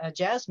 a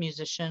jazz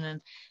musician,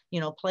 and,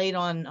 played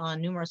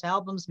on numerous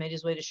albums, made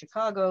his way to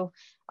Chicago,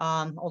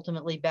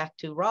 ultimately back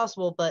to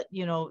Roswell. But,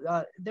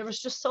 there was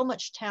just so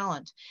much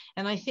talent.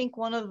 And I think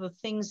one of the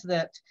things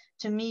that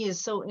to me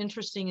is so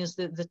interesting is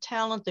the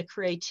talent, the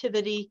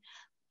creativity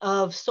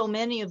of so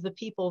many of the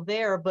people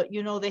there. But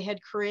they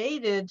had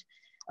created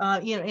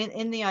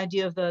in the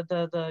idea of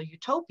the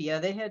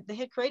utopia, they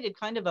had created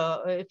kind of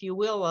a, if you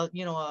will,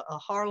 a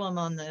Harlem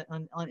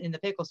in the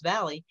Pecos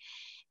Valley,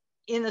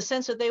 in the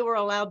sense that they were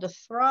allowed to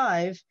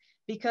thrive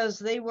because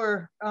they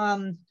were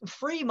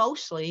free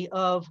mostly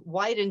of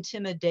white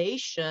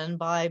intimidation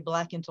by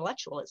Black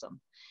intellectualism.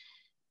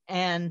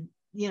 And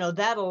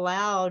that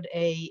allowed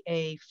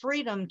a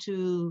freedom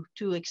to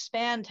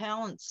expand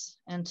talents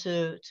and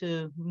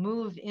to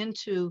move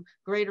into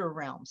greater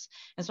realms.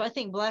 And so I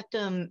think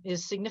Blackdom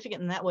is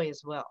significant in that way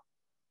as well.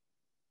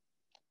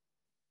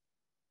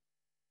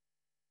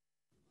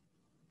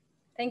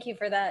 Thank you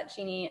for that,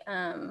 Jeannie.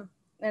 And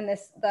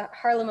the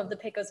Harlem of the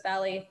Pecos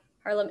Valley,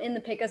 Harlem in the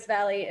Pecos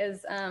Valley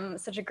is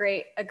such a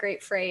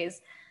great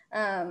phrase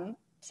to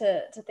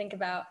think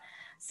about.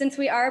 Since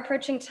we are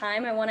approaching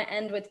time, I want to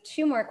end with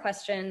two more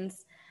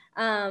questions.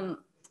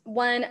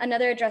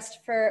 Another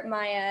addressed for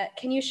Maya.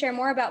 Can you share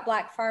more about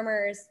Black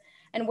farmers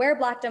and where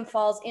Blackdom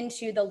falls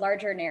into the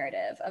larger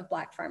narrative of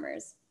Black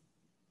farmers?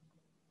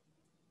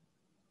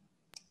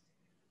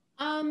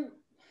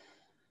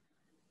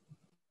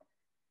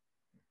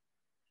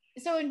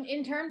 So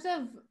in terms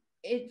of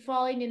it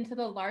falling into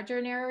the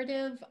larger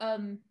narrative,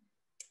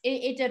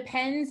 it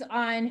depends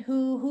on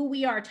who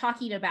we are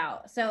talking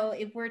about. So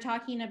if we're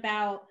talking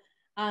about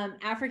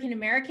African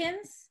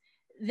Americans,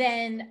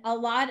 then a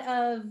lot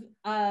of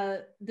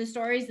the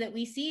stories that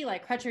we see,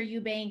 like Crutcher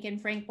Eubank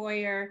and Frank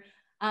Boyer,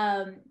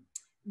 a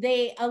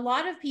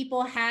lot of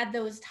people had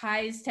those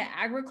ties to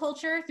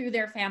agriculture through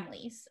their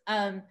families.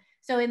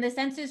 So in the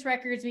census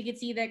records, we could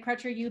see that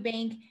Crutcher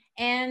Eubank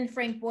and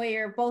Frank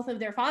Boyer, both of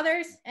their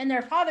fathers and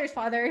their fathers'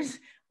 fathers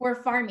were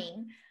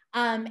farming.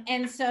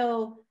 And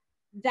so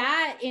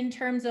that, in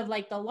terms of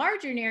like the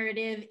larger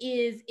narrative,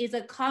 is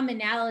a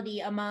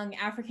commonality among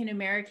African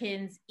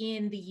Americans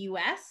in the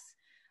US,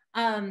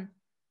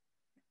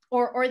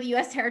 or the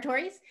US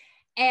territories.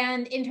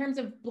 And in terms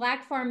of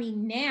Black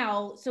farming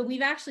now, so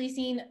we've actually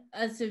seen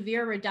a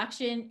severe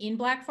reduction in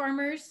Black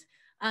farmers.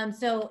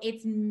 So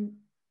it's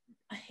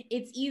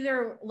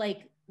either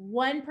like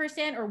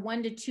 1% or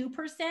 1 to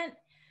 2%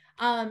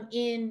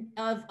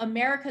 of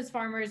America's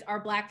farmers are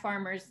Black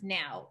farmers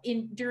now.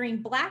 During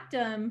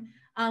Blackdom,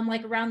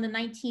 like around the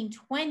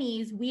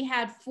 1920s, we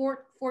had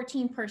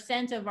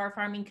 14% of our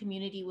farming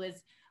community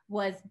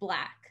was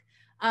Black.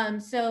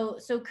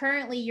 So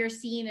currently you're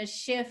seeing a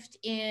shift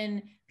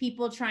in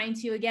people trying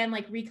to, again,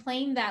 like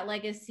reclaim that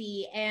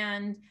legacy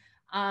and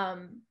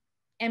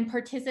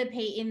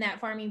participate in that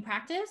farming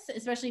practice,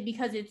 especially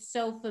because it's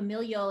so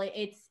familial.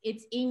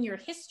 It's in your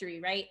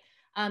history, right?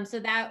 So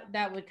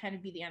that would kind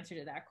of be the answer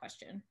to that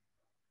question.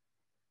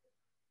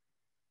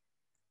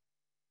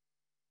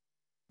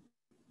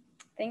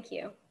 Thank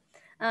you.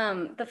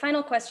 The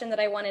final question that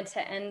I wanted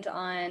to end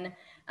on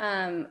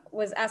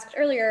was asked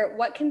earlier: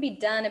 what can be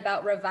done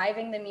about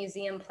reviving the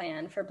museum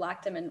plan for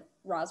Blackdom and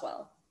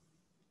Roswell?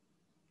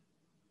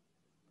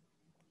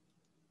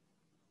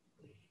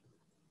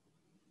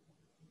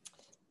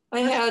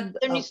 There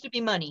needs to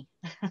be money.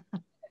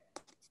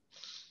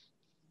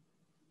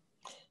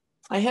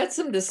 I had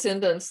some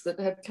descendants that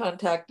had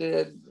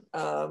contacted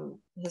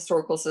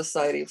Historical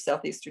Society of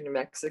Southeastern New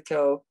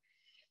Mexico.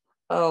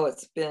 Oh,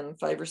 it's been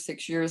 5 or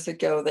 6 years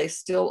ago. They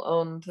still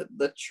owned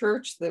the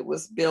church that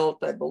was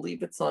built. I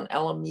believe it's on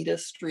Alameda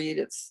Street.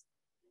 It's,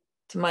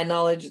 to my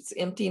knowledge, it's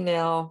empty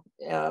now.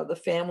 The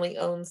family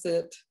owns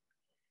it.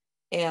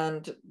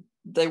 And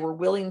they were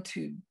willing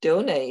to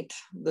donate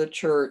the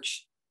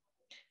church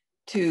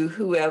to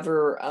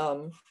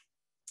whoever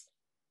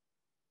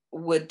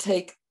would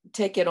take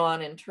it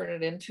on and turn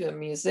it into a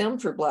museum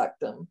for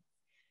Blackdom.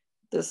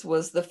 This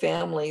was the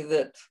family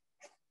that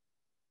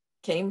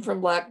came from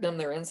Blackdom.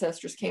 Their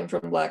ancestors came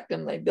from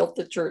Blackdom. They built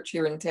the church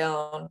here in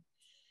town.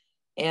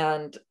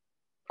 And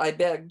I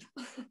begged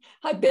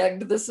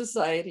the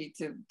society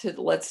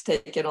to let's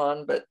take it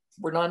on, but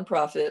we're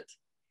nonprofit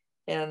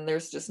and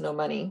there's just no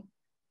money,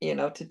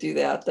 to do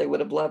that. They would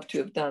have loved to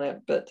have done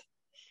it, but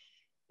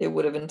it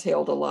would have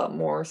entailed a lot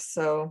more.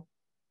 So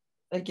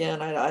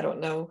again, I don't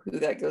know who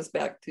that goes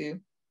back to.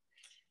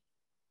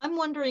 I'm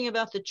wondering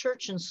about the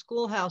church and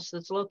schoolhouse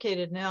that's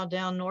located now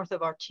down north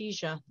of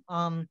Artesia.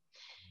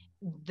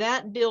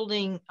 That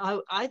building,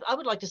 I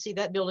would like to see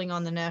that building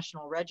on the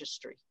National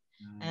Registry.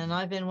 And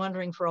I've been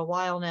wondering for a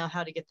while now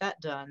how to get that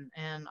done.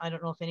 And I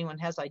don't know if anyone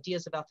has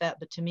ideas about that,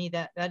 but to me,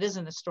 that is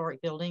an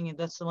historic building. And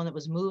that's the one that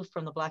was moved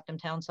from the Blackdom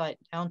town site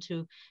down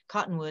to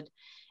Cottonwood.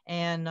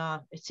 And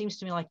it seems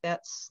to me like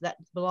that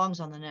belongs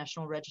on the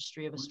National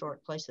Registry of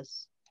Historic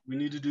Places. We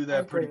need to do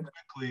that pretty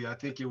quickly. I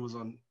think it was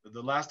on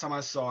the last time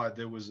I saw it,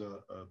 there was a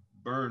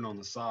burn on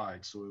the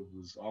side. So it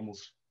was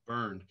almost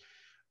burned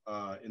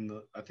I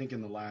think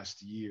in the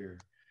last year.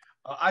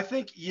 I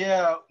think,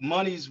 yeah,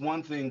 money's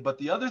one thing, but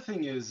the other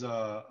thing is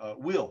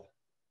will.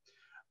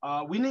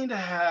 We need to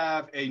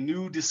have a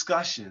new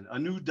discussion, a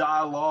new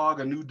dialogue,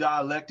 a new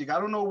dialectic. I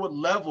don't know what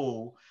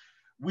level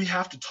we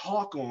have to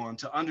talk on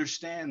to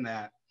understand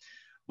that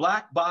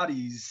Black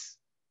bodies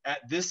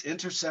at this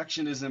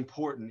intersection is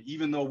important,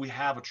 even though we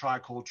have a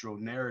tricultural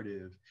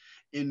narrative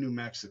in New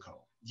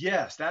Mexico.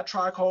 Yes, that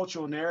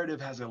tricultural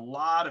narrative has a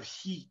lot of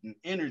heat and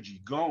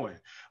energy going,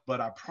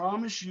 but I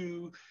promise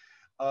you,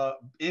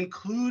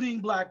 including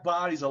Black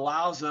bodies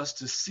allows us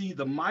to see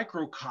the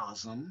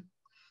microcosm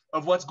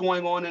of what's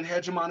going on in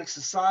hegemonic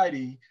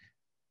society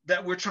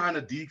that we're trying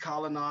to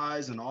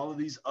decolonize and all of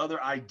these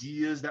other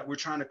ideas that we're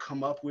trying to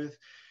come up with.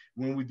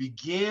 When we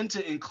begin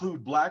to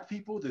include Black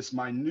people, this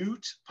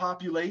minute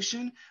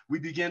population, we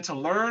begin to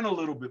learn a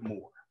little bit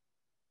more,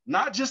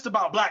 not just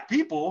about Black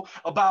people,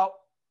 about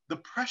the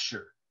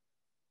pressure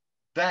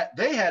that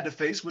they had to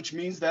face, which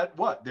means that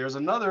there's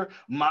another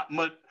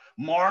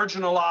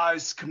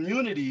marginalized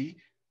community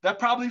that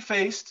probably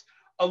faced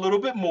a little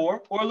bit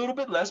more or a little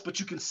bit less, but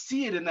you can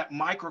see it in that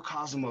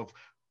microcosm of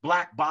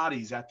Black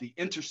bodies at the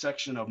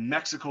intersection of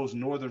Mexico's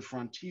northern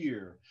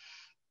frontier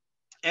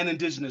and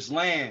indigenous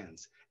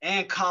lands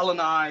and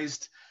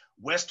colonized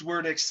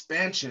westward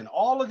expansion.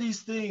 All of these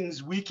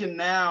things we can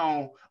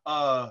now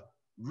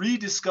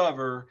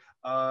rediscover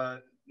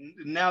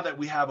now that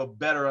we have a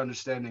better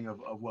understanding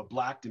of what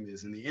Blackdom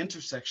is and the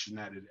intersection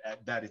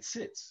that it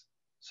sits.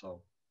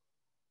 So.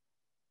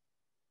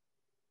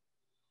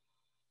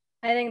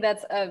 I think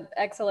that's an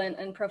excellent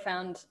and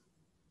profound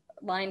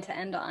line to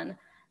end on.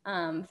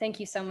 Thank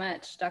you so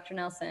much, Dr.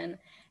 Nelson.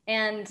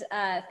 And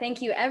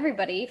thank you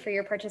everybody for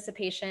your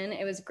participation.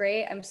 It was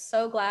great. I'm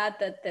so glad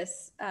that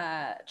this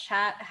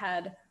chat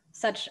had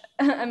such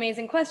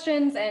amazing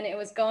questions and it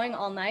was going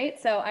all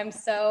night. So I'm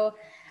so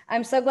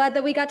glad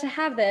that we got to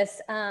have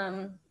this,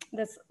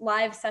 this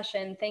live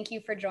session. Thank you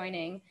for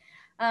joining.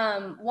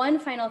 One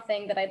final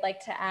thing that I'd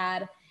like to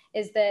add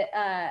is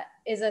that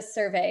is a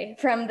survey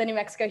from the New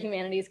Mexico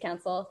Humanities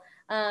Council.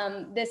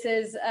 This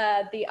is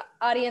the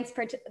audience,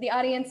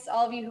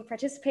 all of you who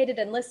participated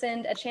and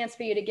listened, a chance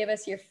for you to give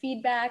us your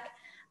feedback,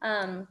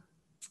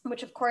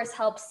 which of course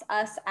helps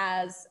us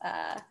as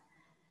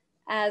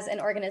an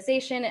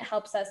organization. It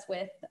helps us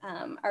with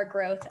our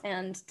growth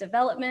and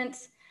development.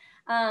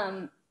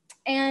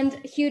 And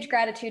huge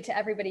gratitude to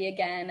everybody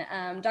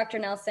again. Dr.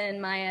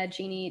 Nelson, Maya,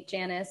 Jeannie,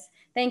 Janice,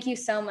 thank you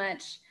so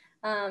much.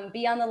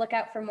 Be on the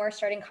lookout for more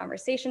Starting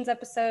Conversations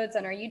episodes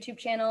on our YouTube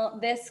channel.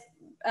 This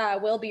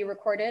will be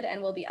recorded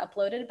and will be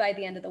uploaded by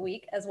the end of the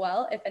week as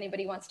well, if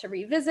anybody wants to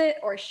revisit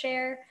or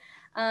share.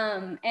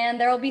 And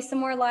there will be some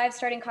more live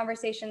Starting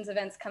Conversations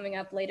events coming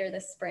up later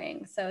this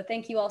spring. So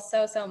thank you all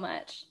so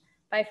much.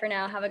 Bye for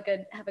now. Have a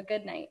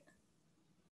good night.